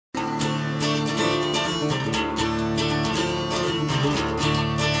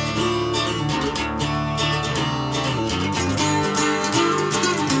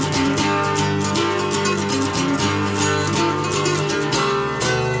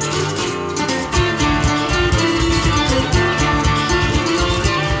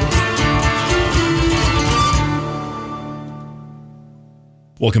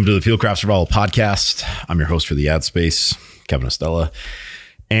Welcome to the Fieldcraft Survival Podcast. I'm your host for the ad space, Kevin Estella.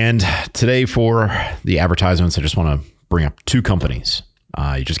 And today for the advertisements, I just want to bring up two companies.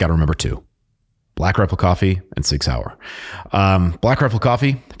 You just got to remember two: Black Rifle Coffee and Sig Sauer. Black Rifle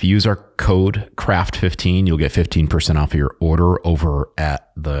Coffee, if you use our code CRAFT15, you'll get 15% off of your order over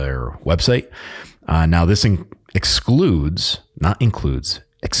at their website. Now this excludes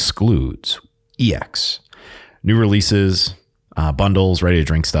EX, new releases, bundles, ready to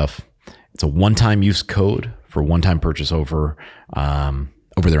drink stuff. It's a one-time use code for one-time purchase over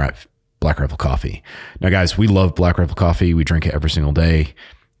there at Black Rifle Coffee. Now, guys, we love Black Rifle Coffee. We drink it every single day.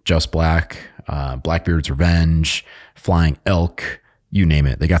 Just Black, Blackbeard's Revenge, Flying Elk, you name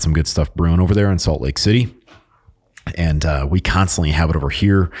it. They got some good stuff brewing over there in Salt Lake City. And we constantly have it over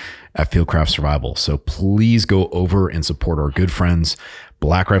here at Fieldcraft Survival. So please go over and support our good friends,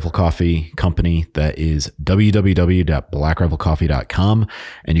 Black Rifle Coffee Company. That is www.blackriflecoffee.com.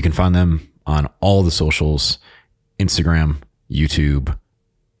 And you can find them on all the socials, Instagram, YouTube.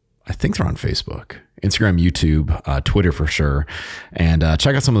 I think they're on Facebook, Instagram, YouTube, Twitter for sure. And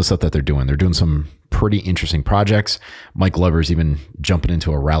check out some of the stuff that they're doing. They're doing some pretty interesting projects. Mike Glover's even jumping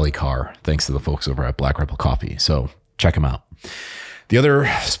into a rally car thanks to the folks over at Black Rifle Coffee. So check them out. The other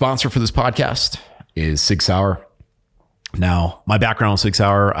sponsor for this podcast is Sig Sauer. Now, my background with Sig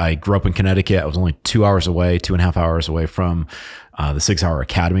Sauer, I grew up in Connecticut. I was only 2.5 hours away from the Sig Sauer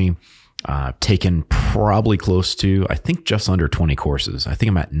Academy. Taken probably close to, I think, just under 20 courses. I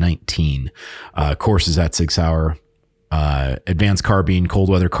think I'm at 19 courses at Sig Sauer. Advanced carbine, cold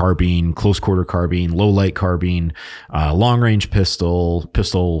weather carbine, close quarter carbine, low light carbine, long range pistol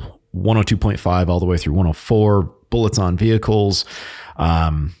 102.5 all the way through 104, bullets on vehicles,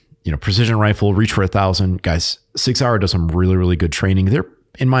 precision rifle, reach for 1,000. Guys, Sig Sauer does some really, really good training. They're,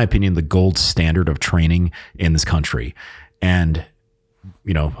 in my opinion, the gold standard of training in this country. And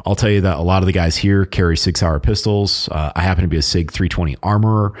I'll tell you that a lot of the guys here carry Sig Sauer pistols. I happen to be a Sig 320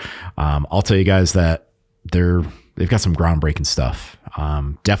 armorer. I'll tell you guys that they've got some groundbreaking stuff.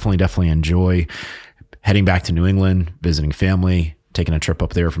 Definitely enjoy heading back to New England, visiting family, taking a trip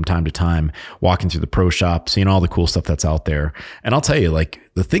up there from time to time, walking through the pro shop, seeing all the cool stuff that's out there. And I'll tell you, like,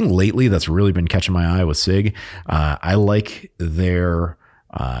 the thing lately that's really been catching my eye with Sig, I like their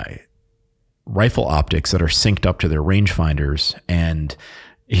rifle optics that are synced up to their rangefinders. And,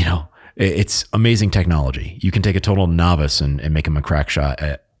 it's amazing technology. You can take a total novice and make them a crack shot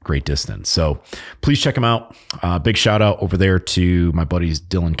at great distance. So please check them out. Big shout out over there to my buddies,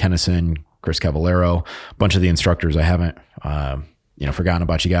 Dylan Kennison, Chris Cavallero, a bunch of the instructors. I haven't, forgotten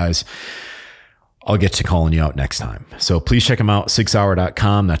about you guys. I'll get to calling you out next time. So please check them out.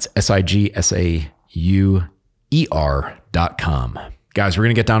 SigSauer.com. That's SIGSAUER.com. Guys, we're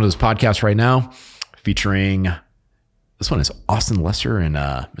going to get down to this podcast right now, featuring, this one is Austin Lesser and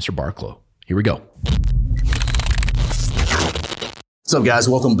Mr. Barklow. Here we go. What's up, guys?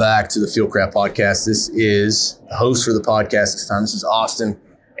 Welcome back to the Fieldcraft Podcast. This is the host for the podcast this time. This is Austin.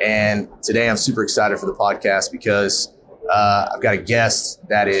 And today I'm super excited for the podcast because I've got a guest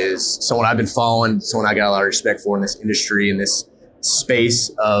that is someone I've been following, someone I got a lot of respect for in this industry, in this space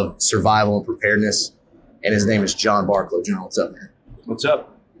of survival and preparedness. And his name is John Barklow. John, what's up, man? What's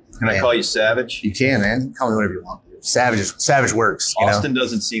up? Can I call you Savage? You can, man. Call me whatever you want. Savage works. Austin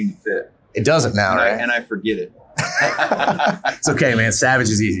doesn't seem to fit. It doesn't now, right? And I forget it. It's okay, man. Savage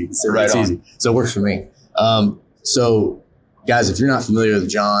is easy. It's easy. So it works for me. So, guys, if you're not familiar with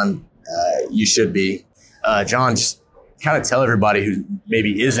John, you should be. John, just kind of tell everybody who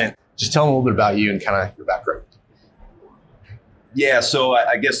maybe isn't, just tell them a little bit about you and kind of your background. Yeah, so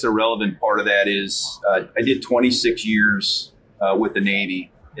I guess the relevant part of that is I did 26 years with the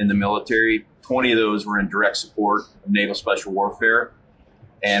Navy in the military. 20 of those were in direct support of Naval Special Warfare.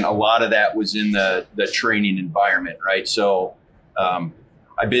 And a lot of that was in the training environment, right? So I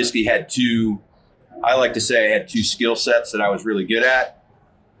basically had I like to say I had two skill sets that I was really good at.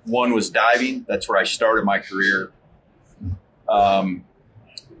 One was diving. That's where I started my career.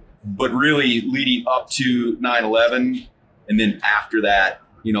 But really leading up to 9/11, and then after that,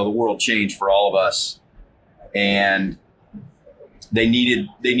 the world changed for all of us. And they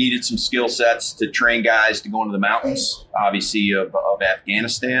needed some skill sets to train guys to go into the mountains, obviously, of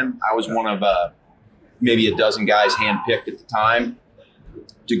Afghanistan. I was one of maybe a dozen guys handpicked at the time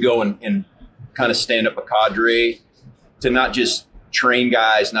to go and kind of stand up a cadre to not just train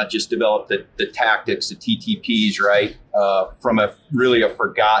guys, not just develop the tactics, the TTPs, right? From a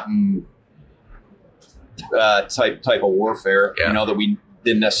forgotten type of warfare, that we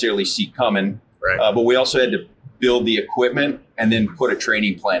didn't necessarily see coming. Right. But we also had to build the equipment and then put a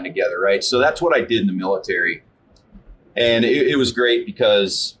training plan together, right? So that's what I did in the military. And it was great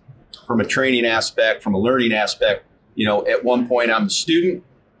because from a training aspect, from a learning aspect, at one point I'm the student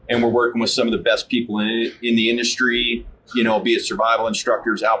and we're working with some of the best people in the industry, be it survival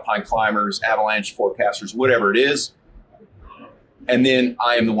instructors, alpine climbers, avalanche forecasters, whatever it is. And then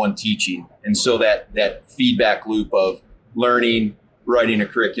I am the one teaching. And so that feedback loop of learning, writing a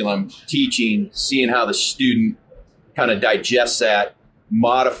curriculum, teaching, seeing how the student kind of digests that,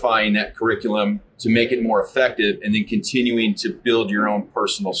 modifying that curriculum to make it more effective, and then continuing to build your own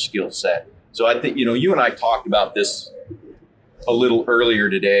personal skill set. So I think, you and I talked about this a little earlier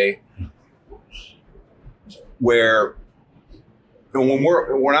today, where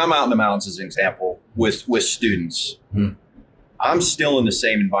when I'm out in the mountains, as an example, with students, I'm still in the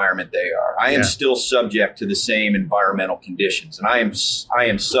same environment they are. I am still subject to the same environmental conditions, and I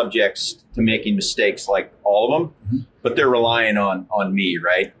am subject to making mistakes like all of them, but they're relying on me,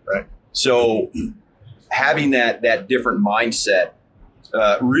 right? Right. So having that different mindset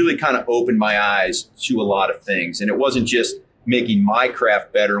really kind of opened my eyes to a lot of things, and it wasn't just making my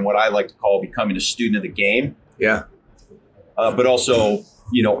craft better and what I like to call becoming a student of the game. Yeah. But also,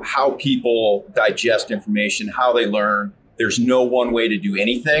 how people digest information, how they learn. There's no one way to do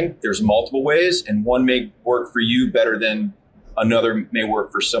anything. There's multiple ways, and one may work for you better than another may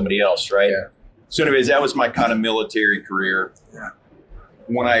work for somebody else, right? Yeah. So anyways, that was my kind of military career. Yeah.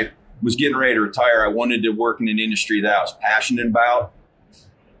 When I was getting ready to retire, I wanted to work in an industry that I was passionate about.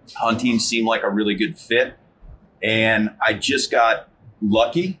 Hunting seemed like a really good fit. And I just got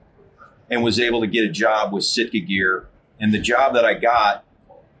lucky and was able to get a job with Sitka Gear. And the job that I got,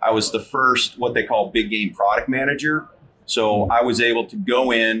 I was the first, what they call big game product manager. So I was able to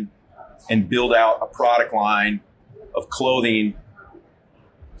go in and build out a product line of clothing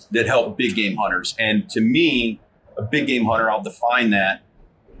that helped big game hunters. And to me, a big game hunter, I'll define that,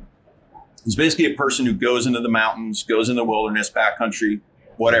 is basically a person who goes into the mountains, goes in the wilderness, backcountry,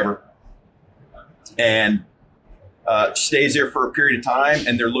 whatever, and stays there for a period of time,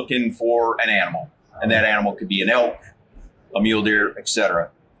 and they're looking for an animal. And that animal could be an elk, a mule deer, etc.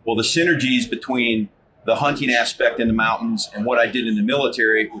 Well, the synergies between the hunting aspect in the mountains and what I did in the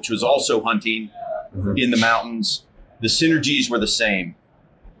military, which was also hunting in the mountains, the synergies were the same.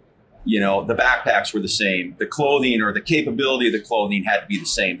 The backpacks were the same. The clothing or the capability of the clothing had to be the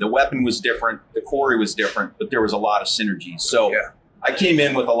same. The weapon was different. The quarry was different, but there was a lot of synergies. So I came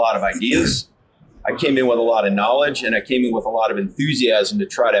in with a lot of ideas. I came in with a lot of knowledge, and I came in with a lot of enthusiasm to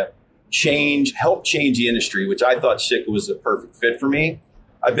try to help change the industry, which I thought Sitka was the perfect fit for me.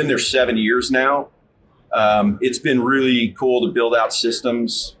 I've been there 7 years now. It's been really cool to build out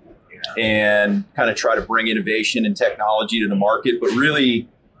systems and kind of try to bring innovation and technology to the market. But really,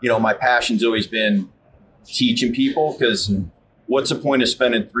 my passion's always been teaching people, because what's the point of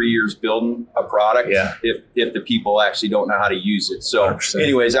spending 3 years building a product if the people actually don't know how to use it? So 100%.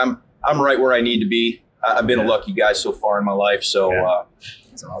 Anyways, I'm right where I need to be. I've been a lucky guy so far in my life. So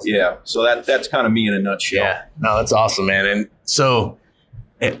That's awesome. So that's kind of me in a nutshell. Yeah, no, that's awesome, man. And so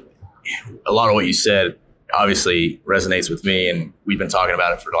a lot of what you said obviously resonates with me, and we've been talking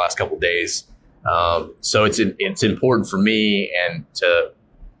about it for the last couple of days. So it's important for me, and to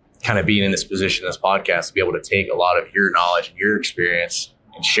kind of being in this position, this podcast, to be able to take a lot of your knowledge and your experience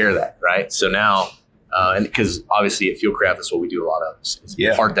and share that, right? So now, and because obviously at Fieldcraft, that's what we do a lot of, is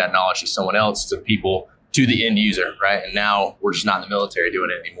impart that knowledge to someone else, to people, to the end user, right? And now we're just not in the military doing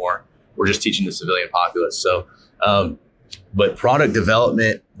it anymore. We're just teaching the civilian populace. So, but product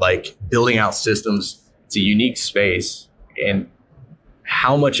development, like building out systems, it's a unique space. And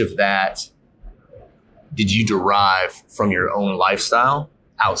how much of that did you derive from your own lifestyle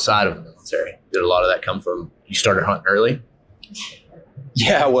outside of the military? Did a lot of that come from, you started hunting early?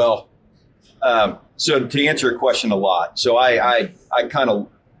 Yeah, well, so to answer your question a lot, so I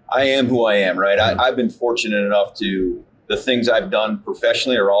am who I am, right? I've been fortunate enough to, the things I've done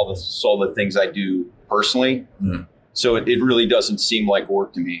professionally are all the things I do personally. Mm. So it really doesn't seem like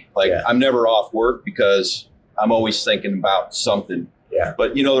work to me. Like I'm never off work because I'm always thinking about something. Yeah.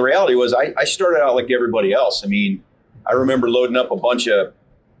 But the reality was I started out like everybody else. I mean, I remember loading up a bunch of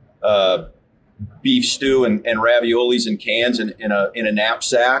beef stew and raviolis in cans in a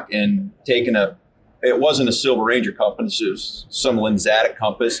knapsack, and taking it wasn't a Silver Ranger compass, it was some Linzatic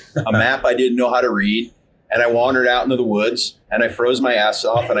compass, a map I didn't know how to read. And I wandered out into the woods and I froze my ass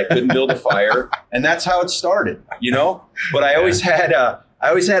off and I couldn't build a fire. And that's how it started, but I always had a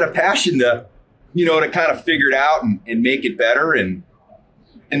passion to, to kind of figure it out and make it better. And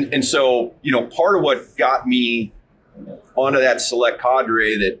so, part of what got me onto that select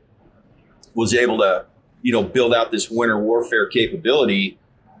cadre that was able to, build out this winter warfare capability,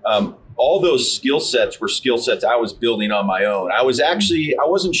 all those skill sets were skill sets I was building on my own. I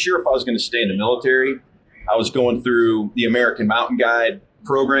wasn't sure if I was going to stay in the military. I was going through the American Mountain Guide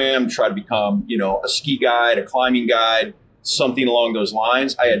program, try to become, a ski guide, a climbing guide, something along those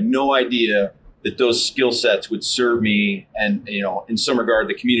lines. I had no idea that those skill sets would serve me and, in some regard,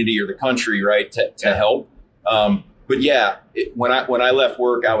 the community or the country, right, to help. But yeah, when I left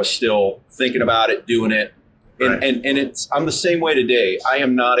work, I was still thinking about it, doing it. And, Right. and I'm the same way today.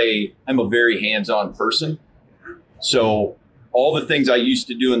 I'm a very hands-on person. So all the things I used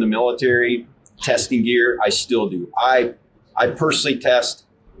to do in the military, testing gear, I still do. I personally test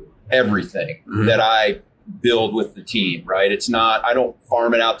everything that I build with the team, right? I don't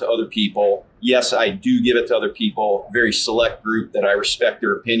farm it out to other people. Yes, I do give it to other people, very select group that I respect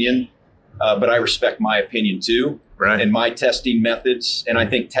their opinion, but I respect my opinion too. Right. And my testing methods, and I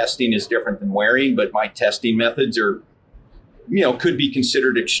think testing is different than wearing, but my testing methods are, could be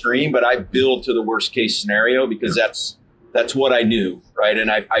considered extreme, but I build to the worst case scenario because that's what I knew, right?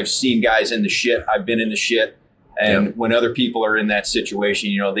 And I've seen guys in the shit. I've been in the shit. And when other people are in that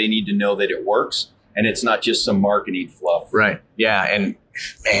situation, they need to know that it works and it's not just some marketing fluff. Right. Yeah. And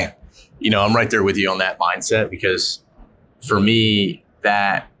man, I'm right there with you on that mindset because for me,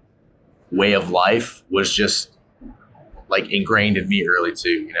 that way of life was just like ingrained in me early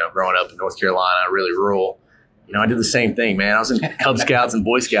too, growing up in North Carolina, really rural. I did the same thing, man. I was in Cub Scouts and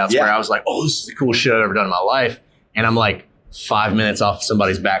Boy Scouts where I was like, oh, this is the coolest shit I've ever done in my life. And I'm like 5 minutes off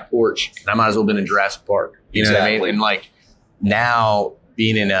somebody's back porch and I might as well have been in Jurassic Park. You know what I mean? And like now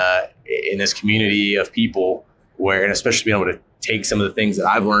being in this community of people where, and especially being able to take some of the things that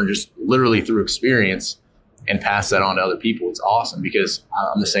I've learned just literally through experience and pass that on to other people, it's awesome because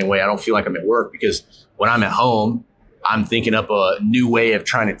I'm the same way. I don't feel like I'm at work because when I'm at home, I'm thinking up a new way of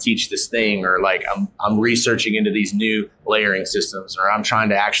trying to teach this thing, or like I'm researching into these new layering systems, or I'm trying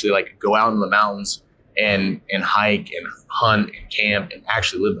to actually like go out in the mountains and hike and hunt and camp and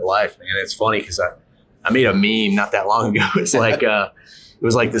actually live the life, man. It's funny because I made a meme not that long ago. It's like it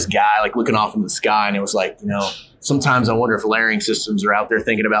was like this guy like looking off in the sky, and it was like, sometimes I wonder if layering systems are out there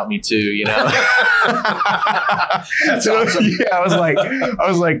thinking about me too, That's awesome. Yeah, I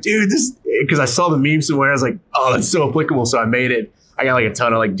was like, dude, this, because I saw the meme somewhere. I was like, oh, that's so applicable. So I made it. I got like a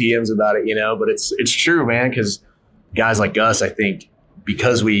ton of like DMs about it, but it's true, man. Because guys like us, I think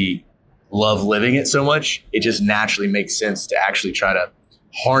because we love living it so much, it just naturally makes sense to actually try to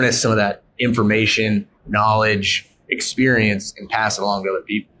harness some of that information, knowledge, experience, and pass it along to other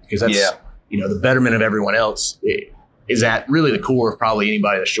people. Because that's, the betterment of everyone else is at really the core of probably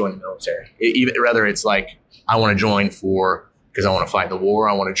anybody that's joined the military. Even whether it's like, I want to join because I want to fight the war.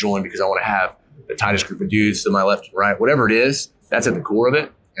 I want to join because I want to have the tightest group of dudes to my left and right. Whatever it is, that's at the core of it.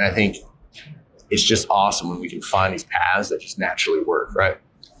 And I think it's just awesome when we can find these paths that just naturally work, right?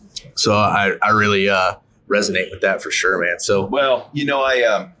 So I really resonate with that for sure, man. So well,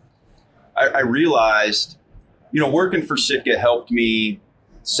 I realized, working for Sitka helped me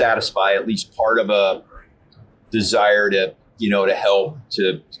satisfy at least part of a desire to help,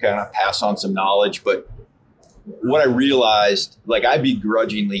 to kind of pass on some knowledge. But what I realized, like I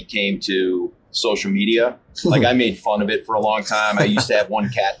begrudgingly came to social media. Like I made fun of it for a long time. I used to have one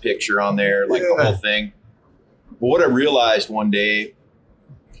cat picture on there, like the whole thing. But what I realized one day,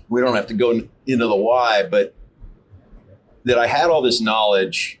 we don't have to go into the why, but that I had all this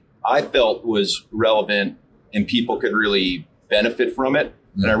knowledge I felt was relevant and people could really benefit from it.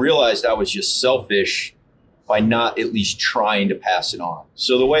 And I realized I was just selfish by not at least trying to pass it on.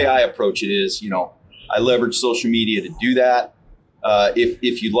 So the way I approach it is, I leverage social media to do that.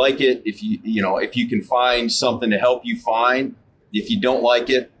 If you like it, if you can find something to help you, fine. If you don't like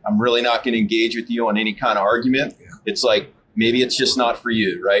it, I'm really not going to engage with you on any kind of argument. Yeah. It's like, maybe it's just not for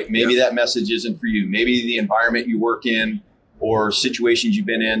you, right? Maybe that message isn't for you. Maybe the environment you work in or situations you've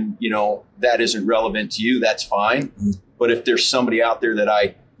been in, that isn't relevant to you. That's fine. Mm-hmm. But if there's somebody out there that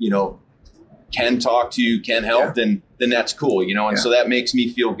I, can talk to, can help, then that's cool, And so that makes me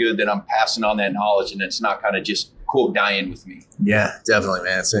feel good that I'm passing on that knowledge and it's not kind of just quote dying with me. Yeah, definitely,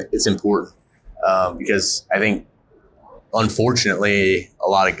 man. It's important because I think, unfortunately, a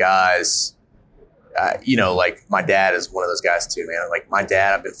lot of guys, like my dad is one of those guys too, man. Like my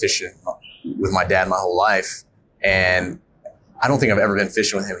dad, I've been fishing with my dad my whole life, and I don't think I've ever been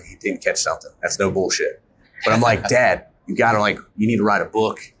fishing with him and he didn't catch something. That's no bullshit. But I'm like, Dad, you need to write a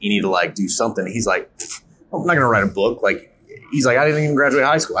book. You need to do something. He's like, I'm not going to write a book. He's like, I didn't even graduate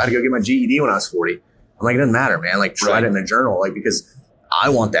high school. I had to go get my GED when I was 40. I'm like, it doesn't matter, man. Write it in a journal, because I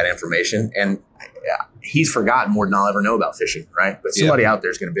want that information. And he's forgotten more than I'll ever know about fishing, right? But somebody out there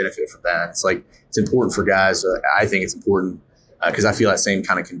is going to benefit from that. It's important for guys. I think it's important because I feel that same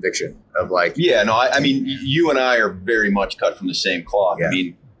kind of conviction of like, yeah, no, I mean, you and I are very much cut from the same cloth. Yeah. I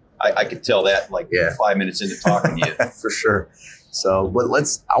mean, I could tell that like 5 minutes into talking to you. for sure. So, but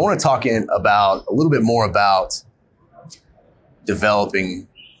I want to talk a little bit more about developing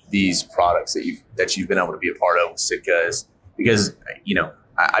these products that you've been able to be a part of with Sitka, because, you know,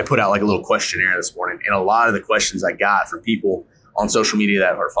 I put out like a little questionnaire this morning, and a lot of the questions I got from people on social media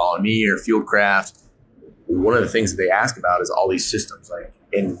that are following me or Fieldcraft, one of the things that they ask about is all these systems. Like,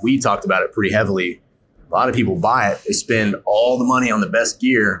 and we talked about it pretty heavily. A lot of people buy it, they spend all the money on the best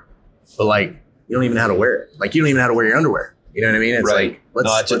gear, but like, you don't even know how to wear it. Like, you don't even know how to wear your underwear. You know what I mean? It's right. like,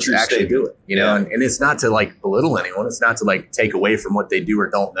 let's actually do it, you know? And it's not to like belittle anyone. It's not to like take away from what they do or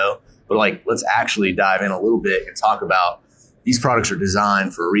don't know, but like, let's actually dive in a little bit and talk about these products are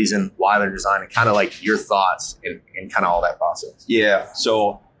designed for a reason, why they're designed, and kind of like your thoughts and kind of all that process. Yeah.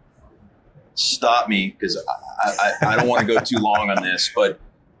 So stop me, because I don't want to go too long on this, but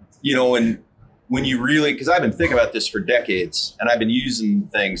you know, when you really, because I've been thinking about this for decades, and I've been using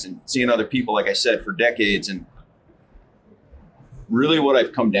things and seeing other people, like I said, for decades. And really what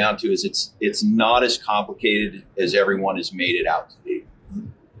I've come down to is it's not as complicated as everyone has made it out to be.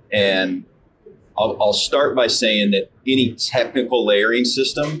 And I'll start by saying that any technical layering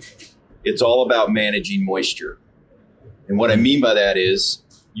system, it's all about managing moisture. And what I mean by that is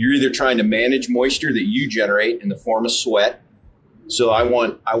you're either trying to manage moisture that you generate in the form of sweat. So I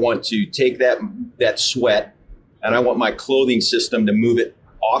want to take that sweat, and I want my clothing system to move it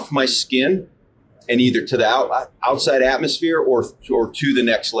off my skin and either to the outside atmosphere or to the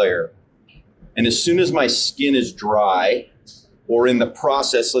next layer. And as soon as my skin is dry, or in the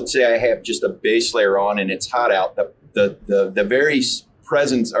process, let's say I have just a base layer on and it's hot out, the very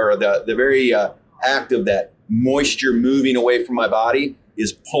presence or the very act of that moisture moving away from my body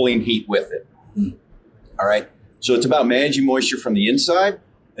is pulling heat with it. All right. So it's about managing moisture from the inside,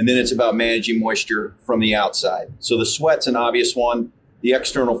 and then it's about managing moisture from the outside. So the sweat's an obvious one. The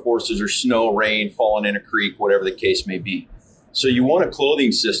external forces are snow, rain, falling in a creek, whatever the case may be. So you want a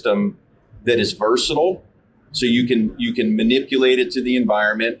clothing system that is versatile, so you can manipulate it to the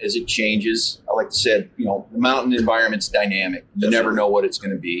environment as it changes. I like to say, you know, the mountain environment's dynamic. You never know what it's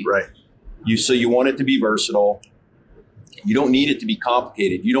going to be. Right. So you want it to be versatile. You don't need it to be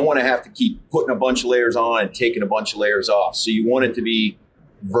complicated. You don't want to have to keep putting a bunch of layers on and taking a bunch of layers off. So you want it to be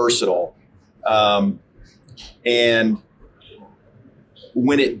versatile. And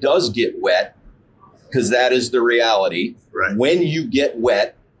when it does get wet, because that is the reality, right. When you get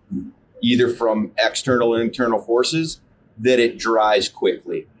wet, either from external or internal forces, that it dries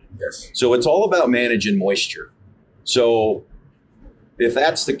quickly. Yes. So it's all about managing moisture. So if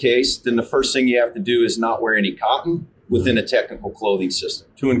that's the case, then the first thing you have to do is not wear any cotton within a technical clothing system,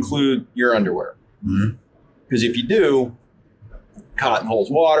 to include your underwear. Because if you do, cotton holds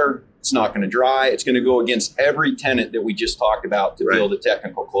water, it's not going to dry. It's going to go against every tenet that we just talked about to build a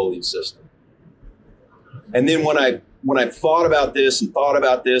technical clothing system. And then when I thought about this and thought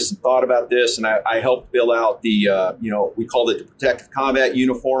about this and thought about this, and I helped build out the, we called it the Protective Combat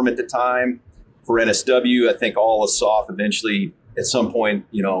Uniform at the time for NSW. I think all of SOF eventually at some point,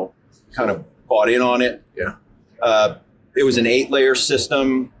 kind of bought in on it. Yeah. It was an 8-layer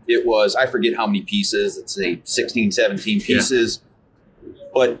system. It was, I forget how many pieces, let's say 16, 17 pieces. Yeah.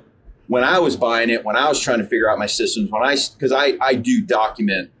 But when I was buying it, when I was trying to figure out my systems, because I do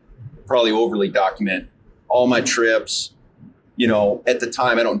document, probably overly document all my trips. At the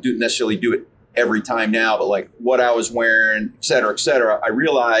time, I don't necessarily do it every time now, but like what I was wearing, et cetera, I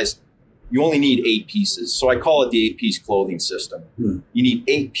realized you only need 8 pieces. So I call it the 8-piece clothing system. You need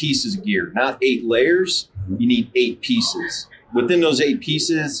 8 pieces of gear, not 8 layers. You need 8 pieces. Within those 8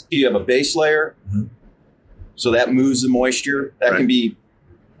 pieces, you have a base layer. So that moves the moisture. That can be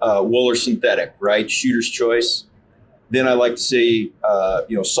wool or synthetic, right? Shooter's choice. Then I like to say,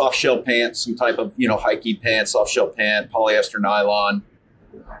 soft shell pants, some type of, hiking pants, soft shell pant, polyester nylon.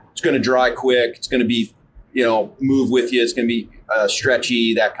 It's going to dry quick. It's going to be, move with you. It's going to be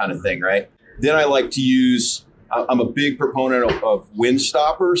stretchy, that kind of thing, right? Then I like to use, I'm a big proponent of wind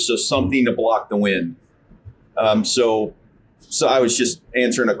stoppers, so something to block the wind. So I was just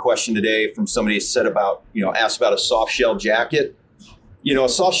answering a question today from somebody who said about, asked about a soft shell jacket. A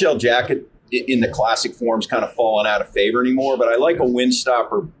soft shell jacket in the classic form's kind of fallen out of favor anymore, but I like a wind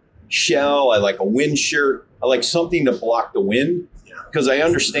stopper shell. I like a wind shirt. I like something to block the wind because I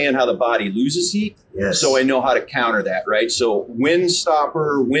understand how the body loses heat. Yes. So I know how to counter that, right? So wind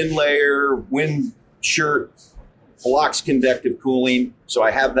stopper, wind layer, wind shirt blocks convective cooling. So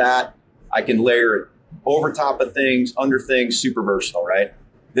I have that. I can layer it over top of things, under things, super versatile, right?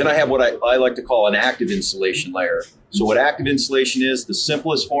 Then I have what I like to call an active insulation layer. So what active insulation is, the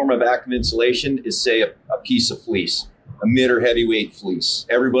simplest form of active insulation is, say, a piece of fleece, a mid or heavyweight fleece.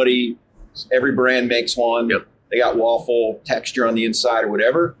 Every brand makes one. Yep. They got waffle texture on the inside or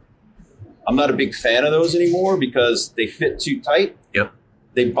whatever. I'm not a big fan of those anymore because they fit too tight. Yep.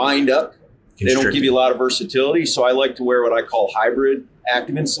 They bind up. They don't give you a lot of versatility. So I like to wear what I call hybrid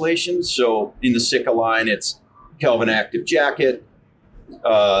active insulation. So in the Sitka line, it's Kelvin Active jacket,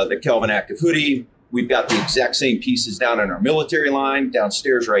 the Kelvin Active hoodie. We've got the exact same pieces down in our military line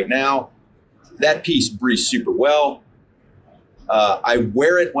downstairs right now. That piece breathes super well. I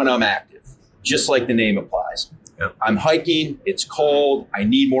wear it when I'm active, just like the name applies. Yep. I'm hiking, it's cold, I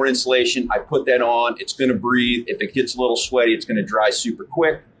need more insulation. I put that on, it's going to breathe. If it gets a little sweaty, it's going to dry super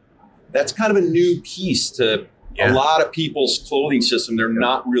quick. That's kind of a new piece to a lot of people's clothing system they're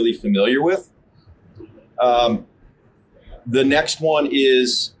not really familiar with. The next one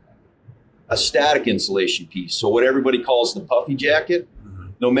is a static insulation piece. So what everybody calls the puffy jacket.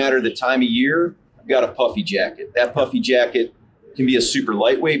 No matter the time of year, I've got a puffy jacket. That puffy jacket can be a super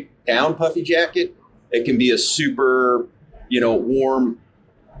lightweight down puffy jacket. It can be a super, warm,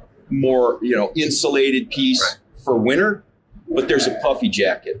 more, insulated piece for winter, but there's a puffy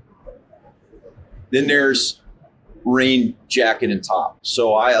jacket. Then there's rain jacket and top.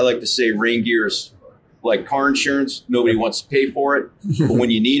 So I like to say rain gear is like car insurance. Nobody wants to pay for it, but when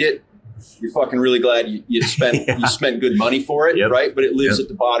you need it, you're fucking really glad you spent good money for it, right? But it lives at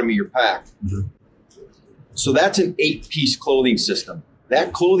the bottom of your pack. Mm-hmm. So that's an 8-piece clothing system.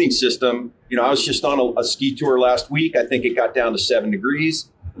 That clothing system, I was just on a ski tour last week. I think it got down to 7 degrees.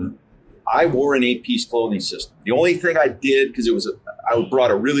 Mm-hmm. I wore an 8-piece clothing system. The only thing I did, because I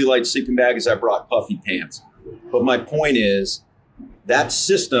brought a really light sleeping bag, is I brought puffy pants. But my point is that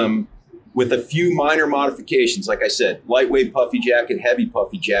system, with a few minor modifications, like I said, lightweight puffy jacket, heavy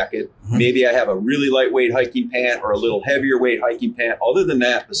puffy jacket. Mm-hmm. Maybe I have a really lightweight hiking pant or a little heavier weight hiking pant. Other than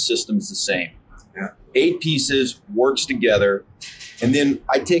that, the system's the same. Yeah. 8 pieces, works together. And then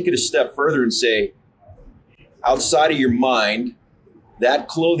I take it a step further and say, outside of your mind, that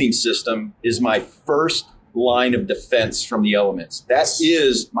clothing system is my first line of defense from the elements. That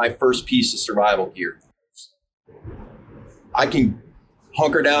is my first piece of survival gear. I can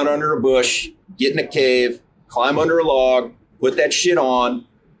hunker down under a bush, get in a cave, climb under a log, put that shit on.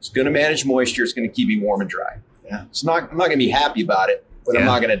 It's going to manage moisture. It's going to keep me warm and dry. Yeah. I'm not going to be happy about it, but I'm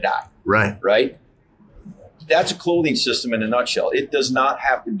not going to die. Right. That's a clothing system in a nutshell. It does not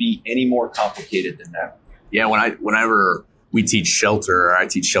have to be any more complicated than that. Yeah. Whenever we teach shelter, or I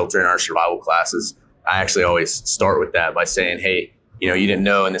teach shelter in our survival classes, I actually always start with that by saying, hey, you didn't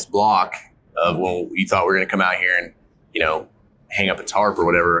know in this block of when you thought we were going to come out here and, hang up a tarp or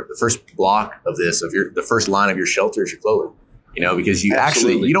whatever, the first block of this, the first line of your shelter is your clothing, because you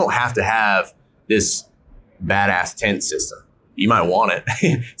actually, you don't have to have this badass tent system. You might want it.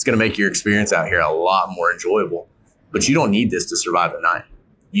 It's going to make your experience out here a lot more enjoyable, but you don't need this to survive at night.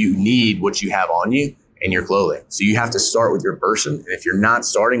 You need what you have on you and your clothing. So you have to start with your person. And if you're not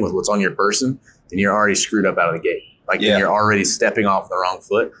starting with what's on your person, then you're already screwed up out of the gate. Then you're already stepping off the wrong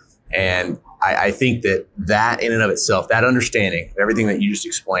foot. And I think that in and of itself, that understanding of everything that you just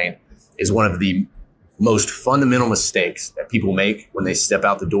explained is one of the most fundamental mistakes that people make when they step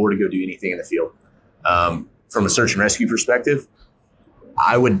out the door to go do anything in the field. From a search and rescue perspective,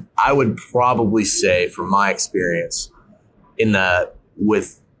 I would probably say, from my experience,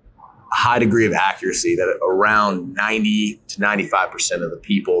 with a high degree of accuracy, that around 90 to 95% of the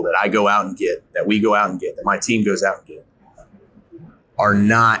people that I go out and get, that we go out and get, that my team goes out and get, are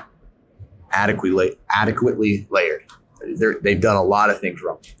not adequately layered. They've done a lot of things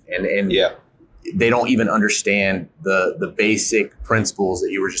wrong, and they don't even understand the basic principles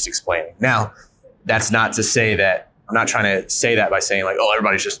that you were just explaining. Now, that's not to say that I'm not trying to say that by saying like, oh,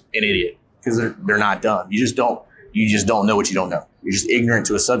 everybody's just an idiot, because they're not dumb. You just don't know what you don't know. You're just ignorant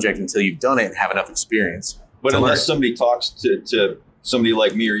to a subject until you've done it and have enough experience. But unless somebody talks to somebody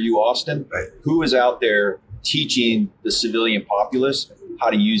like me or you, Austin, right, who is out there teaching the civilian populace how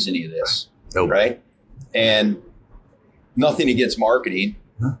to use any of this? Nope. Right? And nothing against marketing,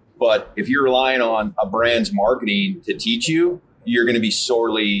 but if you're relying on a brand's marketing to teach you, you're going to be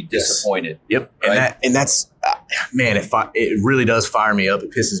sorely disappointed. Yep. Right? And that's, man, it really does fire me up.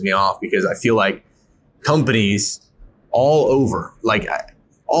 It pisses me off because I feel like companies all over,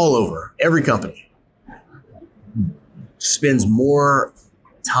 every company spends more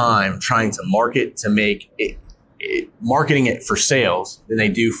time trying to market to make it marketing it for sales than they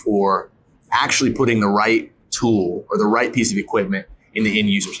do for actually putting the right tool or the right piece of equipment in the end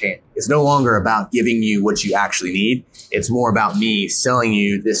user's hand. It's no longer about giving you what you actually need. It's more about me selling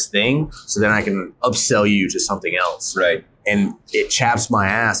you this thing so then I can upsell you to something else. Right. And it chaps my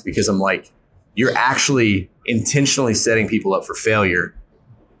ass because I'm like, you're actually intentionally setting people up for failure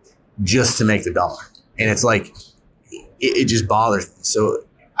just to make the dollar. And it's like, it just bothers me. So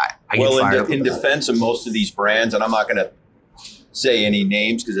I get fired up in defense of most of these brands, and I'm not going to say any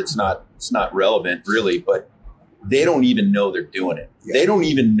names because it's not relevant really, but they don't even know they're doing it. Yeah. They don't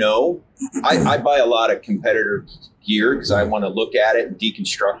even know. I buy a lot of competitor gear because I want to look at it and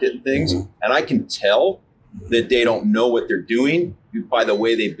deconstruct it and things. Mm-hmm. And I can tell that they don't know what they're doing by the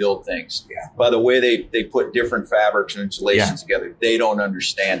way they build things, by the way they put different fabrics and insulations together. They don't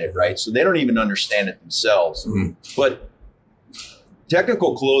understand it, right? So they don't even understand it themselves. Mm-hmm. But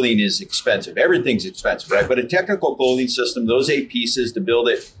technical clothing is expensive. Everything's expensive, right? But a technical clothing system, those 8 pieces to build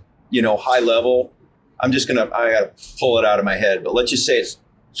it, high level, I got to pull it out of my head, but let's just say it's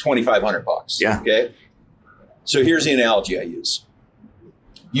 $2,500. Yeah. Okay. So here's the analogy I use.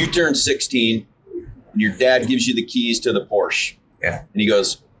 You turn 16 and your dad gives you the keys to the Porsche. Yeah. And he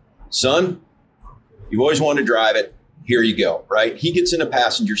goes, son, you've always wanted to drive it. Here you go. Right. He gets in a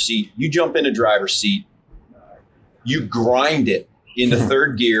passenger seat. You jump in a driver's seat. You grind it into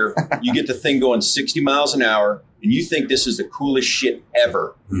third gear. You get the thing going 60 miles an hour and you think this is the coolest shit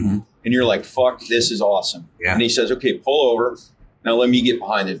ever. Mm-hmm. And you're like, fuck, this is awesome. Yeah. And he says, okay, pull over. Now let me get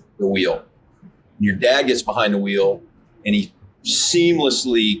behind the wheel. And your dad gets behind the wheel and he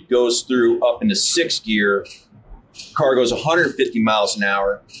seamlessly goes through up into 6th gear. Car goes 150 miles an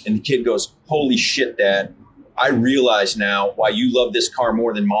hour. And the kid goes, holy shit, Dad. I realize now why you love this car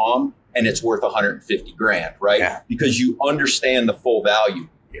more than mom. And it's worth $150,000, right? Yeah. Because you understand the full value.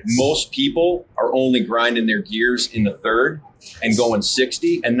 Yes. Most people are only grinding their gears in the 3rd and going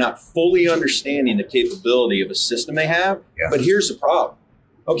 60 and not fully understanding the capability of a system they have. Yeah. But here's the problem.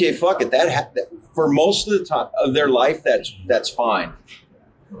 Okay, fuck it. That for most of the time of their life, that's fine.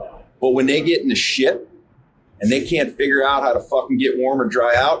 But when they get into shit and they can't figure out how to fucking get warm or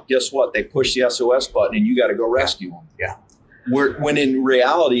dry out, guess what? They push the SOS button and you got to go rescue them. Yeah. When in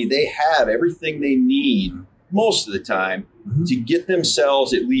reality, they have everything they need most of the time to get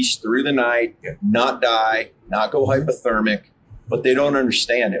themselves at least through the night, not die, not go hypothermic, but they don't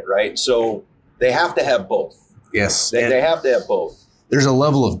understand it, right? So they have to have both. Yes. They have to have both. There's a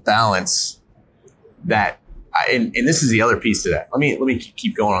level of balance that, and this is the other piece to that. Let me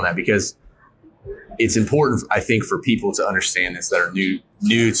keep going on that because it's important, I think, for people to understand this that are new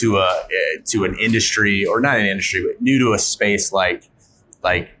to an industry, or not an industry, but new to a space like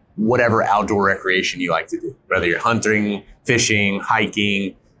whatever outdoor recreation you like to do, whether you're hunting, fishing,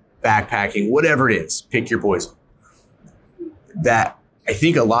 hiking, backpacking, whatever it is, pick your poison. That I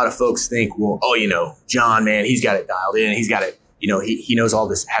think a lot of folks think, well, John, man, he's got it dialed in. He's got it. He knows all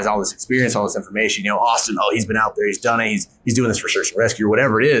this, has all this experience, all this information. Austin, he's been out there, he's done it. He's doing this for search and rescue or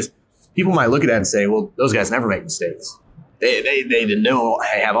whatever it is. People might look at that and say, well, those guys never make mistakes. They know,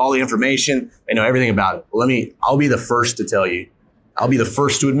 they have all the information. They know everything about it. Well, I'll be the first to tell you. I'll be the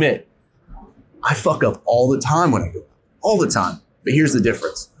first to admit I fuck up all the time when I go, all the time. But here's the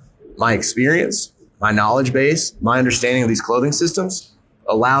difference. My experience, my knowledge base, my understanding of these clothing systems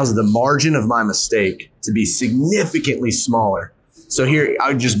allows the margin of my mistake to be significantly smaller. So here, I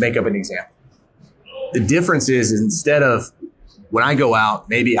would just make up an example. The difference is instead of when I go out,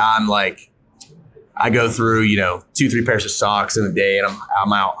 maybe I'm like, I go through, 2-3 pairs of socks in a day and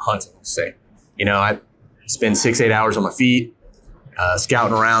I'm out hunting, say. I spend 6-8 hours on my feet,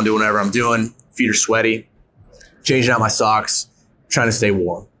 scouting around, doing whatever I'm doing. Feet are sweaty, changing out my socks, trying to stay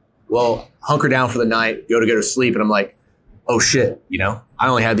warm. Well, hunker down for the night, go to sleep. And I'm like, oh shit, I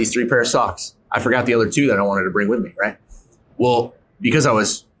only had these 3 pairs of socks. I forgot the other 2 that I wanted to bring with me, right? Well, because I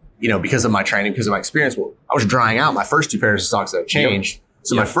was, because of my training, because of my experience, I was drying out my first 2 pairs of socks that I changed. Yep.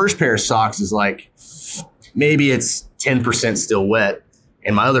 So my first pair of socks is like, maybe it's 10% still wet.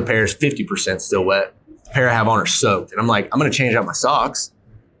 And my other pair is 50% still wet. The pair I have on are soaked. And I'm like, I'm going to change out my socks.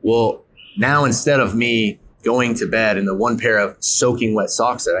 Well, now instead of me going to bed in the 1 pair of soaking wet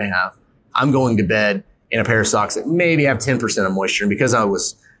socks that I have, I'm going to bed in a pair of socks that maybe have 10% of moisture. And because I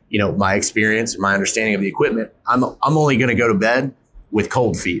was, my experience, my understanding of the equipment, I'm only going to go to bed with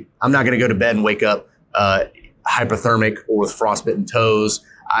cold feet. I'm not going to go to bed and wake up hypothermic or with frostbitten toes.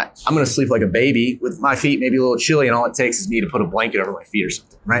 I'm going to sleep like a baby with my feet maybe a little chilly, and all it takes is me to put a blanket over my feet or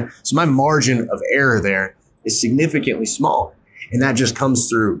something, right? So my margin of error there is significantly small. And that just comes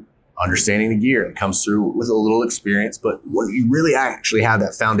through understanding the gear. It comes through with a little experience. But when you really actually have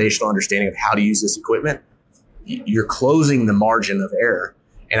that foundational understanding of how to use this equipment, you're closing the margin of error.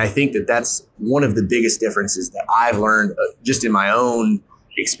 And I think that that's one of the biggest differences that I've learned just in my own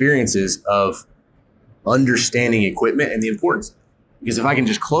experiences of understanding equipment and the importance. Because if I can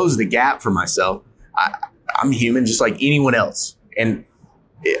just close the gap for myself, I'm human just like anyone else. And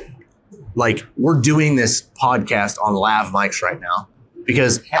like we're doing this podcast on lav mics right now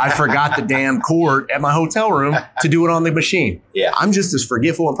because I forgot the damn cord at my hotel room to do it on the machine. Yeah. I'm just as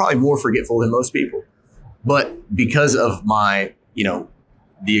forgetful and probably more forgetful than most people. But because of my,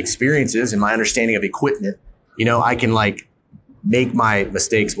 the experiences and my understanding of equipment, I can like make my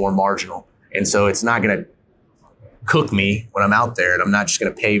mistakes more marginal. And so it's not going to cook me when I'm out there, and I'm not just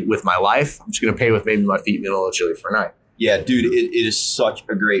going to pay with my life. I'm just going to pay with maybe my feet in the middle of chili for a night. Yeah, dude, it is such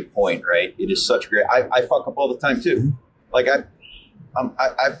a great point, right? It is such a great. I fuck up all the time too. Like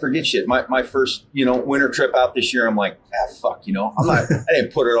I forget shit. My first winter trip out this year, I'm like, fuck, I'm not. I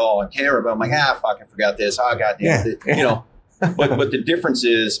didn't put it all on camera, but I'm like, fuck, I forgot this. Oh, goddamn, Yeah. But the difference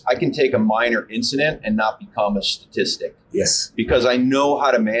is I can take a minor incident and not become a statistic. Yes. Because I know how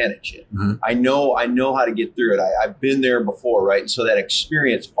to manage it. Mm-hmm. I know how to get through it. I've been there before, right? And so that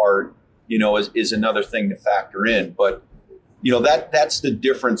experience part, is another thing to factor in. But that's the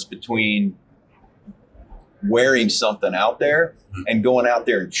difference between wearing something out there and going out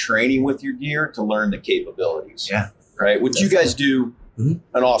there and training with your gear to learn the capabilities. Yeah. Right. Which Definitely. you guys do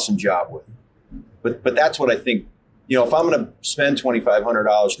an awesome job with. But that's what I think. If I'm going to spend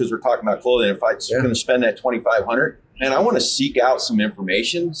 $2,500 because we're talking about clothing, if I'm going to spend that $2,500, man, I want to seek out some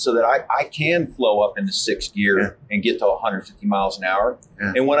information so that I can flow up into 6th gear and get to 150 miles an hour.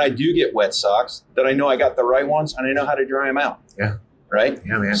 Yeah. And when I do get wet socks, that I know I got the right ones and I know how to dry them out. Yeah. Right.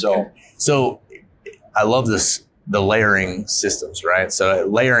 Yeah, man. So I love the layering systems, right? So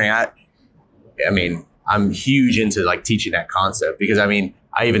layering, I'm huge into like teaching that concept because I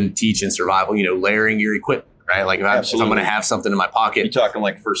even teach in survival, layering your equipment. Right, like if I'm going to have something in my pocket, you're talking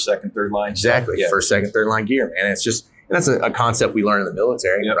like first, second, third line. Exactly, Yeah. First, second, third line gear, and that's a concept we learn in the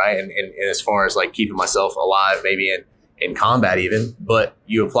military, right? And as far as like keeping myself alive, maybe in combat even, but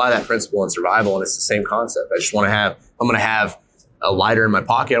you apply that principle in survival, and it's the same concept. I'm going to have a lighter in my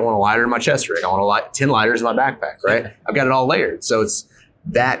pocket. I want a lighter in my chest rig. I want 10 lighters in my backpack. Right, I've got it all layered. So it's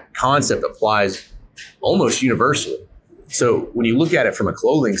that concept applies almost universally. So when you look at it from a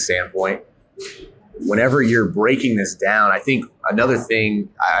clothing standpoint, whenever you're breaking this down, I think another thing,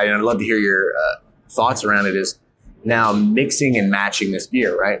 I'd love to hear your thoughts around it, is now mixing and matching this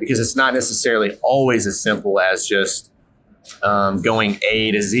gear, right? Because it's not necessarily always as simple as just going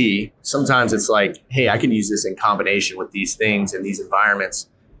A to Z. Sometimes it's like, hey, I can use this in combination with these things and these environments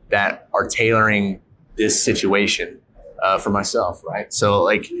that are tailoring this situation for myself, right? So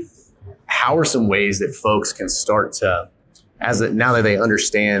like, how are some ways that folks can start to, now that they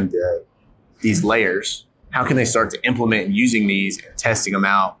understand these layers, how can they start to implement using these and testing them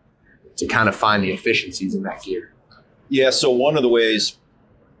out to kind of find the efficiencies in that gear? Yeah. So one of the ways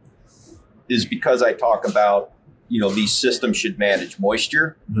is because I talk about, these systems should manage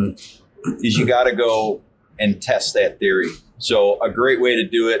moisture, is you got to go and test that theory. So a great way to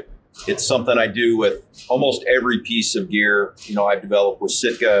do it, it's something I do with almost every piece of gear, I've developed with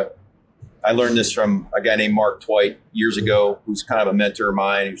Sitka. I learned this from a guy named Mark Twite years ago, who's kind of a mentor of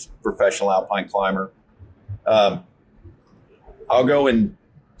mine. He's a professional alpine climber. I'll go in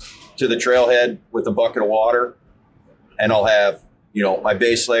to the trailhead with a bucket of water, and I'll have, my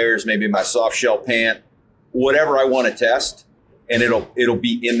base layers, maybe my soft shell pant, whatever I want to test, and it'll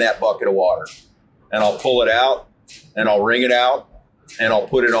be in that bucket of water. And I'll pull it out, and I'll wring it out, and I'll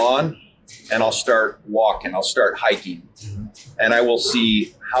put it on, and I'll start walking. I'll start hiking, and I will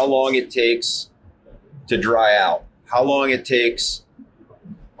see how long it takes to dry out, how long it takes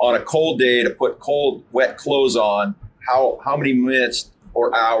on a cold day to put cold, wet clothes on, how many minutes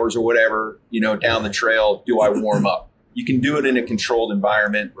or hours or whatever, down the trail do I warm up. You can do it in a controlled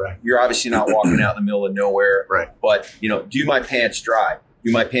environment. Right. You're obviously not walking out in the middle of nowhere. Right. But, do my pants dry?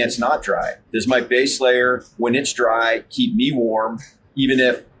 Do my pants not dry? Does my base layer, when it's dry, keep me warm, even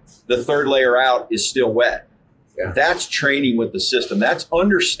if the third layer out is still wet? Yeah. That's training with the system. That's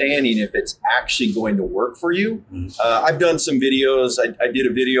understanding if it's actually going to work for you. I've done some videos. I did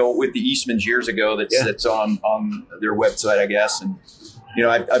a video with the Eastmans years ago that's on their website, I guess. And,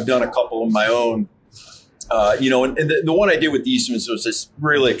 I've done a couple of my own. And the one I did with the Eastmans was this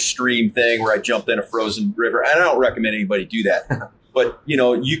really extreme thing where I jumped in a frozen river. And I don't recommend anybody do that. But,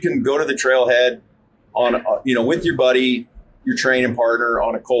 you can go to the trailhead on, with your buddy, your training partner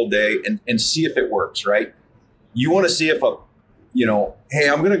on a cold day and see if it works, right? You want to see if hey,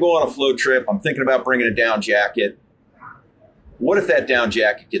 I'm going to go on a float trip. I'm thinking about bringing a down jacket. What if that down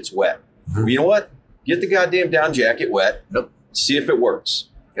jacket gets wet? Well, you know what? Get the goddamn down jacket wet. Yep. See if it works.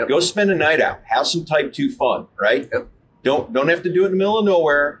 Yep. Go spend a night out. Have some type 2 fun, right? Yep. Don't have to do it in the middle of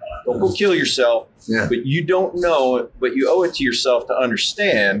nowhere. Don't go kill yourself. Yeah. But you don't know, but you owe it to yourself to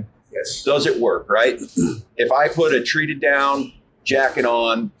understand, Yes. does it work, right? If I put a treated down jacket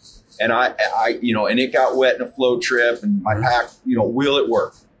on and I and it got wet in a float trip and my pack, will it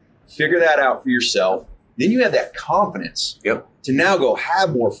work? Figure that out for yourself. Then you have that confidence Yep. to now go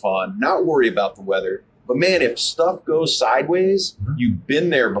have more fun, not worry about the weather. But man, if stuff goes sideways, you've been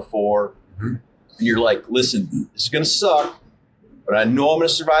there before, and you're like, listen, it's going to suck, but I know I'm going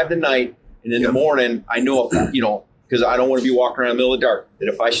to survive the night. And in the morning, I know, because I don't want to be walking around in the middle of the dark, that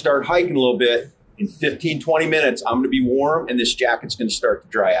if I start hiking a little bit, in 15, 20 minutes, I'm going to be warm and this jacket's going to start to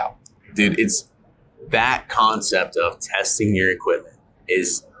dry out. Dude, it's that concept of testing your equipment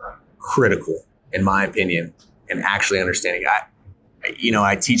is critical, in my opinion, and actually understanding.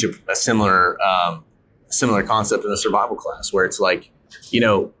 I teach a similar concept in a survival class where it's like,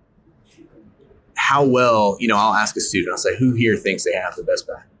 how well, I'll ask a student, I'll say, who here thinks they have the best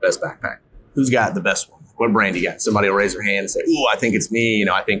backpack? Who's got the best one? What brand you got? Somebody will raise their hand and say, ooh, I think it's me.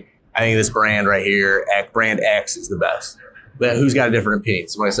 I think this brand right here, brand X is the best. But who's got a different opinion?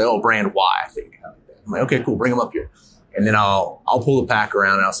 Somebody say, oh, brand Y, I think. I'm like, okay, cool, bring them up here. And then I'll pull the pack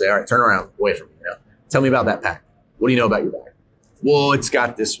around and I'll say, all right, turn around, away from me. Tell me about that pack. What do you know about your bag? Well, it's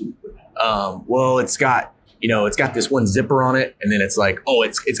got this. It's got this one zipper on it, and then it's like, oh,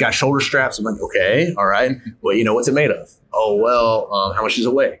 it's got shoulder straps. I'm like, okay, all right. Well, what's it made of? Oh, well, how much does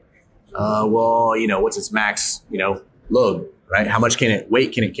it weigh? What's its max, load, right? How much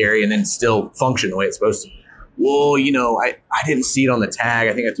weight can it carry and then still function the way it's supposed to? Well, I didn't see it on the tag.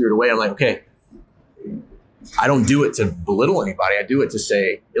 I think I threw it away. I'm like, okay, I don't do it to belittle anybody. I do it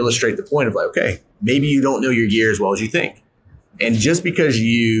to illustrate the point of like, okay, maybe you don't know your gear as well as you think. And just because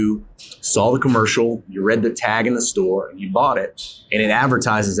you saw the commercial, you read the tag in the store, and you bought it, and it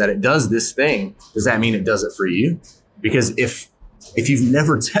advertises that it does this thing, does that mean it does it for you? Because if you've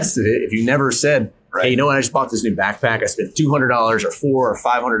never tested it, if you never said, right, hey, I just bought this new backpack, I spent $200 or $400 or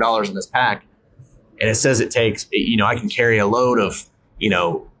 $500 on this pack, and it says it takes, I can carry a load of,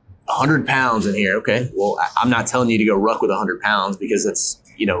 100 pounds in here. Okay, well, I'm not telling you to go ruck with 100 pounds because that's,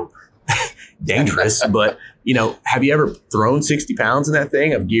 dangerous. But, have you ever thrown 60 pounds in that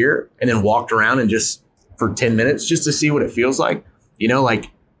thing of gear and then walked around and just for 10 minutes just to see what it feels like?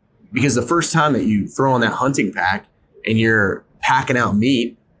 Because the first time that you throw on that hunting pack and you're packing out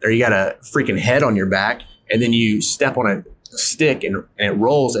meat, or you got a freaking head on your back, and then you step on a stick and it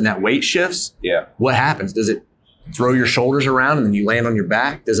rolls and that weight shifts. Yeah. What happens? Does it throw your shoulders around and then you land on your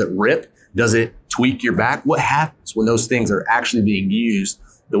back? Does it rip? Does it tweak your back? What happens when those things are actually being used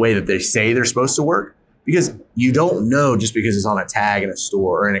the way that they say they're supposed to work? Because you don't know just because it's on a tag in a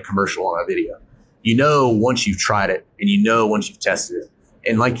store or in a commercial on a video. Once you've tried it, and once you've tested it.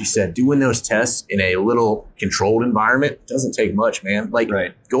 And like you said, doing those tests in a little controlled environment doesn't take much, man.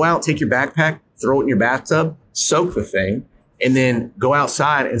 Go out, take your backpack, throw it in your bathtub, soak the thing, and then go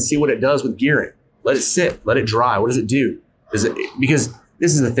outside and see what it does with gearing. Let it sit, let it dry. What does it do? Because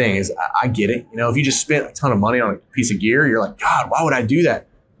this is the thing is I get it. If you just spent a ton of money on a piece of gear, you're like, God, why would I do that?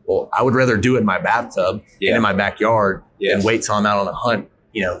 Well, I would rather do it in my bathtub and in my backyard and wait till I'm out on a hunt,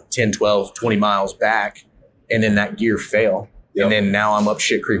 10, 12, 20 miles back, and then that gear fail. Yep. And then now I'm up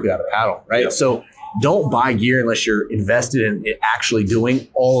shit creek without a paddle, right? Yep. So don't buy gear unless you're invested in it actually doing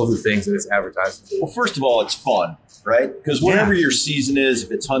all of the things that it's advertised to do. Well, first of all, it's fun, right? Because whatever your season is,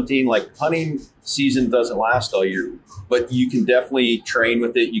 if it's hunting, like hunting season doesn't last all year, but you can definitely train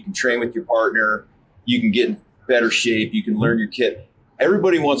with it. You can train with your partner. You can get in better shape. You can learn your kit.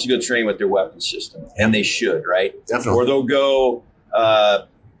 Everybody wants to go train with their weapon system, and they should, right? Definitely. Or they'll go, I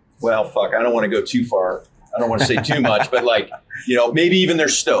don't want to go too far. I don't want to say too much, but maybe even their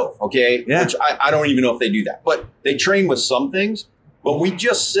stove, okay? Yeah. Which I don't even know if they do that. But they train with some things. But we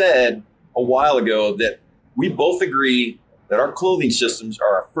just said a while ago that we both agree that our clothing systems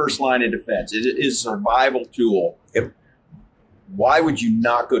are our first line of defense. It is a survival tool. Yep. Why would you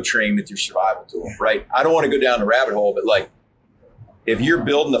not go train with your survival tool, right? I don't want to go down the rabbit hole, but if you're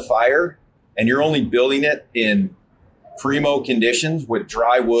building the fire and you're only building it in primo conditions with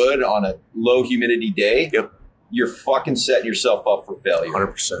dry wood on a low humidity day, you're fucking setting yourself up for failure.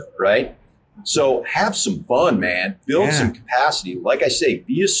 100%. Right? So have some fun, man. Build some capacity. Like I say,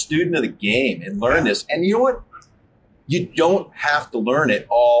 be a student of the game and learn this. And you know what? You don't have to learn it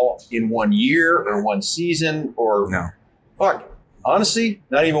all in 1 year or one season or honestly,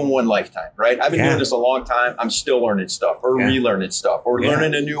 not even one lifetime, right? I've been doing this a long time. I'm still learning stuff or relearning stuff or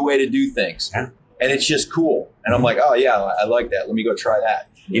learning a new way to do things. Yeah. And it's just cool. And I'm like, oh yeah, I like that. Let me go try that.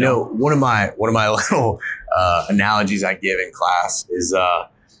 You know, one of my little analogies I give in class is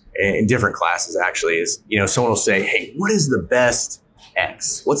in different classes actually is, someone will say, hey, what is the best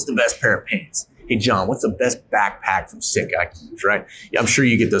X? What's the best pair of pants? Hey, John, what's the best backpack from Sick I can use, right? I'm sure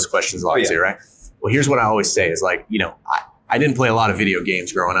you get those questions a lot too, right? Well, here's what I always say is like, I didn't play a lot of video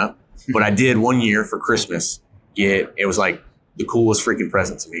games growing up, but I did one year for Christmas it was like the coolest freaking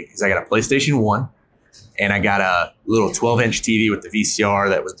present to me because I got a PlayStation 1 and I got a little 12-inch TV with the VCR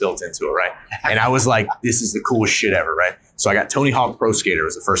that was built into it, right? And I was like, this is the coolest shit ever, right? So I got Tony Hawk Pro Skater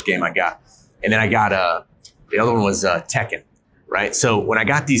was the first game I got. And then I got the other one was Tekken, right? So when I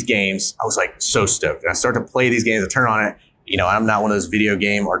got these games, I was like so stoked. And I started to play these games, I turn on it. I'm not one of those video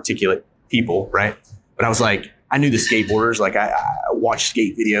game articulate people, right? But I was like, I knew the skateboarders. Like I watched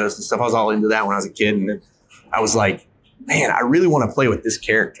skate videos and stuff. I was all into that when I was a kid. And then I was like, man, I really want to play with this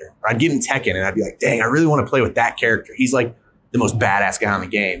character. Or I'd get in Tekken and I'd be like, dang, I really want to play with that character. He's like the most badass guy in the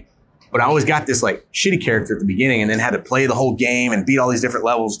game. But I always got this like shitty character at the beginning and then had to play the whole game and beat all these different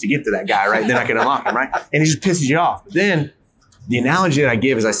levels to get to that guy, right? Then I could unlock him, right? And it just pisses you off. But then the analogy that I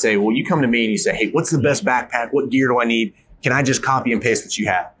give is I say, well, you come to me and you say, hey, what's the best backpack? What gear do I need? Can I just copy and paste what you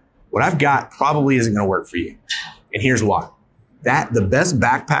have? What I've got probably isn't going to work for you. And here's why. The best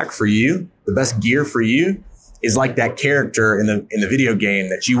backpack for you, the best gear for you is like that character in the video game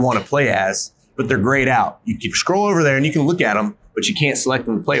that you want to play as, but they're grayed out. You can scroll over there and you can look at them, but you can't select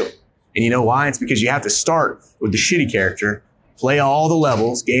them to play with. And you know why? It's because you have to start with the shitty character, play all the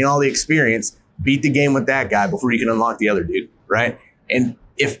levels, gain all the experience, beat the game with that guy before you can unlock the other dude, right? And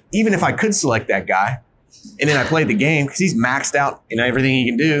even if I could select that guy and then I played the game because he's maxed out in everything he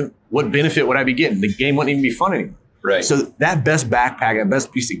can do, what benefit would I be getting? The game wouldn't even be fun anymore. Right. So that best backpack, that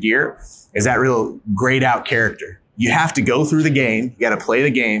best piece of gear is that real grayed out character. You have to go through the game. You got to play the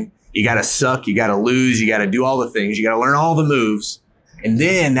game. You got to suck. You got to lose. You got to do all the things. You got to learn all the moves. And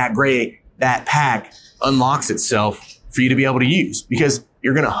then that pack unlocks itself for you to be able to use because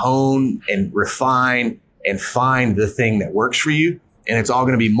you're going to hone and refine and find the thing that works for you. And it's all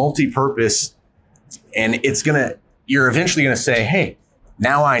going to be multi-purpose. And you're eventually going to say, hey,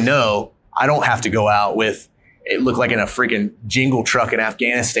 now I know I don't have to go out with it looked like in a freaking jingle truck in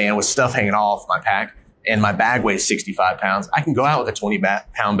Afghanistan with stuff hanging off my pack and my bag weighs 65 pounds. I can go out with a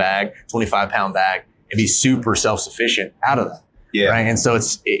 20-pound bag, 25-pound bag and be super self-sufficient out of that. Yeah. Right. And so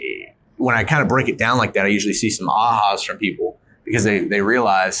when I kind of break it down like that, I usually see some ahas from people because they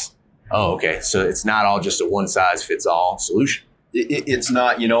realize, oh, okay, so it's not all just a one size fits all solution. It's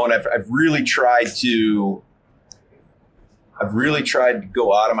not, and I've really tried to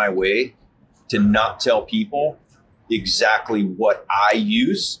go out of my way to not tell people exactly what I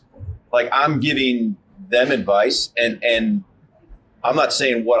use. Like I'm giving them advice and I'm not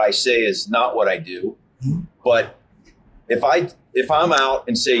saying what I say is not what I do, but if I'm out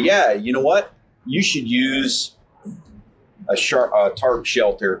and say, yeah, you know what, you should use a tarp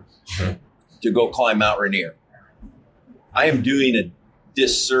shelter to go climb Mount Rainier. I am doing a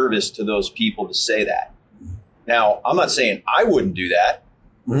disservice to those people to say that. Now, I'm not saying I wouldn't do that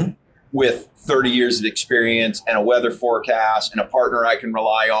with 30 years of experience and a weather forecast and a partner I can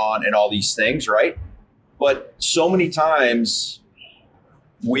rely on and all these things, right? But so many times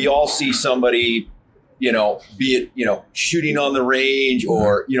we all see somebody, be it, shooting on the range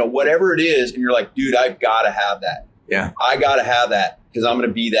or, whatever it is. And you're like, dude, I've got to have that. Yeah. I got to have that because I'm going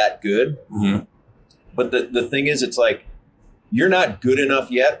to be that good. Mm-hmm. But the thing is, it's like, you're not good enough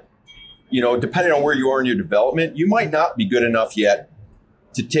yet. Depending on where you are in your development, you might not be good enough yet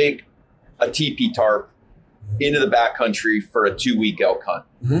to take a TP tarp into the backcountry for a 2-week elk hunt.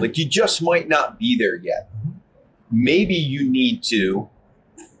 Mm-hmm. Like you just might not be there yet. Maybe you need to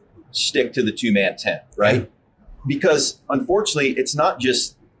stick to the 2-man tent, right? Because unfortunately, it's not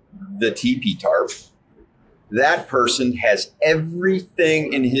just the TP tarp. That person has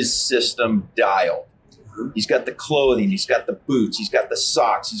everything in his system dialed. He's got the clothing, he's got the boots, he's got the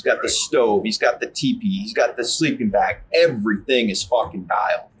socks, he's got the stove, he's got the teepee, he's got the sleeping bag. Everything is fucking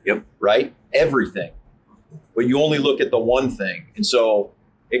dialed. Yep. Right? Everything. But you only look at the one thing. And so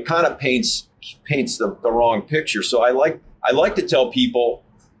it kind of paints the wrong picture. So I like to tell people,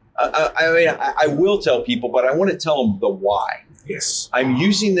 I will tell people, but I want to tell them the why. Yes. I'm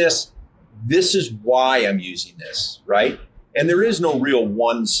using this. This is why I'm using this, right? And there is no real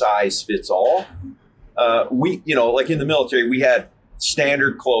one size fits all. Like in the military, we had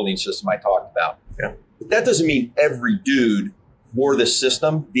standard clothing system I talked about. Yeah. But that doesn't mean every dude wore the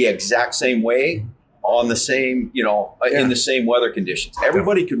system the exact same way on the same, in the same weather conditions.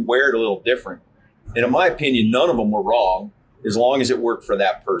 Everybody could wear it a little different. And in my opinion, none of them were wrong as long as it worked for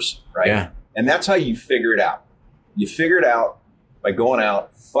that person, right? Yeah. And that's how you figure it out. You figure it out by going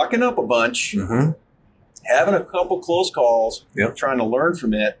out, fucking up a bunch, having a couple close calls, trying to learn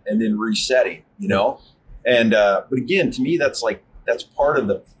from it, and then resetting, you know? And, but again, to me, that's part of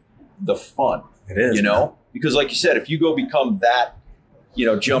the fun. It is, you know, because like you said, if you go become that, you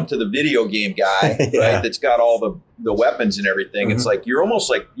know, jump to the video game guy, right, that's got all the weapons and everything, it's like you're almost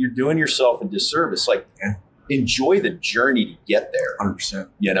like you're doing yourself a disservice. Like, enjoy the journey to get there. 100%.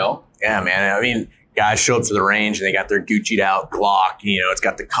 You know? Yeah, man. I mean, guys show up to the range and they got their Gucci'd out Glock, you know, it's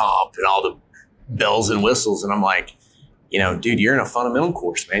got the comp and all the bells and whistles. And I'm like, you know, dude, you're in a fundamental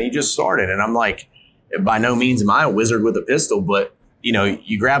course, man. You just started. And I'm like, by no means am I a wizard with a pistol, but, you know,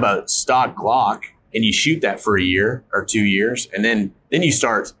 you grab a stock Glock and you shoot that for a year or 2 years. And then you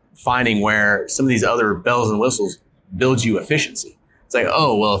start finding where some of these other bells and whistles build you efficiency. It's like,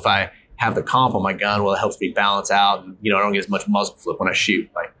 oh, well, if I have the comp on my gun, well, it helps me balance out. And, you know, I don't get as much muzzle flip when I shoot.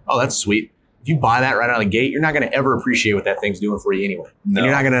 Like, oh, that's sweet. If you buy that right out of the gate, you're not going to ever appreciate what that thing's doing for you anyway. No. And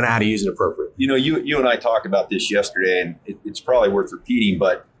you're not going to know how to use it appropriately. You know, you and I talked about this yesterday, and it's probably worth repeating,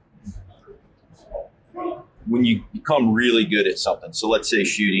 but when you become really good at something, so let's say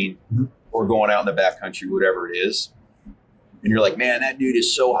shooting or going out in the backcountry, whatever it is, and you're like, man, that dude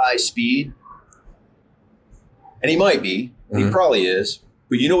is so high speed. And he might be, he probably is,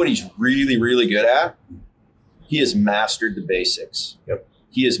 but you know what he's really, really good at? He has mastered the basics. Yep.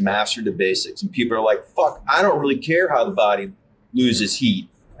 He has mastered the basics. And people are like, fuck, I don't really care how the body loses heat.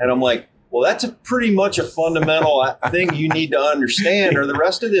 And I'm like, well, that's a pretty much a fundamental thing you need to understand, or the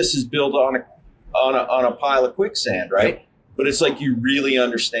rest of this is built on a pile of quicksand, right? Yep. But it's like you really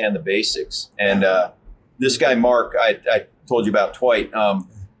understand the basics. And this guy, Mark, I told you about Twite.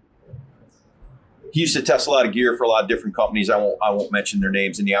 He used to test a lot of gear for a lot of different companies. I won't mention their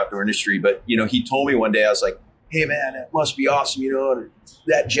names in the outdoor industry, but you know, he told me one day, I was like, hey man, that must be awesome, you know,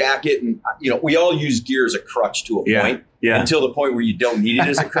 that jacket. And you know, we all use gear as a crutch to a point until the point where you don't need it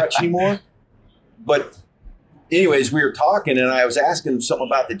as a crutch anymore. But anyways, we were talking and I was asking him something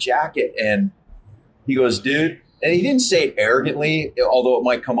about the jacket and he goes, dude, and he didn't say it arrogantly, although it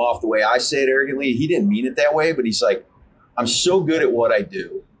might come off the way I say it arrogantly. He didn't mean it that way, but he's like, I'm so good at what I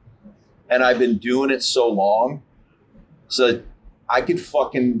do. And I've been doing it so long so I could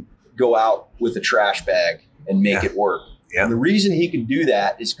fucking go out with a trash bag and make it work. Yeah. And the reason he could do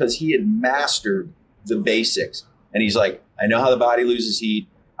that is because he had mastered the basics. And he's like, I know how the body loses heat.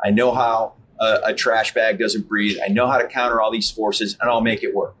 I know how a trash bag doesn't breathe. I know how to counter all these forces and I'll make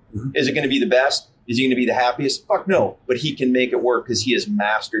it work. Is it going to be the best? Is he going to be the happiest? Fuck no. But he can make it work because he has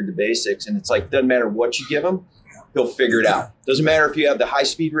mastered the basics. And it's like, doesn't matter what you give him, he'll figure it out. Doesn't matter if you have the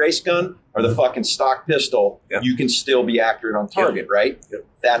high-speed race gun or the fucking stock pistol, you can still be accurate on target, right?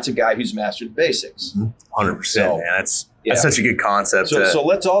 That's a guy who's mastered the basics. 100%, man. That's such a good concept. So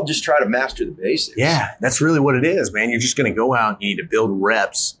let's all just try to master the basics. Yeah, that's really what it is, man. You're just going to go out, you need to build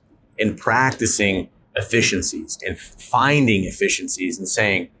reps and practicing efficiencies and finding efficiencies and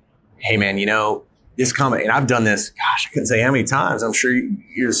saying, hey, man, you know, this comment, and I've done this, gosh, I couldn't say how many times. I'm sure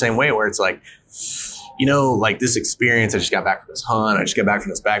you're the same way where it's like, you know, like this experience, I just got back from this hunt, I just got back from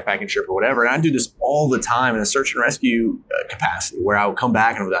this backpacking trip or whatever. And I do this all the time in a search and rescue capacity where I would come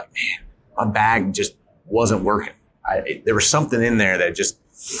back and I'd be like, man, my bag just wasn't working. There was something in there that just,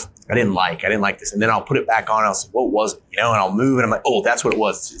 I didn't like this. And then I'll put it back on and I'll say, what was it? You know, and I'll move and I'm like, oh, that's what it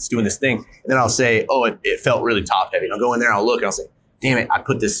was. It's doing this thing. And then I'll say, oh, it felt really top heavy. And I'll go in there and I'll look and I'll say, damn it, I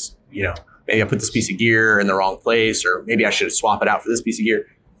put this, you know, maybe I put this piece of gear in the wrong place, or maybe I should swap it out for this piece of gear.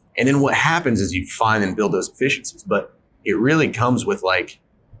 And then what happens is you find and build those efficiencies. But it really comes with like,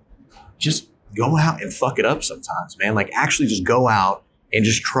 just go out and fuck it up sometimes, man. Like actually just go out and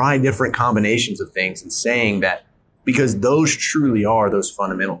just try different combinations of things and saying that, because those truly are those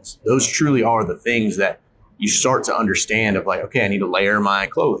fundamentals. Those truly are the things that you start to understand of like, okay, I need to layer my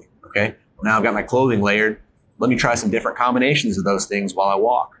clothing. Okay, now I've got my clothing layered. Let me try some different combinations of those things while I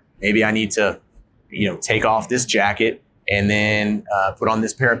walk. Maybe I need to, you know, take off this jacket and then put on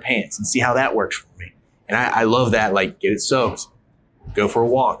this pair of pants and see how that works for me. And I love that, like get it soaked, go for a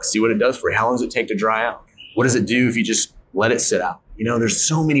walk, see what it does for you. How long does it take to dry out? What does it do if you just let it sit out? You know, there's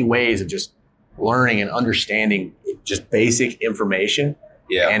so many ways of just learning and understanding just basic information.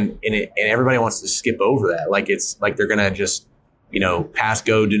 Yeah. And everybody wants to skip over that. Like it's like they're going to just, you know, pass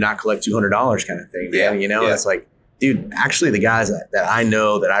go, do not collect $200 kind of thing. Man. You know, it's like, dude, actually the guys that I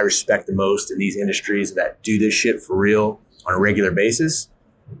know that I respect the most in these industries that do this shit for real on a regular basis,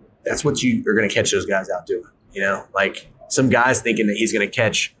 that's what you are going to catch those guys out doing. You know, like some guys thinking that he's going to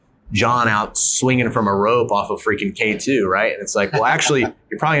catch John out swinging from a rope off a freaking K2, right? And it's like, well, actually,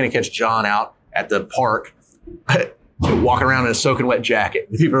 you're probably going to catch John out at the park walking around in a soaking wet jacket.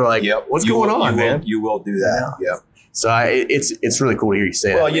 And people are like, what's going on, man? You will do that. Yeah. So it's really cool to hear you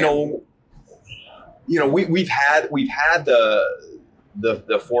say that. Well, you know, we've had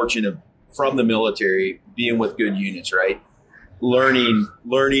the fortune of, from the military, being with good units, right?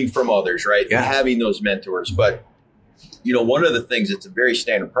 Learning from others, right? Yeah. Having those mentors. But, one of the things that's a very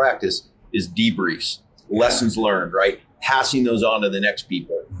standard practice is debriefs, lessons learned, right? Passing those on to the next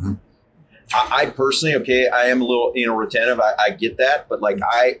people. Mm-hmm. I personally, I am a little retentive. I get that. But like,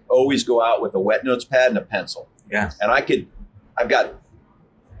 I always go out with a wet notes pad and a pencil. Yeah. And I've got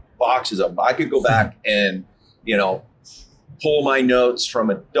boxes of them. I could go back and, pull my notes from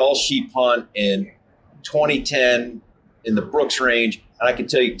a dull sheep hunt in 2010 in the Brooks Range, and I can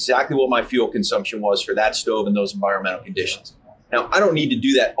tell you exactly what my fuel consumption was for that stove in those environmental conditions. Now, I don't need to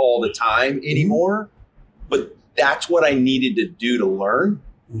do that all the time anymore, but that's what I needed to do to learn.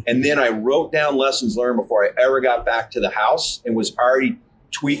 And then I wrote down lessons learned before I ever got back to the house and was already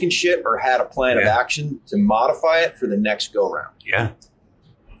tweaking shit or had a plan of action to modify it for the next go round. Yeah.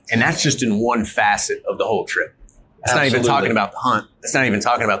 And that's just in one facet of the whole trip. It's not even talking about the hunt. It's not even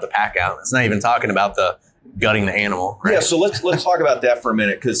talking about the pack out. It's not even talking about the gutting the animal. Right? Yeah. So let's talk about that for a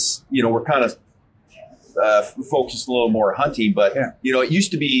minute, because we're kind of focused a little more hunting, but it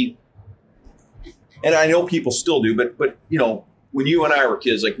used to be, and I know people still do, but when you and I were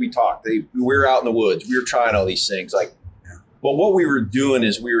kids, like we talked, we were out in the woods, we were trying all these things, like. Well, what we were doing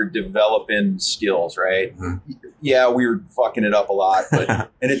is we were developing skills, right? Mm-hmm. Yeah, we were fucking it up a lot, but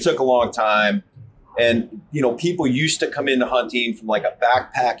and it took a long time. And, people used to come into hunting from like a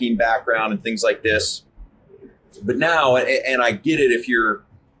backpacking background and things like this. But now, and I get it if you're,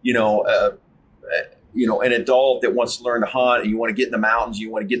 an adult that wants to learn to hunt and you want to get in the mountains,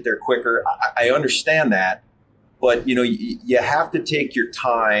 you want to get there quicker. I understand that. But, you have to take your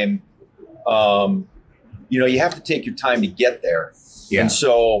time. You have to take your time to get there. Yeah. And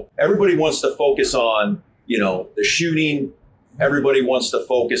so everybody wants to focus on, the shooting. Everybody wants to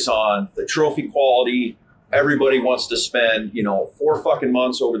focus on the trophy quality. Everybody wants to spend, 4 fucking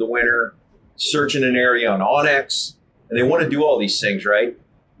months over the winter searching an area on Onyx. And they want to do all these things, right?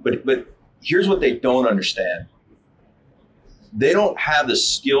 But here's what they don't understand. They don't have the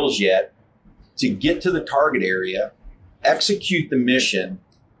skills yet to get to the target area, execute the mission,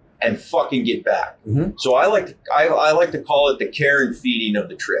 and fucking get back. Mm-hmm. So I like to call it the care and feeding of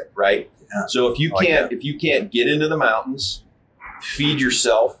the trip, right? Yeah. So if you can't get into the mountains, feed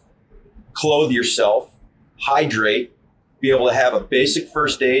yourself, clothe yourself, hydrate, be able to have a basic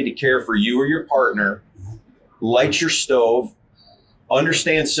first aid to care for you or your partner, light your stove,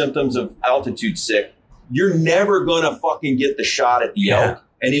 understand symptoms of altitude sick, you're never gonna fucking get the shot at the elk.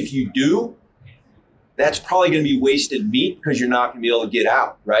 And if you do, that's probably going to be wasted meat because you're not going to be able to get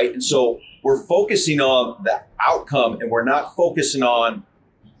out, right? And so we're focusing on the outcome, and we're not focusing on,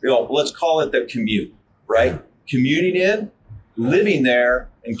 let's call it the commute, right? Commuting in, living there,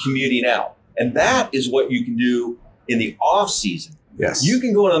 and commuting out. And that is what you can do in the off season. Yes. You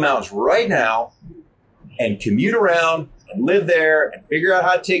can go to the mountains right now and commute around and live there and figure out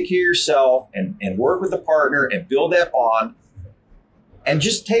how to take care of yourself and work with a partner and build that bond. And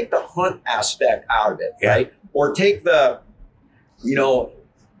just take the hunt aspect out of it, right? Or take the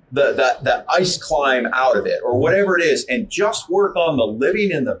ice climb out of it, or whatever it is, and just work on the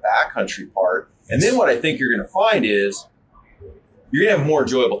living in the backcountry part. And then what I think you're going to find is you're going to have a more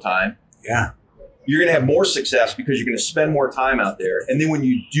enjoyable time. Yeah. You're going to have more success because you're going to spend more time out there. And then when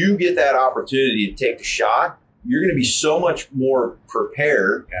you do get that opportunity to take the shot, you're going to be so much more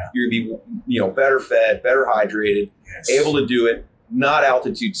prepared. Yeah. You're going to be, better fed, better hydrated, able to do it. Not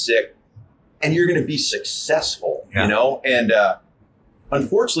altitude sick, and you're going to be successful, And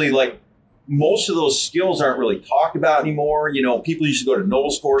unfortunately, like most of those skills aren't really talked about anymore. People used to go to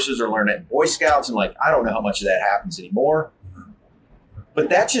Knowles courses or learn it in Boy Scouts, and like I don't know how much of that happens anymore. But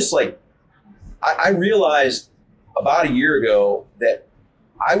that's just like I realized about a year ago that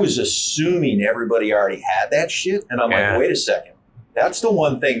I was assuming everybody already had that shit, and I'm like, wait a second. That's the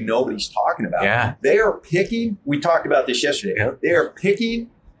one thing nobody's talking about. Yeah. They are picking, we talked about this yesterday, they are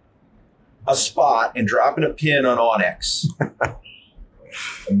picking a spot and dropping a pin on Onyx.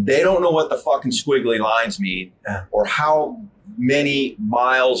 They don't know what the fucking squiggly lines mean or how many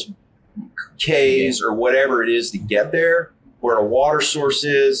miles, Ks or whatever it is to get there, where a water source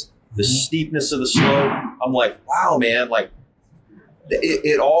is, the steepness of the slope. I'm like, wow, man, like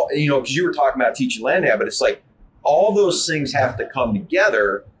it all, because you were talking about teaching land nav, but it's like, all those things have to come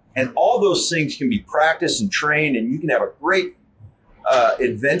together, and all those things can be practiced and trained, and you can have a great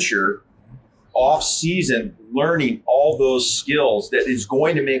adventure off season learning all those skills that is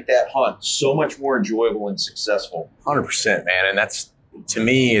going to make that hunt so much more enjoyable and successful. 100%, man. And that's, to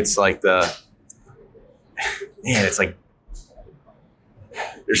me, it's like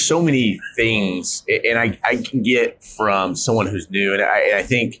there's so many things, and I can get from someone who's new, and I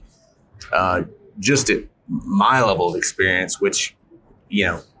think just at my level of experience, which, you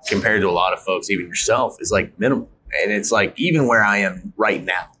know, compared to a lot of folks, even yourself, is like minimal. And it's like, even where I am right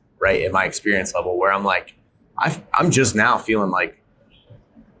now, right, at my experience level, where I'm like, I'm just now feeling like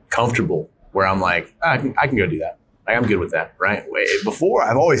comfortable, where I'm like, I can go do that. Like, I'm good with that, right? Before,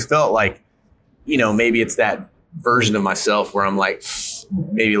 I've always felt like, you know, maybe it's that version of myself where I'm like,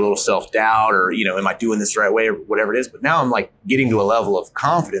 maybe a little self-doubt, or, you know, am I doing this the right way, or whatever it is. But now I'm like getting to a level of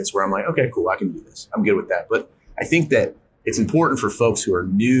confidence where I'm like, okay, cool, I can do this. I'm good with that. But I think that it's important for folks who are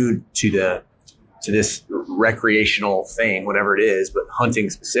new to this recreational thing, whatever it is, but hunting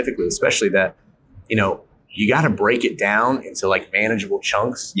specifically, especially, that, you know, you got to break it down into like manageable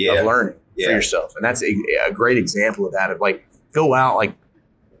chunks of learning for yourself. And that's a great example of that, of like, go out, like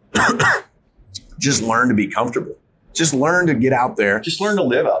just learn to be comfortable. Just learn to get out there. Just learn to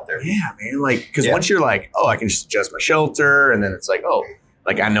live out there. Yeah, man. Like, because once you're like, oh, I can just adjust my shelter. And then it's like, oh,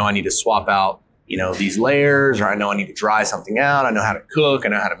 like, I know I need to swap out, you know, these layers, or I know I need to dry something out. I know how to cook. I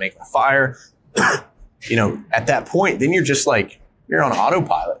know how to make my fire. You know, at that point, then you're just like, you're on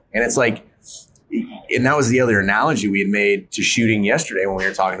autopilot. And it's like, and that was the other analogy we had made to shooting yesterday when we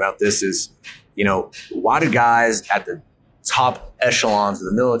were talking about this, is, you know, why do guys at the top echelons of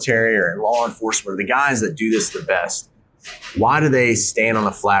the military or in law enforcement, the guys that do this the best, why do they stand on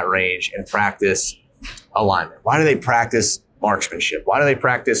a flat range and practice alignment? Why do they practice marksmanship? Why do they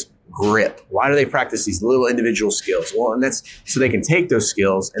practice grip? Why do they practice these little individual skills? Well, and that's so they can take those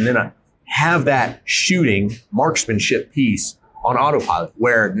skills and then have that shooting marksmanship piece on autopilot,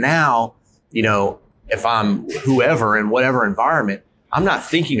 where now, you know, if I'm whoever in whatever environment, I'm not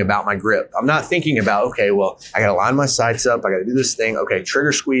thinking about my grip. I'm not thinking about, okay, well, I got to line my sights up. I got to do this thing. Okay,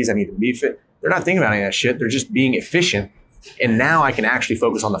 trigger squeeze. I need to be fit. They're not thinking about any of that shit. They're just being efficient. And now I can actually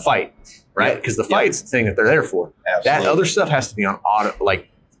focus on the fight, right? Because the fight's the thing that they're there for. Absolutely. That other stuff has to be on auto, like,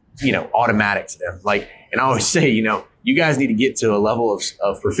 you know, automatic to them. Like, and I always say, you know, you guys need to get to a level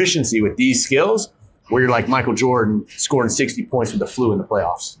of proficiency with these skills where you're like Michael Jordan scoring 60 points with the flu in the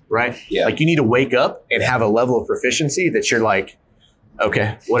playoffs, right? Yeah. Like, you need to wake up and have a level of proficiency that you're like,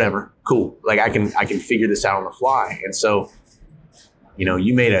 okay, whatever, cool. Like, I can figure this out on the fly. And so, you know,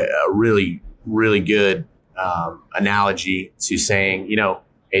 you made a really, really good analogy to saying, you know,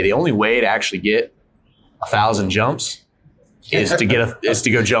 hey, the only way to actually get 1,000 jumps is to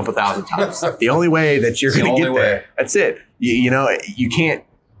go jump 1,000 times. The only way that you're going to get there, that's it. You know, you can't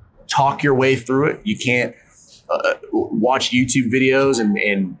talk your way through it. You can't watch YouTube videos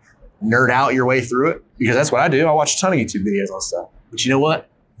and nerd out your way through it, because that's what I do. I watch a ton of YouTube videos on stuff. But you know what?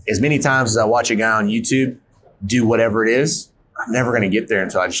 As many times as I watch a guy on YouTube do whatever it is, I'm never going to get there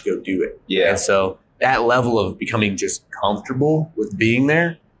until I just go do it. Yeah. And so that level of becoming just comfortable with being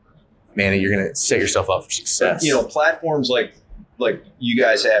there, man, you're going to set yourself up for success. You know, platforms like you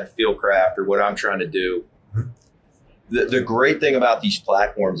guys have Fieldcraft, or what I'm trying to do. The great thing about these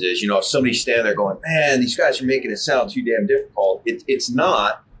platforms is, you know, if somebody's standing there going, man, these guys are making it sound too damn difficult, it's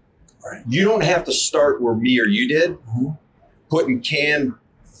not. Right. You don't have to start where me or you did, putting canned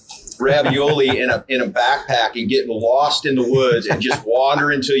ravioli in a backpack and getting lost in the woods and just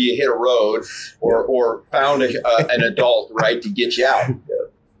wander until you hit a road or found an adult, right, to get you out.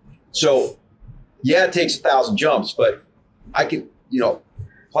 So, yeah, it takes 1,000 jumps, but I can, you know,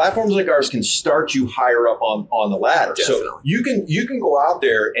 platforms like ours can start you higher up on the ladder. Definitely. So you can go out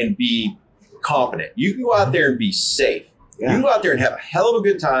there and be competent. You can go out there and be safe. Yeah. You can go out there and have a hell of a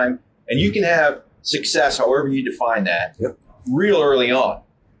good time, and you can have success, however you define that, real early on.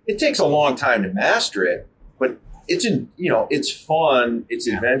 It takes a long time to master it, but it's fun, it's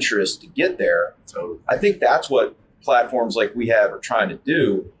adventurous to get there. So I think that's what platforms like we have are trying to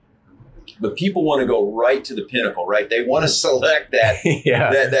do. But people want to go right to the pinnacle, right? They want to select that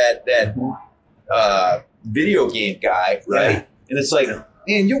video game guy, right? Yeah. And it's like,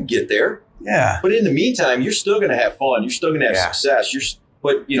 man, you'll get there. Yeah. But in the meantime, you're still going to have fun. You're still going to have success.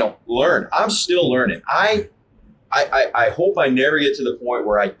 But learn. I'm still learning. I hope I never get to the point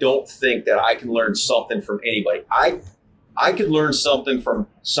where I don't think that I can learn something from anybody. I could learn something from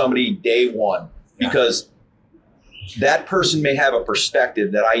somebody day one, because that person may have a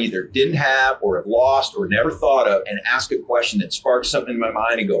perspective that I either didn't have or have lost or never thought of, and ask a question that sparks something in my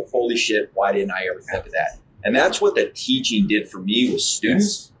mind and go, holy shit, why didn't I ever think of that? And that's what the teaching did for me with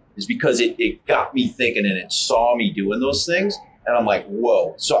students, is because it got me thinking and it saw me doing those things. And I'm like,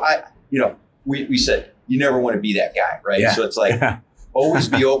 whoa. So we said, you never want to be that guy, right? Yeah. So it's like, always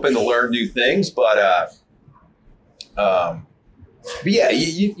be open to learn new things. But yeah,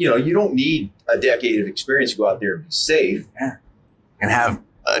 you don't need a decade of experience to go out there and be safe. Yeah. And have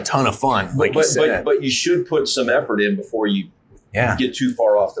a ton of fun. Like you said. But you should put some effort in before you Yeah. get too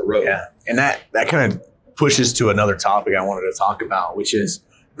far off the road. Yeah. And that kind of pushes to another topic I wanted to talk about, which is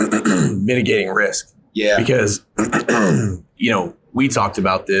mitigating risk. Yeah. Because, we talked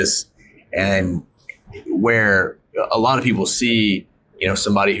about this, and where a lot of people see,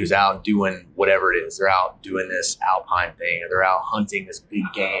 somebody who's out doing whatever it is, they're out doing this alpine thing, or they're out hunting this big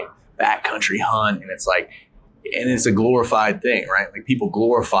game, backcountry hunt. And it's like, and it's a glorified thing, right? Like people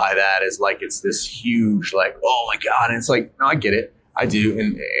glorify that as like, it's this huge, like, oh my God. And it's like, no, I get it. I do.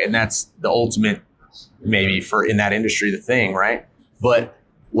 And that's the ultimate, maybe for in that industry, the thing, right? But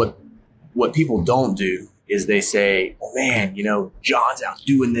what people don't do is they say, oh man, John's out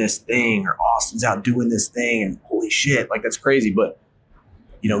doing this thing, or Austin's out doing this thing, and holy shit, like that's crazy. But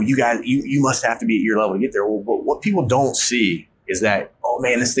you guys, you must have to be at your level to get there. Well, but what people don't see is that, oh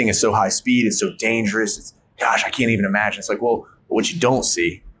man, this thing is so high speed, it's so dangerous. Gosh, I can't even imagine. It's like, well, what you don't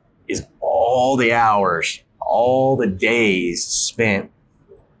see is all the hours, all the days spent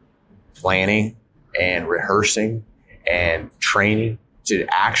planning and rehearsing and training to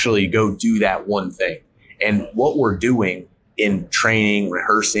actually go do that one thing. And what we're doing in training,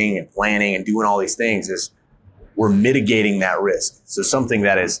 rehearsing, and planning and doing all these things is we're mitigating that risk. So something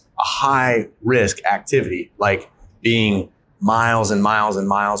that is a high risk activity, like being miles and miles and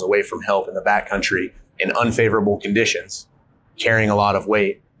miles away from help in the backcountry in unfavorable conditions, carrying a lot of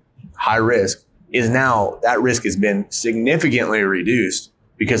weight, high risk, is now that risk has been significantly reduced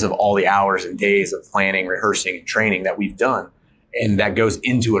because of all the hours and days of planning, rehearsing, and training that we've done. And that goes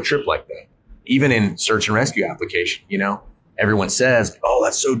into a trip like that. Even in search and rescue application, everyone says, oh,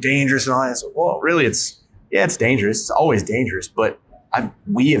 that's so dangerous. And all that. So, well, really, it's dangerous. It's always dangerous. But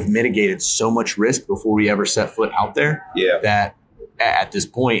we have mitigated so much risk before we ever set foot out there that at this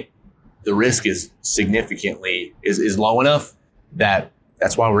point, the risk is significantly is low enough that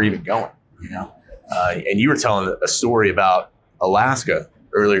that's why we're even going, and you were telling a story about Alaska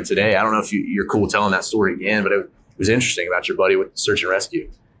earlier today. I don't know if you're cool telling that story again, but it was interesting about your buddy with search and rescue.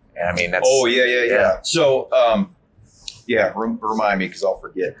 And I mean, that's... Oh, yeah. So, remind me because I'll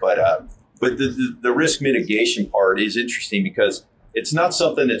forget. But the risk mitigation part is interesting because it's not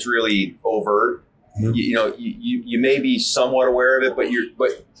something that's really overt. Mm-hmm. You may be somewhat aware of it, but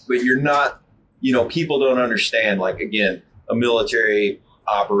you're not, people don't understand, like, again, a military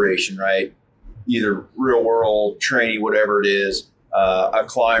operation, right? Either real world training, whatever it is, a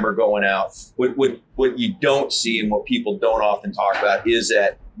climber going out. What you don't see and what people don't often talk about is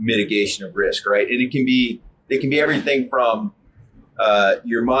that mitigation of risk, right? And it can be everything from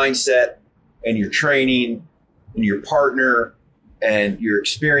your mindset and your training and your partner and your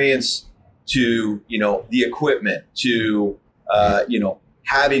experience to the equipment to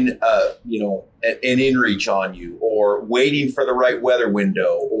having an in-reach on you, or waiting for the right weather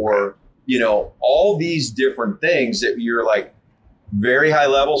window, or all these different things that you're like very high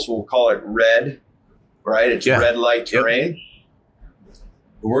levels. We'll call it red, right? It's red light terrain. Yep.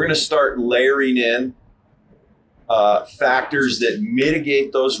 We're going to start layering in factors that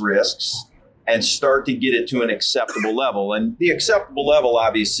mitigate those risks and start to get it to an acceptable level. And the acceptable level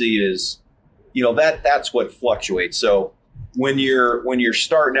obviously is, that's what fluctuates. So when you're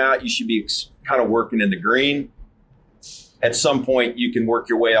starting out, you should be kind of working in the green. At some point you can work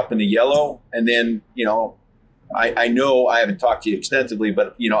your way up in the yellow. And then, I know I haven't talked to you extensively,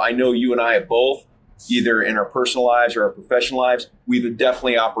 but I know you and I have both, either in our personal lives or our professional lives, we've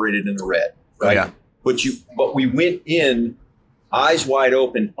definitely operated in the red, right? Oh, yeah. But we went in eyes wide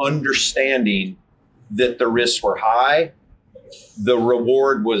open, understanding that the risks were high. The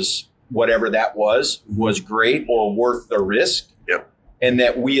reward was whatever that was great or worth the risk. Yep. And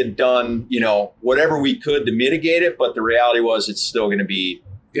that we had done, whatever we could to mitigate it. But the reality was it's still going to be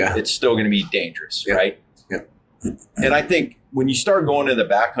dangerous, right? And I think when you start going to the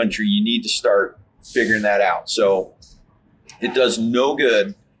backcountry, you need to start figuring that out. So it does no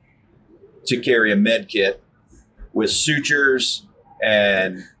good to carry a med kit with sutures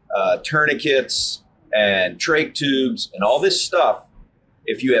and tourniquets and trach tubes and all this stuff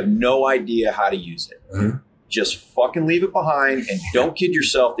if you have no idea how to use it. Mm-hmm. Just fucking leave it behind and don't kid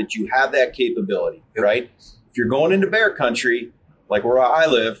yourself that you have that capability, right? If you're going into bear country, like where I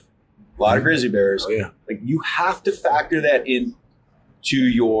live, a lot of grizzly bears. Oh, yeah. Like you have to factor that in to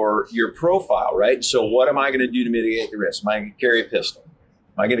your profile, right? So what am I going to do to mitigate the risk? Am I going to carry a pistol?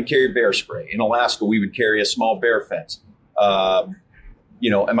 Am I going to carry bear spray? In Alaska, we would carry a small bear fence. Am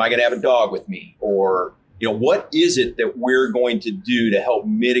I going to have a dog with me? Or, what is it that we're going to do to help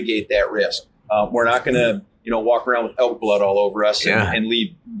mitigate that risk? We're not going to, walk around with elk blood all over us and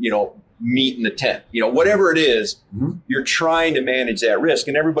leave, meat in the tent. Whatever it is, you're trying to manage that risk,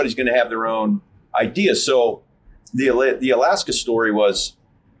 and everybody's going to have their own ideas. So the Alaska story was,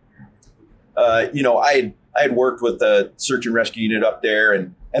 I had worked with the search and rescue unit up there,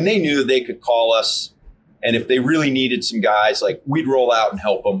 and they knew they could call us. And if they really needed some guys, like, we'd roll out and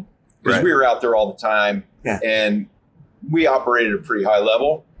help them, because we were out there all the time. Yeah. And we operated at a pretty high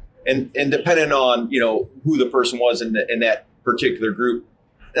level. And depending on, who the person was in that particular group,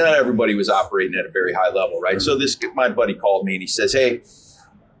 not everybody was operating at a very high level, right? Mm-hmm. So my buddy called me and he says, hey,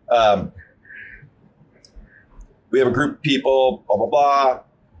 we have a group of people, blah, blah, blah.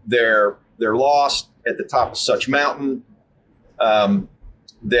 They're lost at the top of such mountain.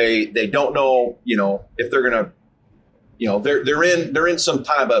 They don't know, if they're gonna, they're in some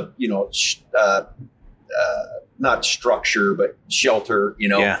type of, not structure, but shelter,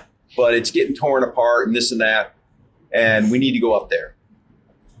 but it's getting torn apart and this and that. And we need to go up there.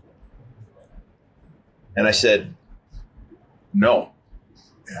 And I said, no.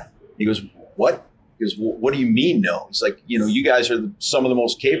 He goes, what? He goes, well, what do you mean no? He's like, you guys are some of the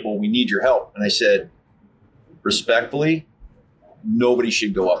most capable. We need your help. And I said, respectfully, nobody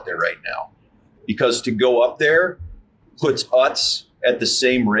should go up there right now, because to go up there puts us at the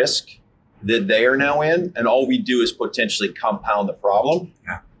same risk that they are now in. And all we do is potentially compound the problem.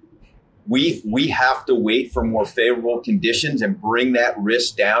 Yeah. We have to wait for more favorable conditions and bring that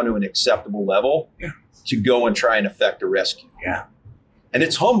risk down to an acceptable level to go and try and effect a rescue. Yeah. And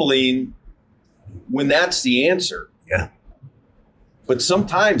it's humbling when that's the answer. Yeah. But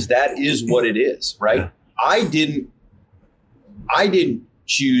sometimes that is what it is, right? Yeah. I didn't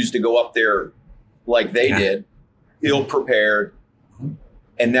choose to go up there like they did, ill prepared,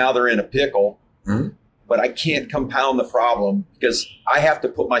 and now they're in a pickle. Mm-hmm. But I can't compound the problem, because I have to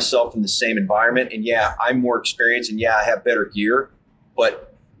put myself in the same environment. And I'm more experienced, and I have better gear,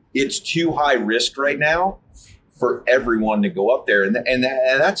 but it's too high risk right now for everyone to go up there. And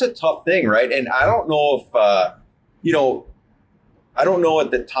that's a tough thing, right? And I don't know if, I don't know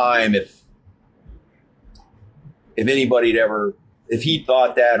at the time if anybody if he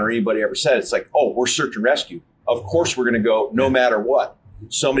thought that, or anybody ever said, it's like, oh, we're search and rescue. Of course we're going to go no matter what.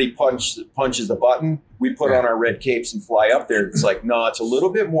 Somebody punches the button, we put on our red capes and fly up there. It's like, no, it's a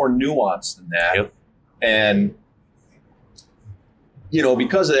little bit more nuanced than that. Yep. And,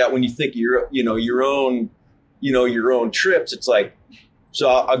 because of that, when you think your own trips, it's like, so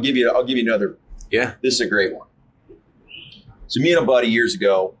I'll give you another. Yeah. This is a great one. So me and a buddy years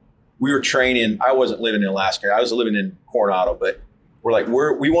ago, we were training. I wasn't living in Alaska. I was living in Coronado, but we're like,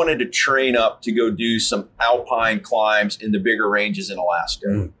 we wanted to train up to go do some alpine climbs in the bigger ranges in Alaska.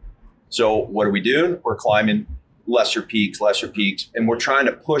 Mm. So what are we doing? We're climbing lesser peaks, and we're trying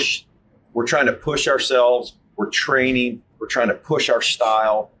to push ourselves. We're training. We're trying to push our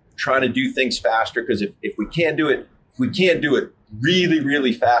style, trying to do things faster. Because if we can't do it really,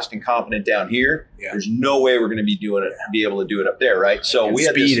 really fast and competent down here, there's no way we're going to be able to do it up there, right? So and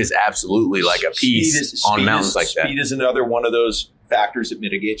speed is absolutely like a piece on mountains like that. Speed is another one of those factors that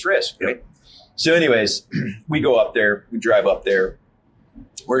mitigates risk, right? So anyways, we go up there, we drive up there.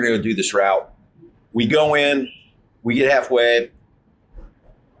 We're going to go do this route. We go in, we get halfway.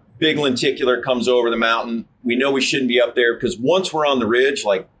 Big lenticular comes over the mountain. We know we shouldn't be up there, because once we're on the ridge,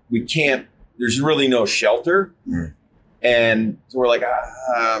 like, we can't, there's really no shelter. Mm. And so we're like,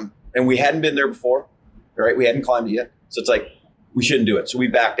 and we hadn't been there before, right? We hadn't climbed it yet. So it's like, we shouldn't do it. So we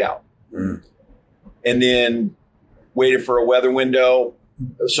backed out. Mm. And then waited for a weather window.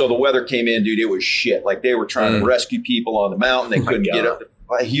 So the weather came in, dude, it was shit. Like, they were trying to rescue people on the mountain. They couldn't get up.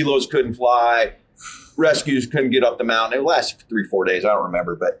 Helos couldn't fly. Rescues couldn't get up the mountain. It lasted for 3-4 days. I don't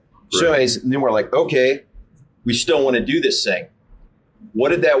remember. But so anyways, and then we're like, okay, we still want to do this thing. What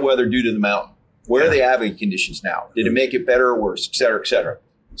did that weather do to the mountain? What are the having conditions now? Did it make it better or worse, et cetera, et cetera?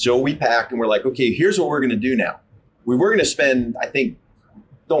 So we packed and we're like, okay, here's what we're going to do now. We were going to spend, I think,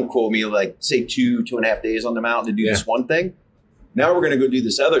 don't quote me, like, say 2.5 days on the mountain to do this one thing. Now we're going to go do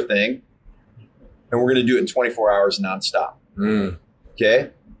this other thing, and we're going to do it in 24 hours nonstop. Mm.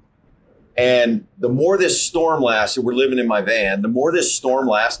 Okay. And the more this storm lasted, we're living in my van, the more this storm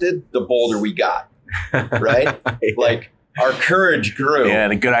lasted, the bolder we got. Right? Like, our courage grew. Yeah,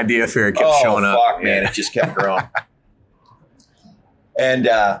 and a good idea theory kept showing up. Oh, fuck, man. It just kept growing. And,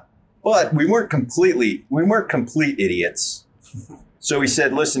 but we weren't complete idiots. So we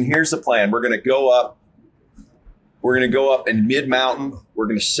said, listen, here's the plan. We're going to go up. We're going to go up in mid-mountain. We're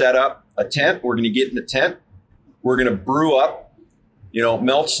going to set up a tent. We're going to get in the tent. We're going to brew up,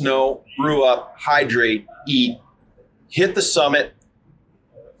 melt snow, brew up, hydrate, eat, hit the summit,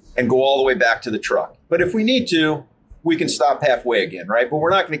 and go all the way back to the truck. But if we need to, we can stop halfway again, right? But we're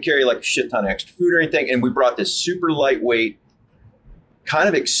not going to carry like a shit ton of extra food or anything. And we brought this super lightweight, kind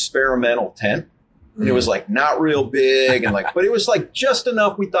of experimental tent. And it was like not real big and like, but it was like just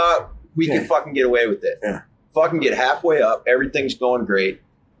enough we thought we could fucking get away with it. Yeah. Fucking get halfway up, everything's going great.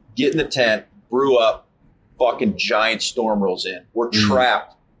 Get in the tent, brew up, fucking giant storm rolls in. We're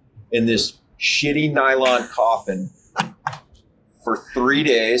trapped in this shitty nylon coffin for 3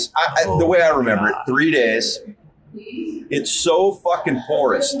 days. The way I remember it, 3 days. It's so fucking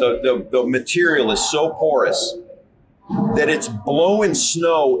porous. The material is so porous that it's blowing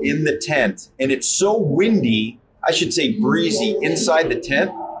snow in the tent, and it's so windy, I should say breezy, inside the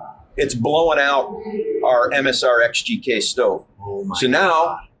tent, it's blowing out our MSR XGK stove. So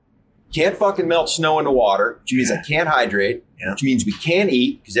now, can't fucking melt snow into water, which means I can't hydrate, which means we can't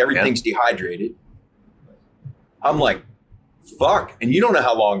eat because everything's dehydrated. I'm like, fuck. And you don't know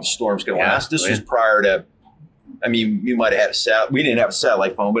how long the storm's going to last. This was prior to, I mean, we might have had we didn't have a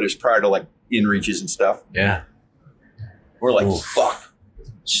satellite phone, but it was prior to like inReaches and stuff. Yeah. We're like, fuck.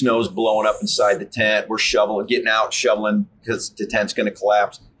 Snow's blowing up inside the tent. We're shoveling, getting out, shoveling because the tent's going to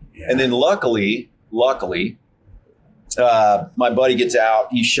collapse. Yeah. And then luckily, my buddy gets out,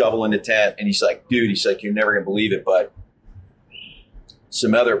 he's shoveling the tent, and he's like, dude, he's like, you're never going to believe it, but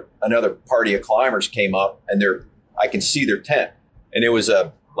another party of climbers came up, and I can see their tent. And it was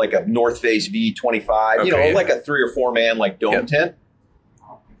like a North Face V25, like a 3 or 4 man like dome tent.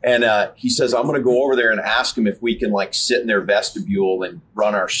 And he says, I'm going to go over there and ask him if we can like sit in their vestibule and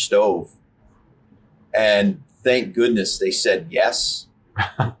run our stove. And thank goodness they said yes.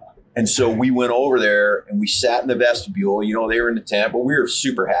 And so we went over there and we sat in the vestibule. You know, they were in the tent, but we were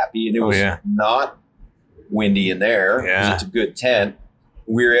super happy. And it was not windy in there because it's a good tent.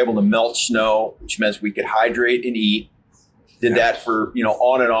 We were able to melt snow, which meant we could hydrate and eat. Did that for,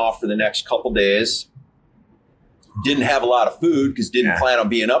 on and off for the next couple days. Didn't have a lot of food because didn't plan on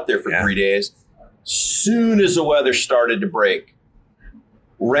being up there for 3 days. Soon as the weather started to break,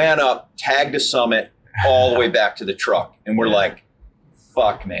 ran up, tagged a summit all the way back to the truck. And we're like,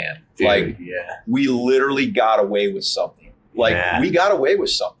 fuck, man. Dude, we literally got away with something. We got away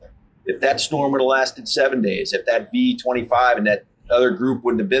with something. If that storm would have lasted 7 days, if that V25 and that other group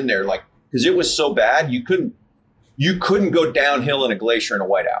wouldn't have been there, because it was so bad, you couldn't go downhill in a glacier in a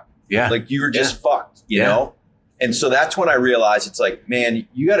whiteout. Yeah. Like you were just fucked, you know? And so that's when I realized it's like, man,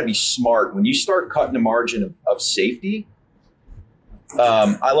 you got to be smart. When you start cutting the margin of safety,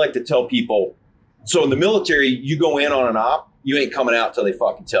 I like to tell people, so in the military, you go in on an op, you ain't coming out till they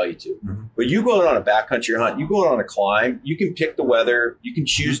fucking tell you to. Mm-hmm. But you go on a backcountry hunt, you go on a climb, you can pick the weather, you can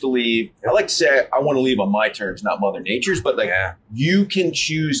choose to leave. I like to say I want to leave on my terms, not Mother Nature's, but you can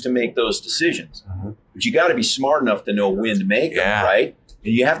choose to make those decisions. Mm-hmm. But you got to be smart enough to know when to make them, right?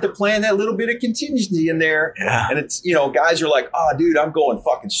 And you have to plan that little bit of contingency in there. Yeah. And it's, guys are like, oh, dude, I'm going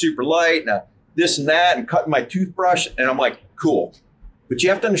fucking super light and this and that and cutting my toothbrush. And I'm like, cool. But you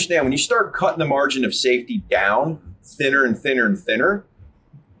have to understand when you start cutting the margin of safety down thinner and thinner and thinner,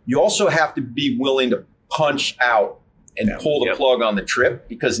 you also have to be willing to punch out and pull the plug on the trip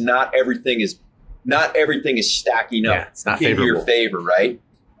because not everything is stacking up it's not in your favor, right?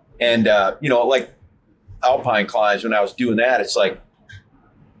 And, like alpine climbs, when I was doing that, it's like,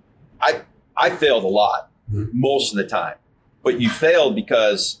 I failed a lot most of the time, but you failed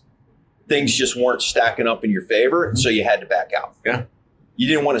because things just weren't stacking up in your favor. And so you had to back out. Yeah. You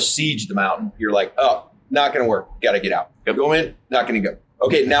didn't want to siege the mountain. You're like, oh, not going to work. Got to get out. Go in, not going to go.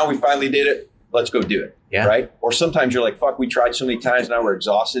 Okay. Now we finally did it. Let's go do it. Yeah. Right. Or sometimes you're like, fuck, we tried so many times. Now we're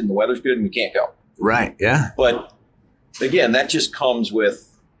exhausted and the weather's good and we can't go. Right. Yeah. But again, that just comes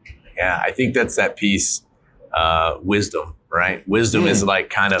with. Yeah. I think that's that piece, wisdom. Right. Wisdom is like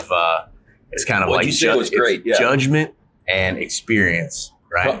kind of, it's kind of like judgment and experience,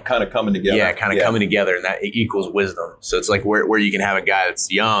 right? Kind of coming together. Yeah. Kind of coming together, and that equals wisdom. So it's like where you can have a guy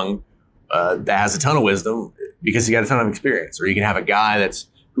that's young, that has a ton of wisdom because he got a ton of experience, or you can have a guy that's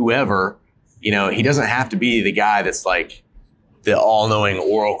whoever, he doesn't have to be the guy that's like the all-knowing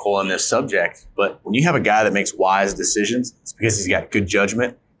oracle on this subject. But when you have a guy that makes wise decisions, it's because he's got good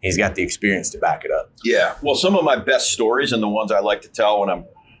judgment. He's got the experience to back it up. Yeah. Well, some of my best stories and the ones I like to tell when I'm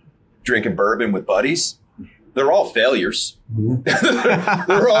drinking bourbon with buddies, they're all failures. Mm-hmm.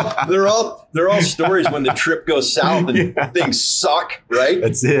 they're all stories when the trip goes south and things suck, right?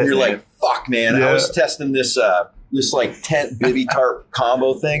 That's it. You're like, fuck, man. I was testing this like tent bivy tarp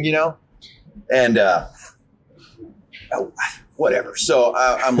combo thing, and whatever. So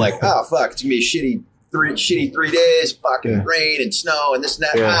I'm like, oh fuck, it's gonna be a shitty 3 days, fucking rain and snow and this and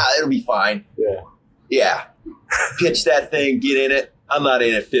that. It'll be fine. Yeah. Pitch that thing, get in it. I'm not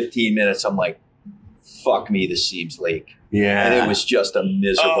in it 15 minutes. I'm like, fuck me, this seems Lake. Yeah. And it was just a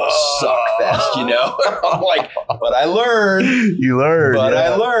miserable suck fest, you know? I'm like, but I learned. You learned. But yeah.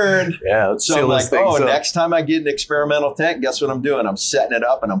 I learned. Yeah. Let's So seal I'm like, this thing up. next time I get an experimental tank, guess what I'm doing? I'm setting it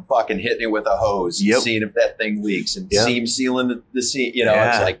up and I'm fucking hitting it with a hose and seeing if that thing leaks and seam sealing the seam. You know,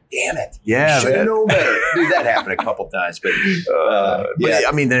 it's like, damn it. Yeah. Should have known better. Dude, that happened a couple times. But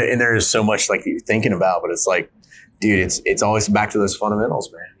I mean, there is so much like you're thinking about, but it's like, dude, it's always back to those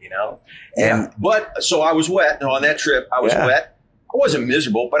fundamentals, man, you know? And But so I was wet. On that trip, I was wet. I wasn't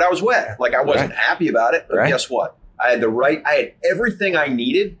miserable, but I was wet. Like I wasn't happy about it. But guess what? I had everything I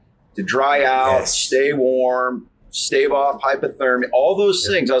needed to dry out, stay warm, stave off hypothermia, all those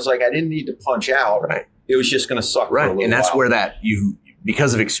things. I was like, I didn't need to punch out. Right. It was just going to suck for a little And that's while. where that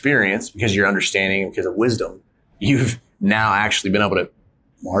because of experience, because you're understanding, because of wisdom, you've now actually been able to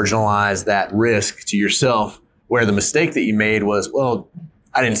marginalize that risk to yourself, where the mistake that you made was, well,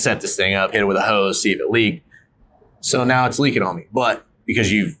 I didn't set this thing up, hit it with a hose, see if it leaked. So now it's leaking on me. But because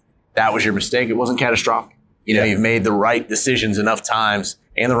that was your mistake, it wasn't catastrophic. You know, you've made the right decisions enough times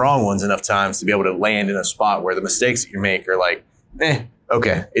and the wrong ones enough times to be able to land in a spot where the mistakes that you make are like,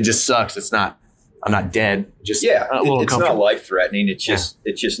 okay, it just sucks. I'm not dead. Just it's not life threatening. It's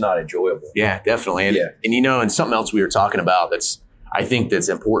just not enjoyable. Yeah, definitely. And you know, and something else we were talking about I think that's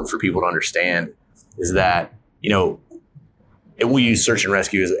important for people to understand is that, you know, and we use search and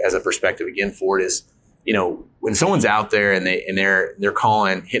rescue as a perspective again for it is, you know, when someone's out there and they're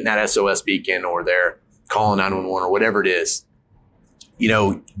calling, hitting that SOS beacon, or they're calling 911 or whatever it is, you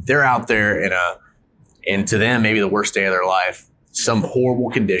know, they're out there and to them, maybe the worst day of their life, some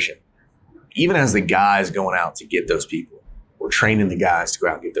horrible condition. Even as the guys going out to get those people, we're training the guys to go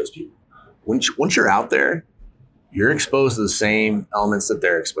out and get those people. Once you're out there, you're exposed to the same elements that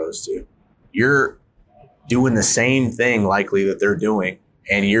they're exposed to. You're doing the same thing likely that they're doing,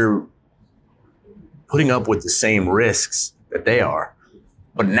 and you're putting up with the same risks that they are.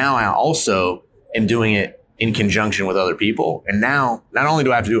 But now I also am doing it in conjunction with other people. And now not only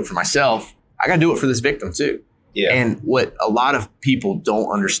do I have to do it for myself, I got to do it for this victim too. Yeah. And what a lot of people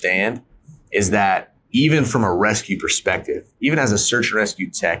don't understand is that even from a rescue perspective, even as a search and rescue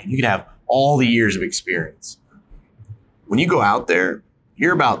tech, you can have all the years of experience. When you go out there,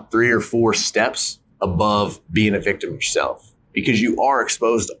 you're about 3 or 4 steps above being a victim yourself, because you are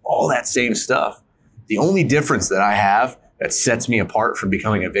exposed to all that same stuff. The only difference that I have that sets me apart from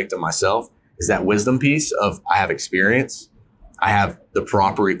becoming a victim myself is that wisdom piece of I have experience. I have the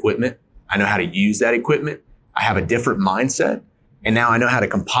proper equipment. I know how to use that equipment. I have a different mindset. And now I know how to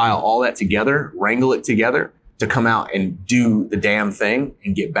compile all that together, wrangle it together to come out and do the damn thing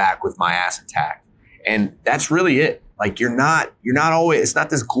and get back with my ass intact. And that's really it. Like you're not always, it's not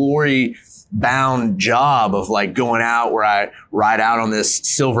this glory bound job of like going out where I ride out on this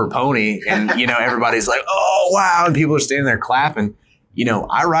silver pony and, you know, everybody's like, oh, wow. And people are standing there clapping. You know,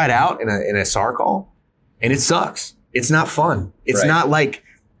 I ride out in a SAR call and it sucks. It's not fun. It's not like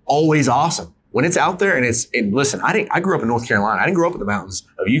always awesome. When it's out there and listen, I grew up in North Carolina. I didn't grow up in the mountains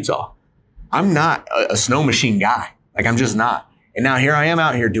of Utah. I'm not a snow machine guy. Like I'm just not. And now here I am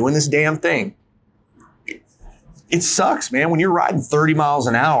out here doing this damn thing. It sucks, man. When you're riding 30 miles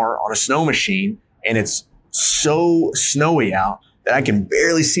an hour on a snow machine and it's so snowy out that I can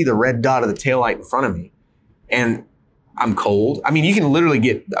barely see the red dot of the taillight in front of me and I'm cold. I mean, you can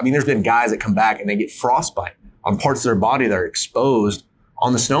literally there's been guys that come back and they get frostbite on parts of their body that are exposed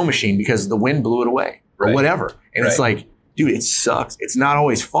on the snow machine because the wind blew it away or whatever. And it's like, dude, it sucks. It's not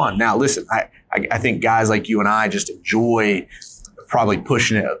always fun. Now, listen, I think guys like you and I just enjoy probably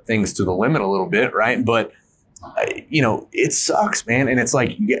pushing things to the limit a little bit, right? But you know, it sucks, man. And it's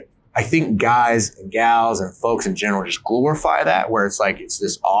like, I think guys and gals and folks in general just glorify that, where it's like, it's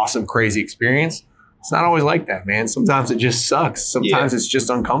this awesome, crazy experience. It's not always like that, man. Sometimes it just sucks. Sometimes it's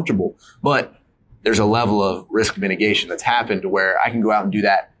just uncomfortable, but there's a level of risk mitigation that's happened to where I can go out and do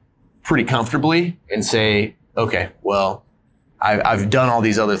that pretty comfortably and say, okay, well, I've done all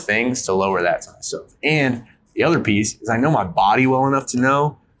these other things to lower that to myself. And the other piece is I know my body well enough to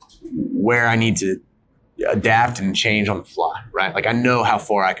know where I need to adapt and change on the fly, right? Like I know how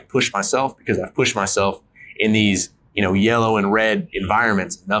far I can push myself because I've pushed myself in these, you know, yellow and red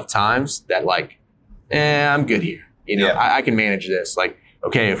environments enough times that like, I'm good here. You know, I can manage this. Like,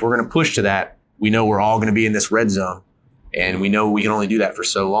 okay, if we're going to push to that, we know we're all going to be in this red zone and we know we can only do that for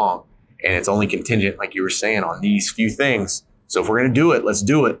so long. And it's only contingent, like you were saying, on these few things. So if we're going to do it, let's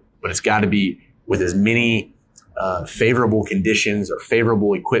do it. But it's got to be with as many favorable conditions or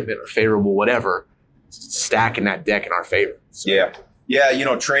favorable equipment or favorable whatever, stacking that deck in our favor. So. Yeah. You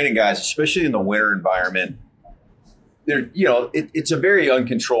know, training guys, especially in the winter environment, it's a very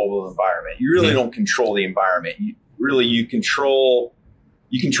uncontrollable environment. You really don't control the environment. You control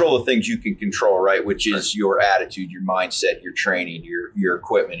the things you can control, right? Which is your attitude, your mindset, your training, your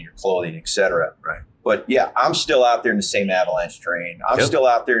equipment, your clothing, etc. Right. But yeah, I'm still out there in the same avalanche terrain. I'm still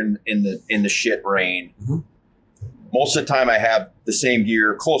out there in the shit rain. Mm-hmm. Most of the time I have the same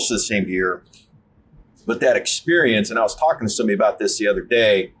gear, close to the same gear. But that experience, and I was talking to somebody about this the other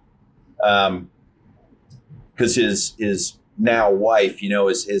day, because his now wife,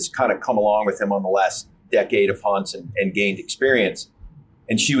 has kind of come along with him on the last decade of hunts and gained experience.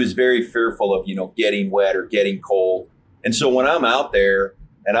 And she was very fearful of, getting wet or getting cold. And so when I'm out there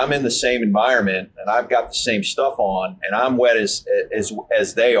and I'm in the same environment and I've got the same stuff on and I'm wet as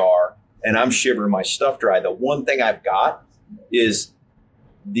they are and I'm shivering my stuff dry, the one thing I've got is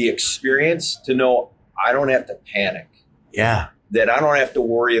the experience to know I don't have to panic. Yeah. That I don't have to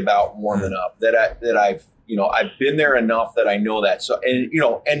worry about warming up, that I've been there enough that I know that. So,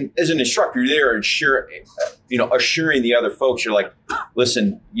 and as an instructor, you're there assuring the other folks, you're like,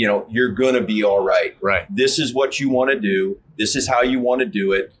 listen, you're going to be all right. Right. This is what you want to do. This is how you want to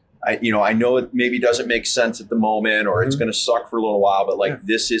do it. I know it maybe doesn't make sense at the moment or it's going to suck for a little while, but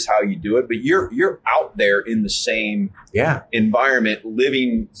this is how you do it. But you're out there in the same environment,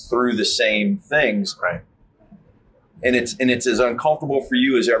 living through the same things. Right. And it's as uncomfortable for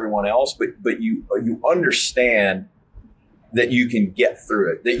you as everyone else, but you understand that you can get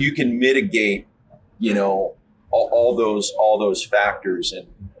through it, that you can mitigate, all those factors. And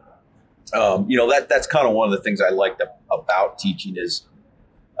that's kind of one of the things I liked about teaching is,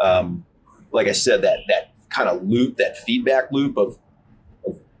 like I said, that kind of loop, that feedback loop of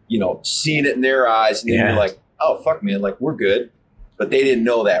seeing it in their eyes, and then you're like, oh fuck, man, like we're good, but they didn't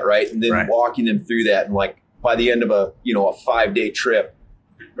know that, right? And then walking them through that, and like by the end of a 5-day trip,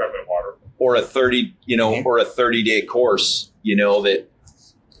 or a 30-day course, that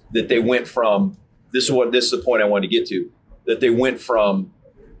they went from this is the point I wanted to get to, that they went from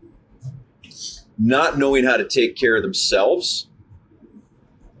not knowing how to take care of themselves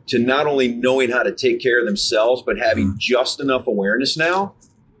to not only knowing how to take care of themselves, but having just enough awareness now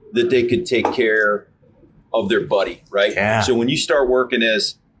that they could take care of their buddy, right? Yeah. So when you start working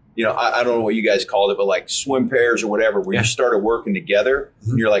as, I don't know what you guys called it, but like swim pairs or whatever, where you started working together,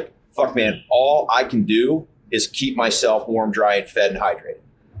 and you're like, fuck, man, all I can do is keep myself warm, dry, and fed and hydrated.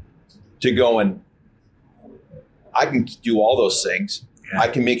 To going, I can do all those things. Yeah. I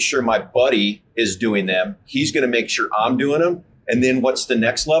can make sure my buddy is doing them. He's going to make sure I'm doing them. And then what's the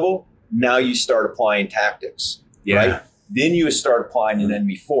next level? Now you start applying tactics, right? Then you start applying an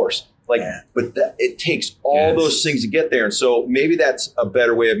enemy force. But it takes all those things to get there. And so maybe that's a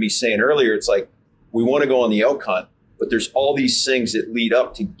better way of me saying earlier. It's like, we want to go on the elk hunt, but there's all these things that lead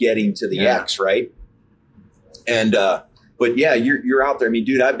up to getting to the X, right? And, but yeah, you're out there. I mean,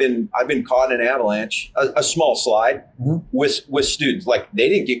 dude, I've been caught in an avalanche, a small slide with students. Like, they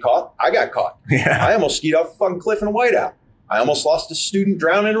didn't get caught. I got caught. Yeah. I almost skied off a fucking cliff in a whiteout. I almost lost a student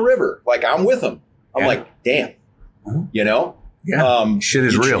drowned in a river. Like, I'm with them. I'm like, damn, Yeah, shit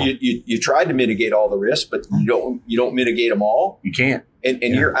is real. You tried to mitigate all the risks, but you don't mitigate them all. You can't. And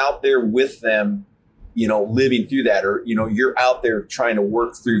you're out there with them, living through that, or you're out there trying to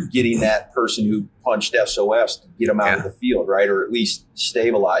work through getting that person who punched SOS to get them out of the field, right, or at least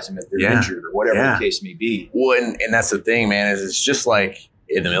stabilize them if they're injured or whatever the case may be. Well, and that's the thing, man. Is it's just like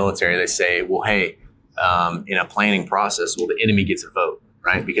in the military, they say, well, hey, in a planning process, well, the enemy gets a vote,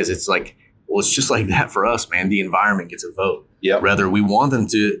 right? Because it's like, well, it's just like that for us, man. The environment gets a vote. Yep. Whether we want it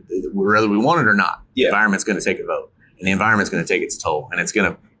or not, the environment's going to take a vote, and the environment's going to take its toll, and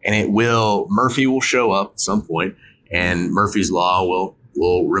Murphy will show up at some point, and Murphy's Law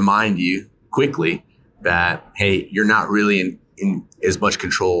will remind you quickly that, hey, you're not really in as much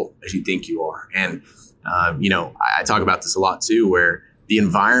control as you think you are. And, I talk about this a lot too, where the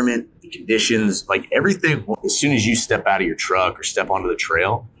environment, the conditions, like everything, as soon as you step out of your truck or step onto the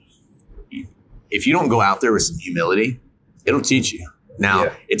trail, if you don't go out there with some humility, it'll teach you.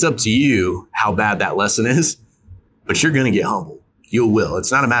 Now, it's up to you how bad that lesson is, but you're going to get humbled. You will.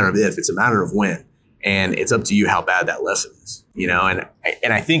 It's not a matter of if, it's a matter of when. And it's up to you how bad that lesson is, and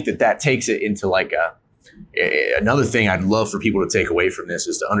I think that takes it into like another thing I'd love for people to take away from this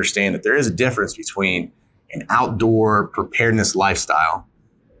is to understand that there is a difference between an outdoor preparedness lifestyle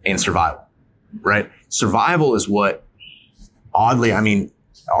and survival, right? Survival is what, oddly,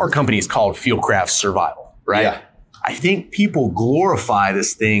 our company is called Fieldcraft Survival, right? Yeah. I think people glorify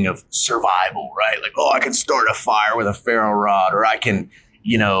this thing of survival, right? Like, I can start a fire with a ferro rod, or I can,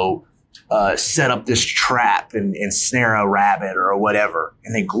 set up this trap and snare a rabbit or whatever.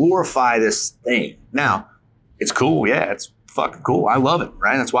 And they glorify this thing. Now, It's cool. Yeah, it's fucking cool. I love it,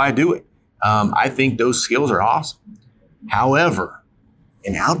 right? That's why I do it. I think those skills are awesome. However,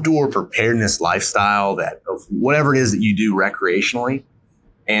 an outdoor preparedness lifestyle that of whatever it is that you do recreationally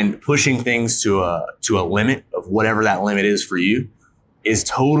and pushing things to a limit of whatever that limit is for you is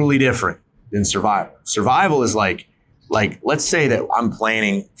totally different than survival. Survival is like let's say that I'm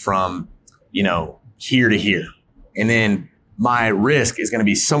planning from, here to here. And then my risk is going to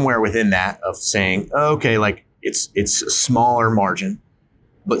be somewhere within that of saying, okay, like it's a smaller margin,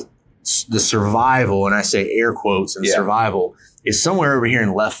 but the survival, and I say air quotes and survival, is somewhere over here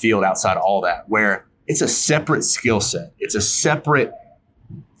in left field outside of all that, where it's a separate skill set. It's a separate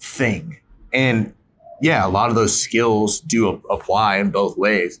thing. And yeah, a lot of those skills do apply in both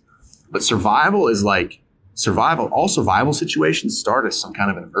ways. But survival is like all survival situations start as some kind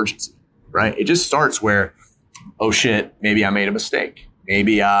of an emergency, right? It just starts where, oh shit, maybe I made a mistake.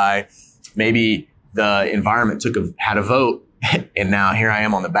 Maybe the environment had a vote and now here I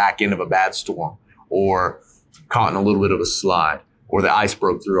am on the back end of a bad storm, or caught in a little bit of a slide, or the ice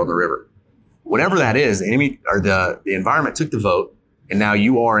broke through on the river. Whatever that is, the enemy or the environment took the vote and now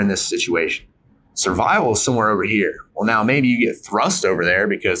you are in this situation. Survival is somewhere over here. Well, now maybe you get thrust over there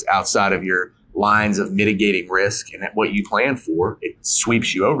because outside of your lines of mitigating risk and what you plan for, it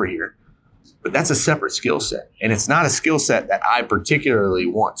sweeps you over here. But that's a separate skill set. And it's not a skill set that I particularly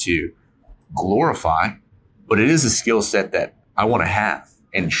want to glorify, but it is a skill set that I want to have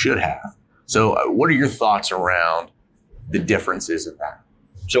and should have. So what are your thoughts around the differences in that?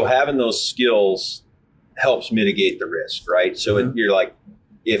 So having those skills helps mitigate the risk, right? So you're like,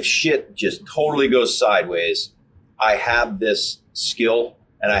 if shit just totally goes sideways, I have this skill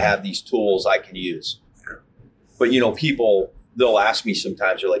and I have these tools I can use. But, people, they'll ask me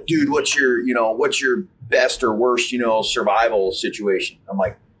sometimes, they're like, dude, what's your best or worst, survival situation? I'm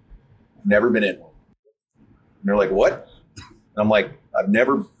like, never been in one. And they're like, what? And I'm like, I've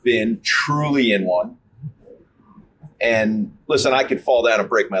never been truly in one. And listen, I could fall down and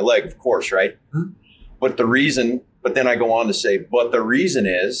break my leg, of course, right? But then I go on to say, but the reason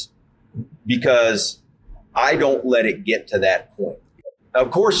is because I don't let it get to that point. Of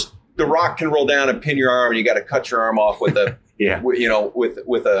course, the rock can roll down and pin your arm and you got to cut your arm off with a,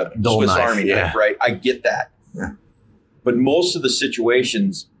 with a dull Swiss knife, Army knife, right? I get that. Yeah. But most of the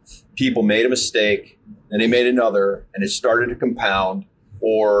situations, people made a mistake and they made another and it started to compound,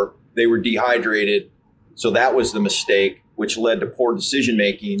 or they were dehydrated. So that was the mistake, which led to poor decision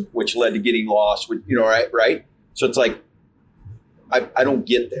making, which led to getting lost, right? So it's like, I don't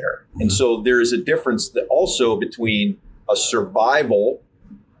get there. And so there is a difference that also between a survival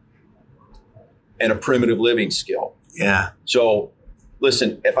and a primitive living skill. Yeah. So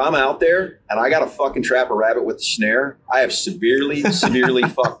listen, if I'm out there and I got to fucking trap a rabbit with a snare, I have severely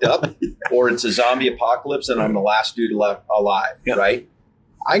fucked up, or it's a zombie apocalypse and I'm the last dude left alive, right?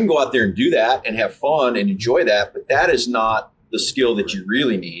 I can go out there and do that and have fun and enjoy that, but that is not the skill that you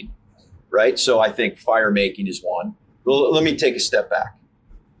really need, right? So I think fire making is one. Well, let me take a step back.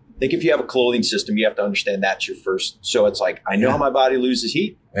 I think if you have a clothing system, you have to understand that's your first. So it's like, I know how my body loses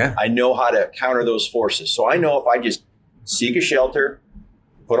heat. Yeah. I know how to counter those forces. So I know if I just seek a shelter,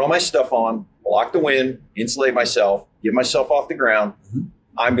 put all my stuff on, block the wind, insulate myself, get myself off the ground,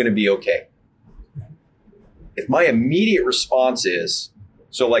 I'm going to be okay. If my immediate response is,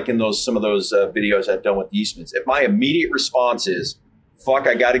 so like in some of those videos I've done with the Eastmans, if my immediate response is, fuck,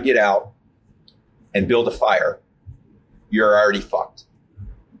 I got to get out and build a fire, you're already fucked.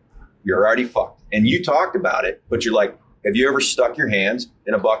 You're already fucked. And you talked about it, but you're like, have you ever stuck your hands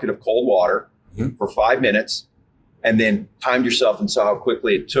in a bucket of cold water for 5 minutes and then timed yourself and saw how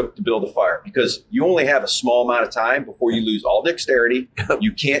quickly it took to build a fire? Because you only have a small amount of time before you lose all dexterity.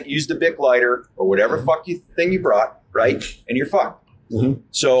 You can't use the Bic lighter or whatever thing you brought, right? And you're fucked.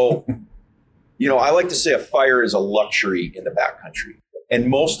 So, I like to say a fire is a luxury in the backcountry. And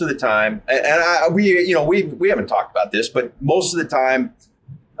most of the time, we haven't talked about this, but most of the time,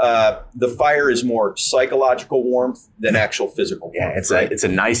 the fire is more psychological warmth than actual physical warmth. Yeah, it's a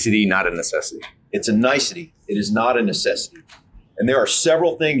nicety, not a necessity. It's a nicety. It is not a necessity. And there are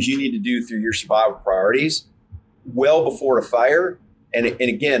several things you need to do through your survival priorities well before a fire. And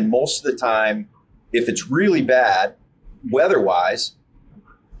again, most of the time, if it's really bad weather-wise,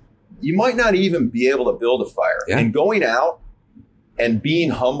 you might not even be able to build a fire. Yeah. And going out and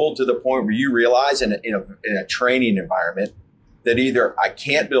being humble to the point where you realize in a training environment that either I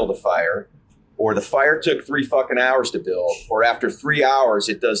can't build a fire, or the fire took 3 fucking hours to build, or after 3 hours,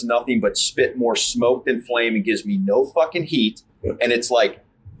 it does nothing but spit more smoke than flame and gives me no fucking heat. And it's like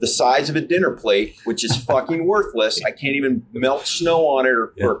the size of a dinner plate, which is fucking worthless. I can't even melt snow on it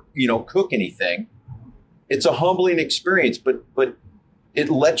or cook anything. it's a humbling experience, but it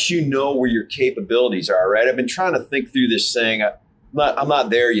lets you know where your capabilities are, right? I've been trying to think through this thing. I'm not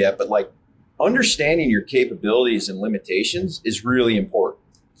there yet, but like understanding your capabilities and limitations is really important.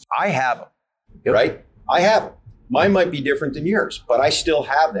 I have them, right? I have them. Mine might be different than yours, but I still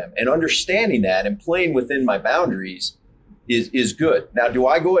have them. And understanding that and playing within my boundaries is good. Now, do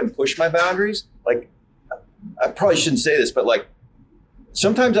I go ahead and push my boundaries? Like, I probably shouldn't say this, but like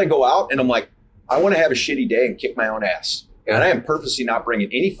sometimes I go out and I'm like, I want to have a shitty day and kick my own ass. And I am purposely not bringing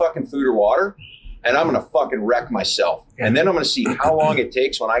any fucking food or water, and I'm going to fucking wreck myself. And then I'm going to see how long it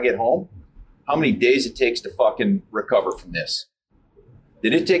takes when I get home, how many days it takes to fucking recover from this.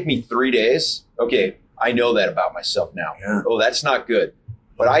 Did it take me 3 days? Okay, I know that about myself now. Yeah. Oh, that's not good.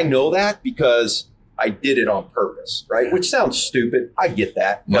 But I know that because I did it on purpose, right? Yeah. Which sounds stupid. I get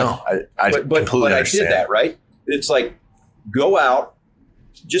that. No, I completely understand. Did that, right? It's like, go out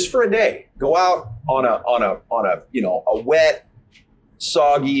just for a day. Go out on a a wet,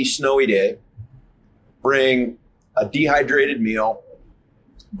 soggy, snowy day. Bring a dehydrated meal.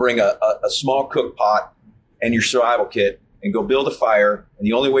 Bring a small cook pot and your survival kit, and go build a fire. And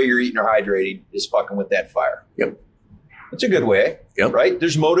the only way you're eating or hydrating is fucking with that fire. Yep, that's a good way. Yep, right.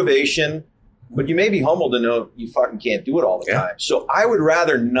 There's motivation, but you may be humbled to know you fucking can't do it all the time. So I would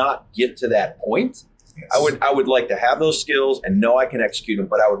rather not get to that point. Yes. I would like to have those skills and know I can execute them,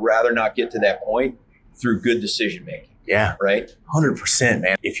 but I would rather not get to that point through good decision making. Yeah. Right. 100%,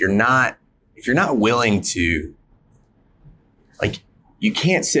 man. If you're not willing to, like, you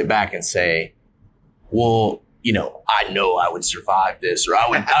can't sit back and say, well, I know I would survive this, or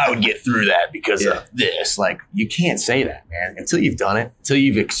I would get through that because of this. Like, you can't say that, man. Until you've done it, until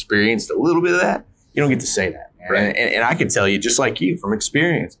you've experienced a little bit of that, you don't get to say that, man. Right. And I can tell you, just like you, from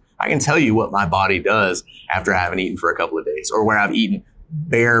experience, I can tell you what my body does after I haven't eaten for a couple of days, or where I've eaten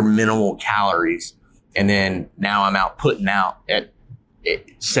bare minimal calories. And then now I'm out putting out at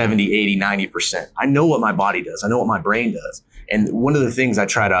 70, 80, 90%. I know what my body does. I know what my brain does. And one of the things I'd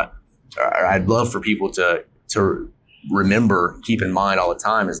love for people to remember, keep in mind all the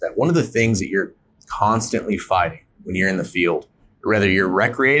time, is that one of the things that you're constantly fighting when you're in the field, whether you're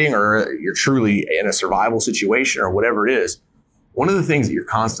recreating or you're truly in a survival situation or whatever it is, one of the things that you're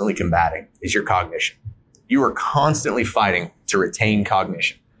constantly combating is your cognition. You are constantly fighting to retain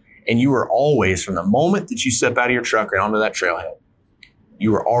cognition. And you are always, from the moment that you step out of your truck and onto that trailhead,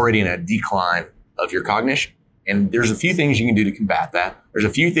 you are already in a decline of your cognition. And there's a few things you can do to combat that. There's a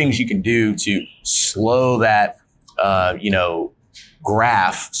few things you can do to slow that,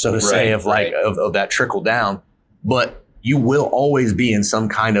 graph, so to say, of that trickle down. But you will always be in some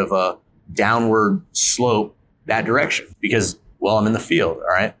kind of a downward slope that direction because, well, I'm in the field.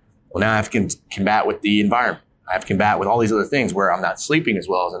 All right. Well, now I have to combat with the environment. I have to combat with all these other things where I'm not sleeping as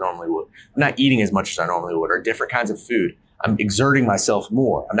well as I normally would. I'm not eating as much as I normally would, or different kinds of food. I'm exerting myself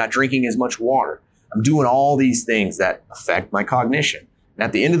more. I'm not drinking as much water. I'm doing all these things that affect my cognition. And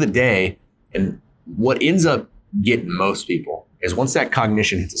at the end of the day, and what ends up getting most people is once that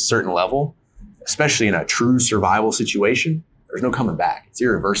cognition hits a certain level, especially in a true survival situation, there's no coming back. It's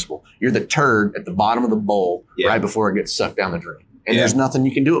irreversible. You're the turd at the bottom of the bowl right before it gets sucked down the drain. And there's nothing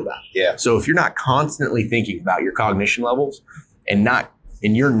you can do about it. Yeah. So if you're not constantly thinking about your cognition levels and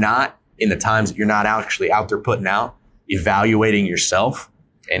you're not in the times that you're not actually out there putting out, evaluating yourself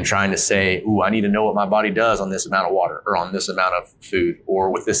and trying to say, ooh, I need to know what my body does on this amount of water or on this amount of food or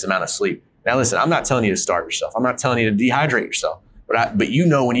with this amount of sleep. Now, listen, I'm not telling you to starve yourself. I'm not telling you to dehydrate yourself. But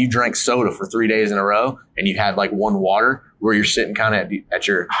when you drank soda for 3 days in a row and you had like one water where you're sitting kind of at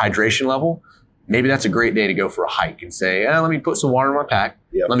your hydration level, maybe that's a great day to go for a hike and say, let me put some water in my pack.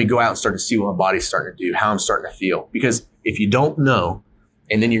 Yep. Let me go out and start to see what my body's starting to do, how I'm starting to feel. Because if you don't know,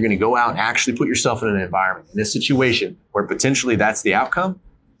 and then you're going to go out and actually put yourself in an environment, in a situation where potentially that's the outcome,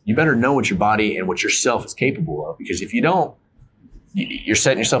 you better know what your body and what yourself is capable of. Because if you don't, you're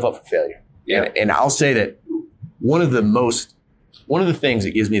setting yourself up for failure. Yeah. And I'll say that one of the things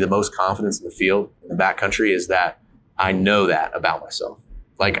that gives me the most confidence in the field, in the backcountry, is that I know that about myself.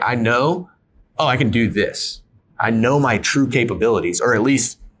 Like I know, I can do this. I know my true capabilities, or at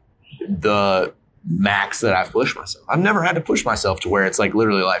least the max that I've pushed myself. I've never had to push myself to where it's like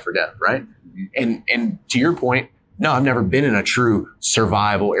literally life or death, right? And to your point, no, I've never been in a true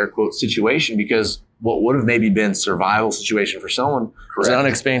survival, air quote, situation, because what would have maybe been survival situation for someone was an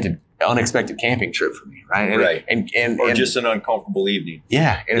unexpected camping trip for me, right? And just an uncomfortable evening.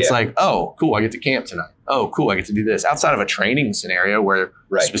 Yeah. And it's like, oh, cool, I get to camp tonight. Oh, cool, I get to do this. Outside of a training scenario where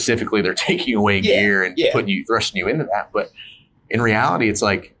specifically they're taking away gear and thrusting you into that. But in reality, it's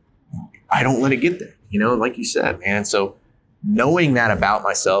like, I don't let it get there, like you said, man. So knowing that about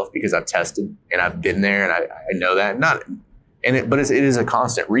myself, because I've tested and I've been there and I know that, but it is a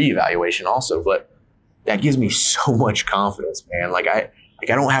constant reevaluation also, but that gives me so much confidence, man. Like I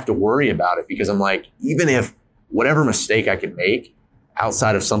don't have to worry about it, because I'm like, even if whatever mistake I could make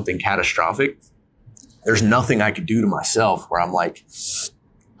outside of something catastrophic, there's nothing I could do to myself where I'm like,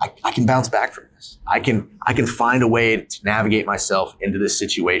 I can bounce back from this. I can find a way to navigate myself into this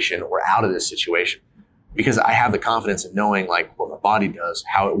situation or out of this situation, because I have the confidence of knowing like what my body does,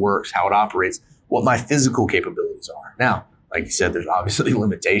 how it works, how it operates, what my physical capabilities are. Now, like you said, there's obviously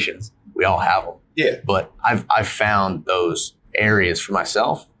limitations. We all have them. Yeah. But I've found those areas for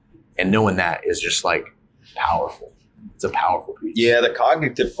myself, and knowing that is just like powerful. It's a powerful piece. Yeah, the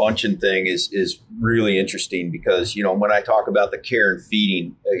cognitive function thing is really interesting, because, you know, when I talk about the care and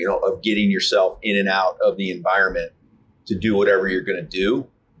feeding, you know, of getting yourself in and out of the environment to do whatever you're going to do,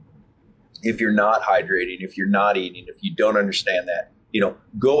 if you're not hydrating, if you're not eating, if you don't understand that, you know,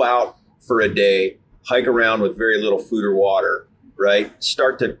 go out for a day, hike around with very little food or water, right?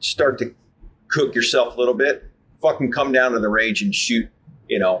 Start to cook yourself a little bit, fucking come down to the range and shoot.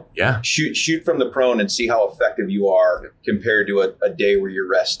 You know, shoot from the prone and see how effective you are compared to a day where you're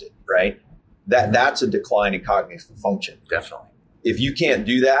rested, right? That's a decline in cognitive function. Definitely. If you can't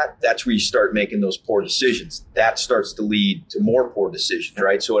do that, that's where you start making those poor decisions. That starts to lead to more poor decisions,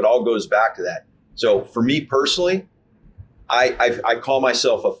 right? So it all goes back to that. So for me personally, I call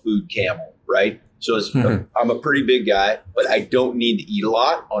myself a food camel, right? So I'm a pretty big guy, but I don't need to eat a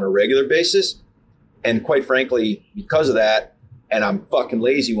lot on a regular basis. And quite frankly, because of that, and I'm fucking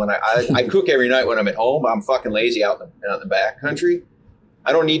lazy when I cook every night when I'm at home. I'm fucking lazy out in the back country.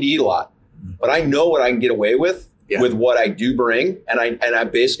 I don't need to eat a lot, but I know what I can get away with what I do bring. And I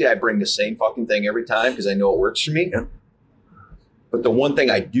bring the same fucking thing every time, because I know it works for me. Yeah. But the one thing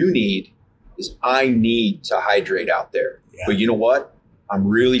I do need is I need to hydrate out there. Yeah. But you know what? I'm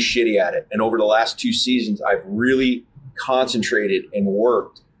really shitty at it. And over the last 2 seasons, I've really concentrated and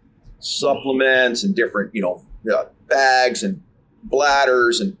worked supplements and different, you know, bags and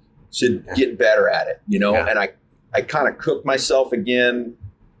bladders, and to get better at it, you know. And I kind of cooked myself again.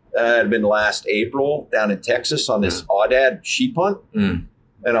 It had been last April down in Texas on this Aoudad sheep hunt. And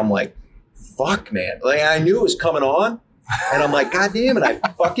I'm like, fuck, man. Like, I knew it was coming on, and I'm like, God damn it, I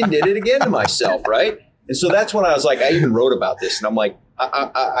fucking did it again to myself, right? And so that's when I was like, I even wrote about this, and I'm like,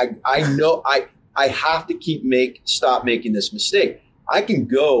 I know I have to stop making this mistake. I can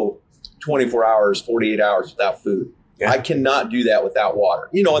go 24 hours, 48 hours without food. Yeah. I cannot do that without water.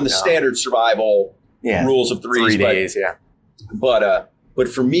 You know, in the standard survival rules of 3 days. But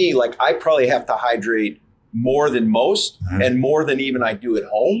for me, like, I probably have to hydrate more than most, and more than even I do at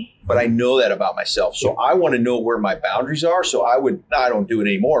home. But I know that about myself. So I want to know where my boundaries are. So I don't do it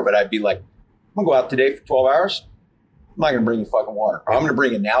anymore, but I'd be like, I'm going to go out today for 12 hours. I'm not going to bring you fucking water. I'm going to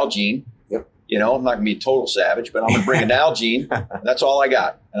bring a Nalgene. You know, I'm not going to be a total savage, but I'm going to bring a Nalgene. That's all I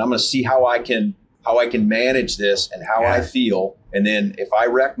got. And I'm going to see how I can manage this and how I feel. And then if I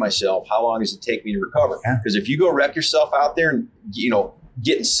wreck myself, how long does it take me to recover? Because if you go wreck yourself out there and, you know,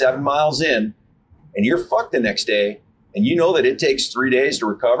 getting 7 miles in and you're fucked the next day, and you know that it takes 3 days to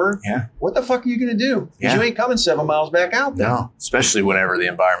recover, what the fuck are you going to do? Because you ain't coming 7 miles back out there. No, especially whenever the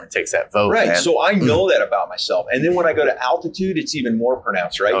environment takes that vote. Right. Man. So I know that about myself. And then when I go to altitude, it's even more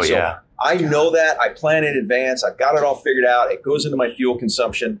pronounced, right? Oh, so I know that. I plan in advance. I've got it all figured out. It goes into my fuel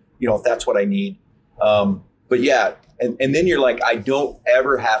consumption, you know, if that's what I need. But yeah, and then you're like, I don't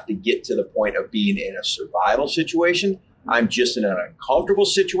ever have to get to the point of being in a survival situation. I'm just in an uncomfortable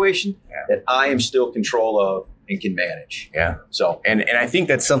situation that I am still control of and can manage. Yeah. So, and I think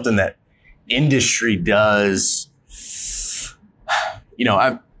that's something that industry does. You know,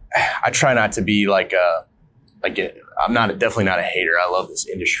 I try not to be I'm definitely not a hater. I love this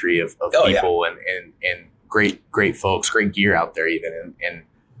industry of people and great folks, great gear out there even.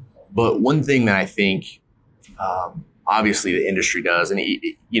 But one thing that I think, obviously the industry does, and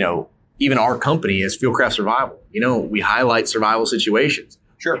you know, even our company is Fieldcraft Survival. You know, we highlight survival situations.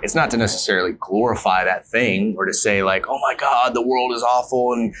 Sure. It's not to necessarily glorify that thing or to say like, oh my God, the world is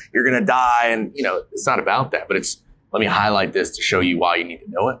awful and you're going to die. And, you know, it's not about that, but it's, let me highlight this to show you why you need to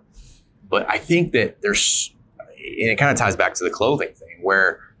know it. But I think that and it kind of ties back to the clothing thing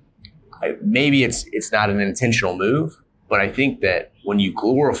where maybe it's not an intentional move, but I think that when you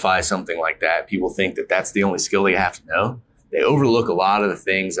glorify something like that, people think that that's the only skill they have to know. They overlook a lot of the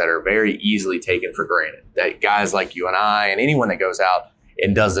things that are very easily taken for granted, that guys like you and I and anyone that goes out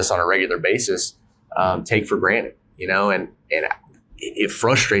and does this on a regular basis take for granted, you know, and it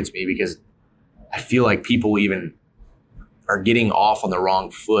frustrates me because I feel like people even are getting off on the wrong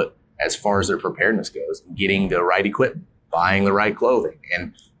foot as far as their preparedness goes, getting the right equipment. buying the right clothing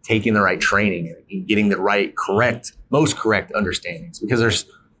and taking the right training and getting the right most correct understandings, because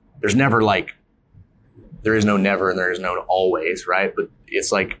there's never like, there is no never and there is no always, right? But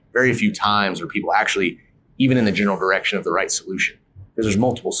it's like very few times where people actually, even in the general direction of the right solution, because there's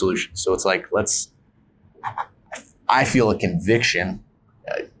multiple solutions. So it's like, I feel a conviction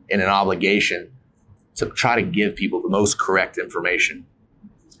and an obligation to try to give people the most correct information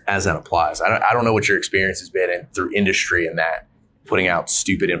as that applies. I don't know what your experience has been through industry and that, putting out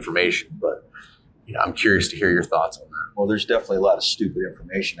stupid information, but I'm curious to hear your thoughts on that. Well, there's definitely a lot of stupid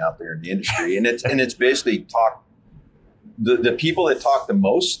information out there in the industry, and it's basically the people that talk the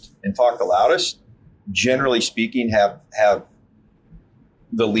most and talk the loudest, generally speaking, have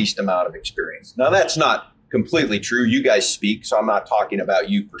the least amount of experience. Now, that's not completely true. You guys speak, so I'm not talking about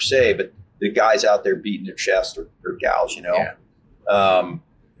you per se, but the guys out there beating their chest or gals, Yeah.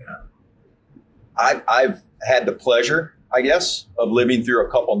 I've had the pleasure, I guess, of living through a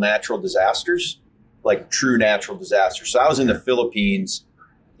couple natural disasters, like true natural disasters. So I was in the Philippines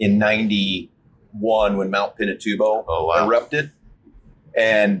in 91 when Mount Pinatubo erupted.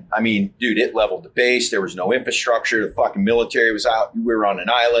 And I mean, dude, it leveled the base. There was no infrastructure. The fucking military was out. We were on an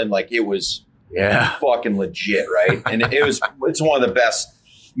island. Like, it was fucking legit, right? And it's one of the best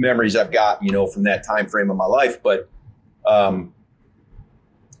memories I've got, from that time frame of my life. But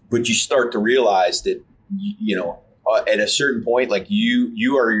you start to realize that, at a certain point, like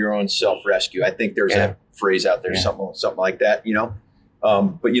you are your own self-rescue. I think there's a phrase out there, something like that,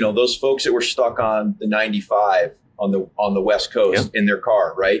 but those folks that were stuck on the 95 on the West Coast in their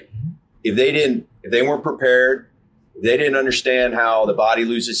car, right? If they weren't prepared, if they didn't understand how the body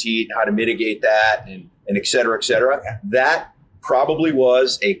loses heat and how to mitigate that and et cetera, that probably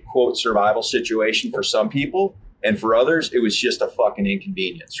was a quote survival situation for some people. And for others, it was just a fucking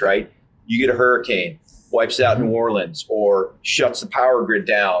inconvenience, right? You get a hurricane, wipes out New Orleans, or shuts the power grid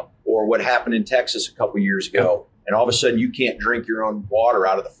down, or what happened in Texas a couple years ago. And all of a sudden you can't drink your own water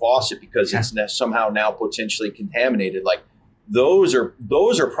out of the faucet because it's somehow now potentially contaminated. Like, those are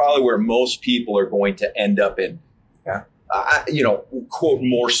probably where most people are going to end up in, quote,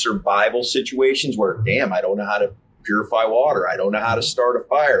 more survival situations where, damn, I don't know how to purify water. I don't know how to start a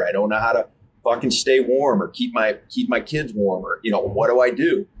fire. I don't know how to fucking stay warm or keep my kids warm, or, what do I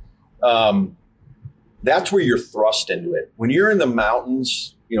do? That's where you're thrust into it. When you're in the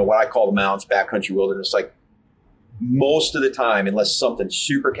mountains, what I call the mountains, backcountry wilderness, like, most of the time, unless something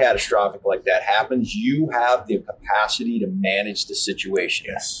super catastrophic like that happens, you have the capacity to manage the situation.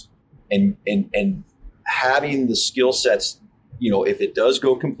 Yes. And having the skill sets, if it does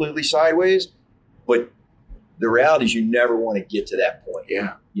go completely sideways, but the reality is you never want to get to that point.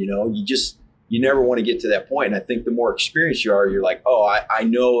 Yeah. You never want to get to that point. And I think the more experienced you are, you're like, oh, I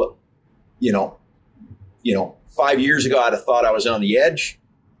know, 5 years ago, I'd have thought I was on the edge,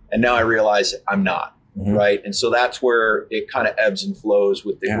 and now I realize I'm not. Mm-hmm. Right. And so that's where it kind of ebbs and flows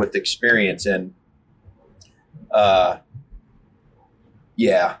with the experience. And I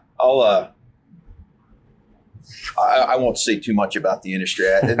won't say too much about the industry.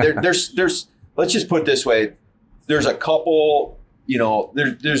 There's let's just put it this way. There's a couple,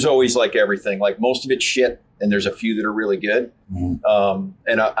 there's always, like everything, like most of it's shit, and there's a few that are really good. Mm-hmm.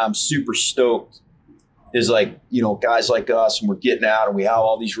 And I'm super stoked is like, guys like us, and we're getting out and we have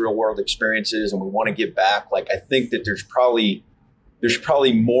all these real world experiences and we want to give back. Like, I think that there's probably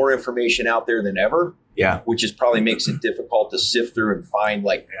more information out there than ever. Yeah. Which is probably makes it difficult to sift through and find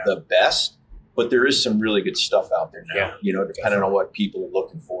the best, but there is some really good stuff out there now, depending on what people are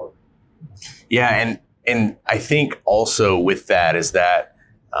looking for. Yeah. And I think also with that is that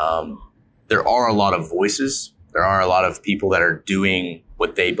there are a lot of voices. There are a lot of people that are doing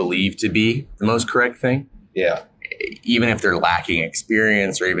what they believe to be the most correct thing. Yeah. Even if they're lacking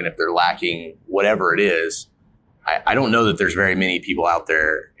experience or even if they're lacking whatever it is, I don't know that there's very many people out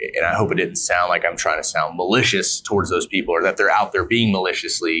there, and I hope it didn't sound like I'm trying to sound malicious towards those people or that they're out there being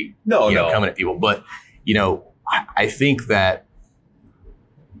maliciously coming at people. But, I think that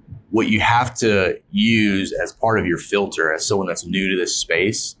what you have to use as part of your filter as someone that's new to this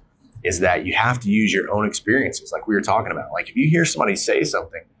space is that you have to use your own experiences, like we were talking about. Like, if you hear somebody say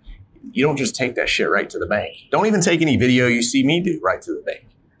something, you don't just take that shit right to the bank. Don't even take any video you see me do right to the bank.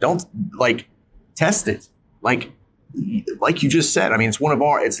 Don't test it. Like you just said, I mean,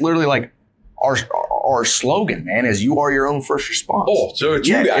 it's literally like our slogan, man, is you are your own first response. Oh, so it's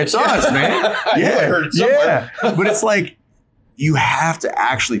you guys. It's us, man. I heard it somewhere. Yeah. But it's like, you have to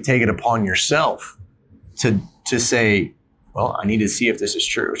actually take it upon yourself to say, well, I need to see if this is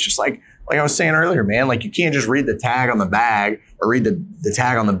true. It's just like like I was saying earlier, man, like you can't just read the tag on the bag or read the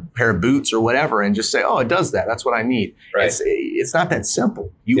tag on the pair of boots or whatever and just say, oh, it does that. That's what I need. Right. It's not that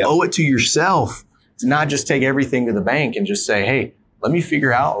simple. You owe it to yourself to not just take everything to the bank and just say, hey, let me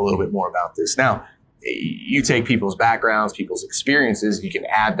figure out a little bit more about this. Now, you take people's backgrounds, people's experiences, you can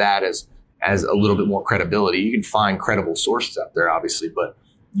add that as a little bit more credibility. You can find credible sources out there, obviously, but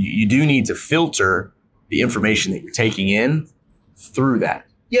you do need to filter the information that you're taking in through that.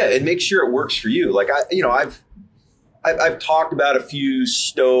 Yeah, and make sure it works for you. Like I've talked about a few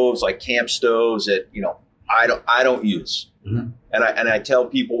stoves, like camp stoves that I don't use, and I tell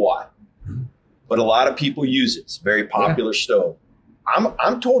people why. But a lot of people use it. It's a very popular stove.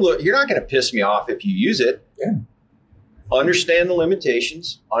 I'm totally. You're not going to piss me off if you use it. Yeah. Understand the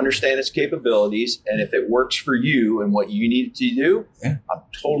limitations, understand its capabilities, and if it works for you and what you need it to do, I'm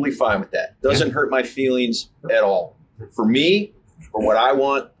totally fine with that. Doesn't hurt my feelings at all. For me, for what I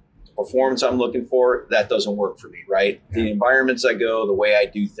want, the performance I'm looking for, that doesn't work for me, right? The environments I go, the way I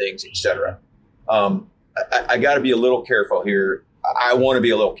do things, etc. I got to be a little careful here. I want to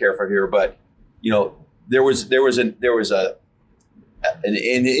be a little careful here, but there was an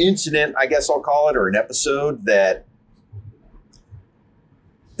incident, I guess I'll call it, or an episode that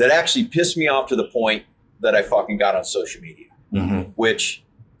actually pissed me off to the point that I fucking got on social media, which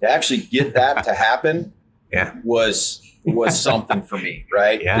to actually get that to happen was something for me,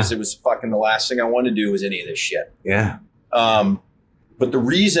 right? Because it was fucking the last thing I wanted to do was any of this shit. Yeah. But the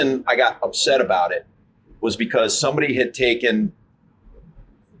reason I got upset about it was because somebody had taken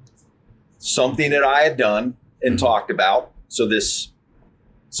something that I had done and talked about. So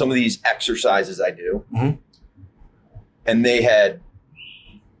some of these exercises I do, and they had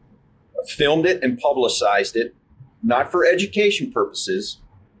filmed it and publicized it, not for education purposes,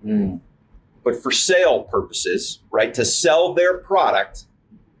 but for sale purposes, right? To sell their product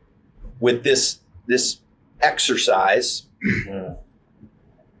with this exercise,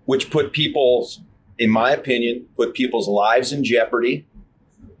 which put people's, in my opinion, put people's lives in jeopardy.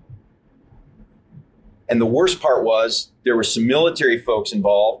 And the worst part was there were some military folks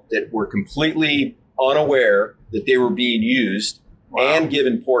involved that were completely unaware that they were being used and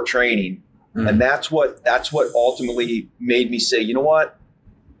given poor training. And that's what ultimately made me say, you know what?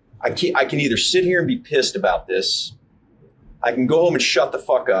 I can either sit here and be pissed about this. I can go home and shut the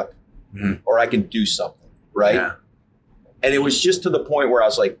fuck up, or I can do something, right? Yeah. And it was just to the point where I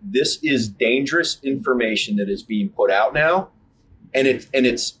was like, this is dangerous information that is being put out now. And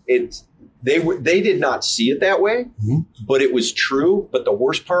they did not see it that way, but it was true. But the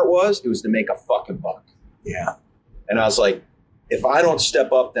worst part was it was to make a fucking buck. Yeah. And I was like, if I don't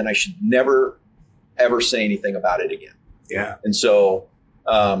step up, then I should never, ever say anything about it again. Yeah. And so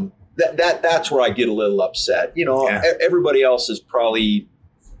that's where I get a little upset. Everybody else is probably,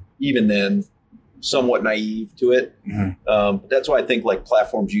 even then, somewhat naive to it. But that's why I think like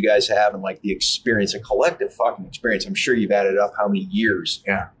platforms you guys have and like the experience, a collective fucking experience. I'm sure you've added up how many years.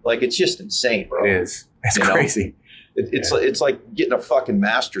 Yeah. Like it's just insane, bro. It is. It's crazy. It's like getting a fucking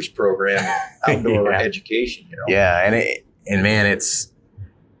master's program in outdoor education. Yeah, and man, it's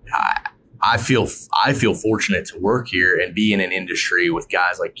I feel fortunate to work here and be in an industry with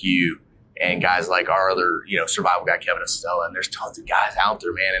guys like you and guys like our other survival guy Kevin Estella, and there's tons of guys out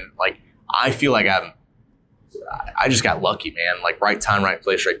there, man, and like I feel like I just got lucky, man. Like right time, right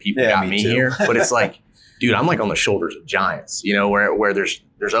place, right people got me here. But it's like, dude, I'm like on the shoulders of giants, where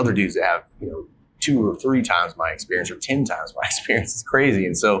there's other dudes that have 2 or 3 times my experience or 10 times my experience. It's crazy.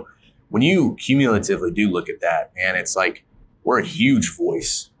 And so when you cumulatively do look at that, man, it's like we're a huge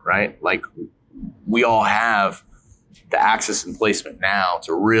voice, right? Like we all have the access and placement now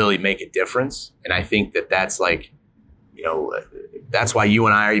to really make a difference. And I think that's like, that's why you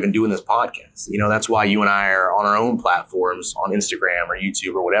and I are even doing this podcast. That's why you and I are on our own platforms on Instagram or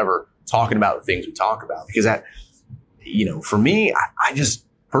YouTube or whatever, talking about the things we talk about. Because that, for me, I just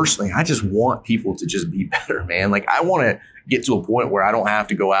personally, I just want people to just be better, man. Like I want to get to a point where I don't have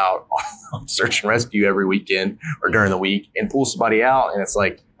to go out on search and rescue every weekend or during the week and pull somebody out. And it's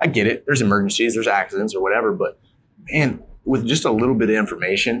like, I get it. There's emergencies, there's accidents or whatever. But man, with just a little bit of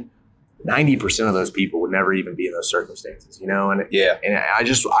information, 90% of those people would never even be in those circumstances, and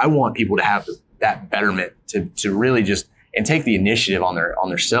I want people to have that betterment to really just and take the initiative on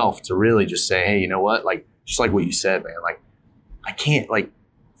their self to really just say, hey, you know what, like just like what you said, man, like I can't like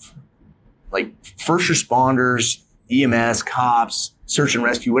first responders, EMS, cops, search and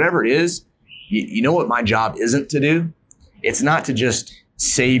rescue, whatever it is, you know what my job isn't to do? It's not to just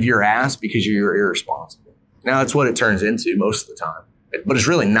save your ass because you're irresponsible. Now that's what it turns into most of the time. But it's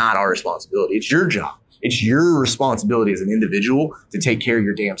really not our responsibility. It's your job. It's your responsibility as an individual to take care of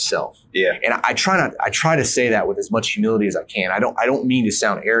your damn self. Yeah. And I try to say that with as much humility as I can. I don't mean to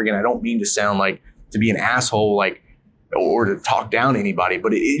sound arrogant. I don't mean to sound like to be an asshole, like, or to talk down to anybody,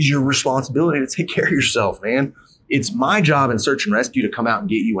 but it is your responsibility to take care of yourself, man. It's my job in search and rescue to come out and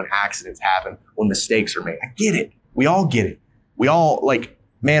get you when accidents happen, when mistakes are made. I get it. We all get it. We all, like,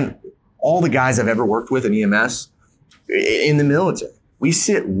 man, all the guys I've ever worked with in EMS, in the military, we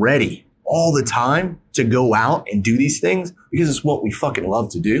sit ready all the time to go out and do these things because it's what we fucking love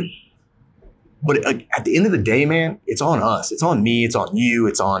to do. But at the end of the day, man, it's on us. It's on me. It's on you.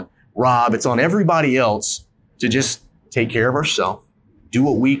 It's on Rob. It's on everybody else to just take care of ourselves, do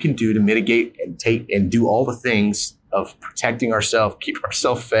what we can do to mitigate and do all the things of protecting ourselves, keep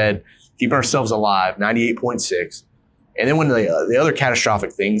ourselves fed, keeping ourselves alive, 98.6. And then when the other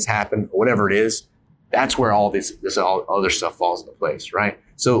catastrophic things happen, or whatever it is, that's where all this all other stuff falls into place, right?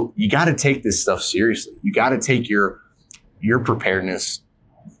 So you got to take this stuff seriously. You got to take your preparedness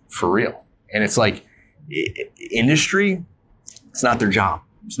for real. And it's like industry, it's not their job.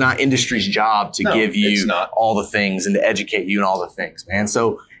 It's not industry's job to give you all the things and to educate you and all the things, man.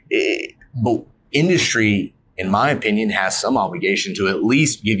 So, but industry, in my opinion, has some obligation to at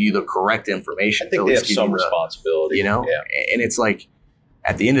least give you the correct information. I think they have some responsibility, you know? Yeah. And it's like,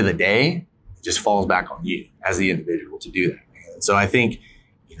 at the end of the day, it just falls back on you as the individual to do that, man. So I think,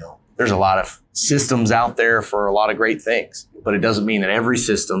 there's a lot of systems out there for a lot of great things, but it doesn't mean that every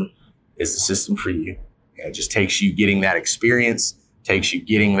system is the system for you. It just takes you getting that experience, takes you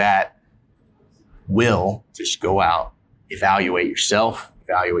getting that will to just go out, evaluate yourself,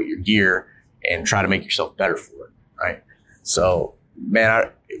 evaluate your gear, and try to make yourself better for it, right? So, man,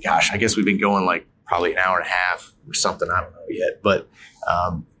 I guess we've been going like probably an hour and a half or something. I don't know yet, but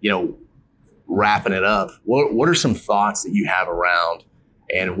wrapping it up, what are some thoughts that you have around,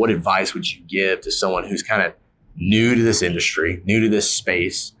 and what advice would you give to someone who's kind of new to this industry, new to this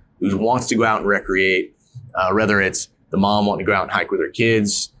space, who wants to go out and recreate, whether it's the mom wanting to go out and hike with her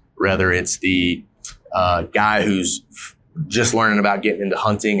kids, whether it's the guy who's just learning about getting into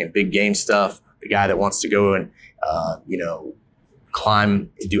hunting and big game stuff, the guy that wants to go and, climb,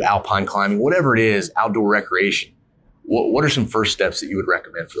 do alpine climbing, whatever it is, outdoor recreation. What are some first steps that you would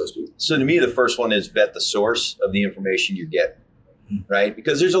recommend for those people? So to me, the first one is vet the source of the information you get, right?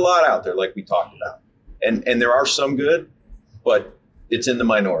 Because there's a lot out there, like we talked about. And there are some good, but it's in the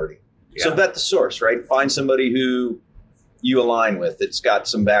minority. Yeah. So vet the source, right? Find somebody who you align with, that's got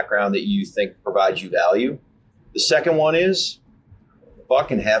some background that you think provides you value. The second one is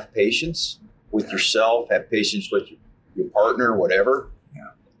fucking have patience with yourself, have patience with your partner, whatever.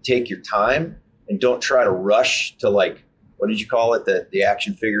 Yeah. Take your time and don't try to rush to, like, what did you call it? The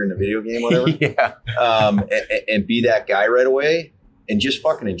action figure in the video game, whatever. Yeah. And be that guy right away and just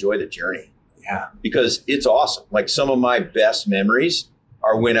fucking enjoy the journey. Yeah. Because it's awesome. Like, some of my best memories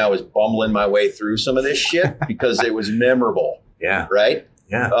are when I was bumbling my way through some of this shit because it was memorable. Yeah. Right.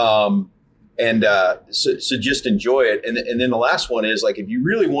 Yeah. So just enjoy it. And then the last one is, like, if you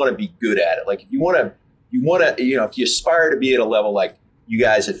really want to be good at it, like if you want to, if you aspire to be at a level like you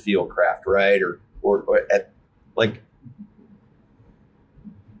guys at Fieldcraft, right? Or at, like,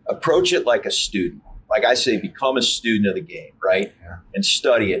 approach it like a student. Like I say, become a student of the game, right? Yeah. And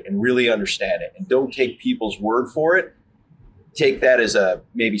study it and really understand it. And don't take people's word for it. Take that as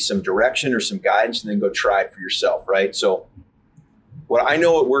maybe some direction or some guidance, and then go try it for yourself, right? So I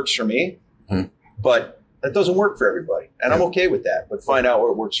know it works for me, but that doesn't work for everybody. And I'm okay with that, but find out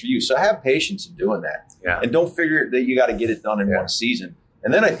what works for you. So have patience in doing that. Yeah. And don't figure that you got to get it done in one season.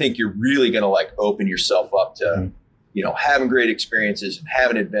 And then I think you're really going to, like, open yourself up to, having great experiences and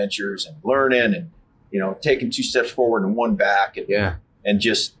having adventures and learning and, taking 2 steps forward and 1 back and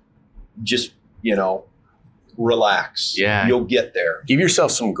just relax. Yeah. You'll get there. Give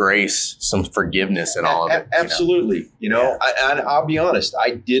yourself some grace, some forgiveness in all of it. Absolutely. I'll be honest,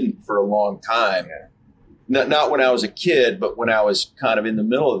 I didn't for a long time. Yeah. Not when I was a kid, but when I was kind of in the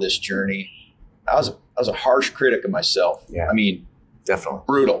middle of this journey, I was a harsh critic of myself. Yeah. I mean, definitely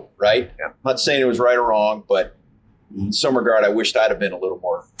brutal, right? Yeah. I'm not saying it was right or wrong, but in some regard, I wished I'd have been a little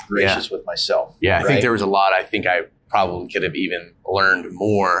more gracious with myself. Yeah, I right? think there was a lot. I think I probably could have even learned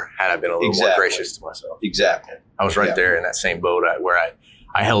more had I been a little more gracious to myself. Exactly. I was right there in that same boat where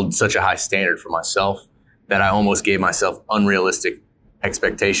I held such a high standard for myself that I almost gave myself unrealistic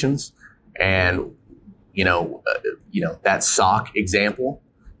expectations. And, that sock example,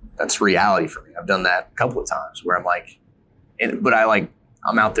 that's reality for me. I've done that a couple of times where I'm like,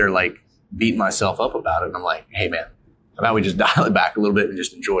 I'm out there like beating myself up about it. And I'm like, hey man, how about we just dial it back a little bit and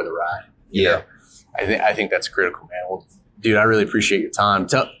just enjoy the ride? Yeah. I think that's critical, man. Well, dude, I really appreciate your time.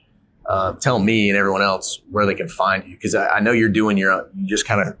 tell me and everyone else where they can find you, because I know you're doing your own, you just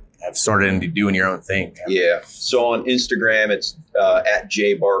kind of have started into doing your own thing. Man. Yeah. So on Instagram, it's at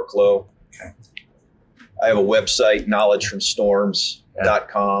jbarklow. Okay. I have a website,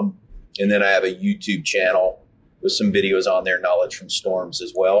 knowledgefromstorms.com. And then I have a YouTube channel with some videos on there, Knowledge from Storms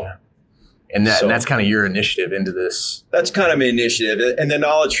as well. Yeah. And that's kind of your initiative into this. That's kind of an initiative. And the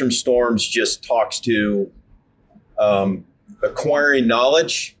Knowledge from Storms just talks to acquiring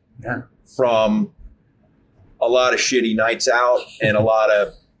knowledge from a lot of shitty nights out and a lot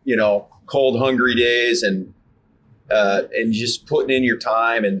of, cold, hungry days and just putting in your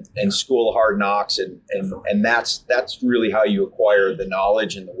time and school of hard knocks. And that's really how you acquire the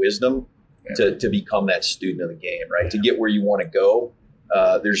knowledge and the wisdom to become that student of the game, right? To get where you want to go.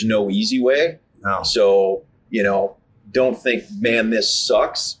 There's no easy way. No. So, don't think, man, this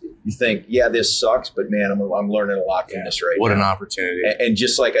sucks. You think, yeah, this sucks, but man, I'm learning a lot from this right now. What an opportunity. And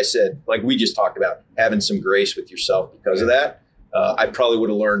just like I said, like we just talked about, having some grace with yourself because of that. I probably would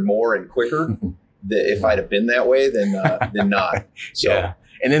have learned more and quicker if I'd have been that way than not. So, yeah.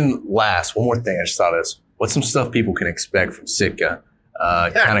 And then last, one more thing I just thought is, what's some stuff people can expect from Sitka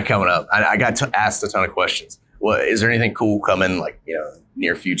kind of coming up? I got asked a ton of questions. Is there anything cool coming, like,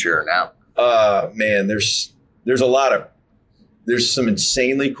 near future or now? Man, there's some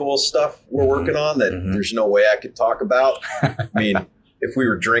insanely cool stuff we're working on that there's no way I could talk about. I mean, if we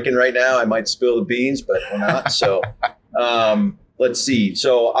were drinking right now, I might spill the beans, but we're not. So let's see.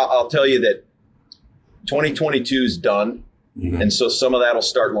 So I'll tell you that 2022 is done. And so some of that will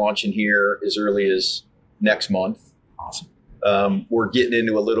start launching here as early as next month. Awesome. We're getting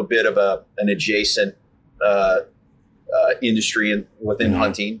into a little bit of an adjacent industry within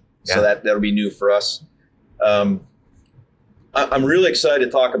hunting. Yeah. So that'll be new for us. I'm really excited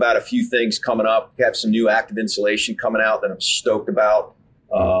to talk about a few things coming up. We have some new active insulation coming out that I'm stoked about.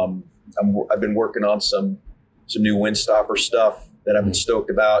 I've been working on some new windstopper stuff that I've been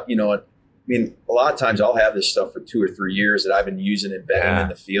stoked about. I mean, a lot of times I'll have this stuff for 2 or 3 years that I've been using and vetting in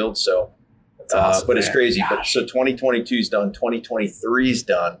the field. So, that's awesome, but it's man. crazy. Gosh. But so 2022 is done. 2023 is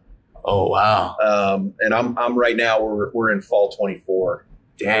done. Oh, wow. And I'm right now we're in fall 24.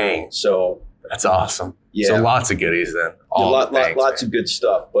 Dang. So that's awesome. Yeah. So lots of goodies then. Lots of good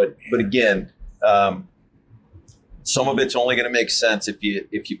stuff. But again, some of it's only going to make sense if you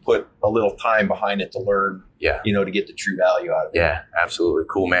put a little time behind it to learn. Yeah. To get the true value out of it. Yeah, absolutely.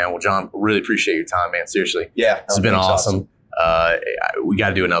 Cool, man. Well, John, really appreciate your time, man. Seriously. Yeah. It's been awesome. We got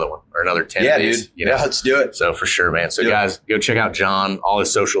to do another one or another 10 days. Dude. Yeah, let's do it. So for sure, man. So guys, go check out John, all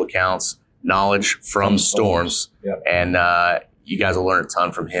his social accounts, Knowledge from Storms. Yep. And you guys will learn a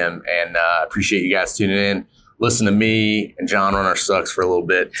ton from him. And appreciate you guys tuning in. Listen to me and John run our sucks for a little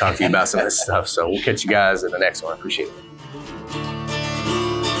bit, talk to you about some of this stuff. So we'll catch you guys in the next one. I appreciate it.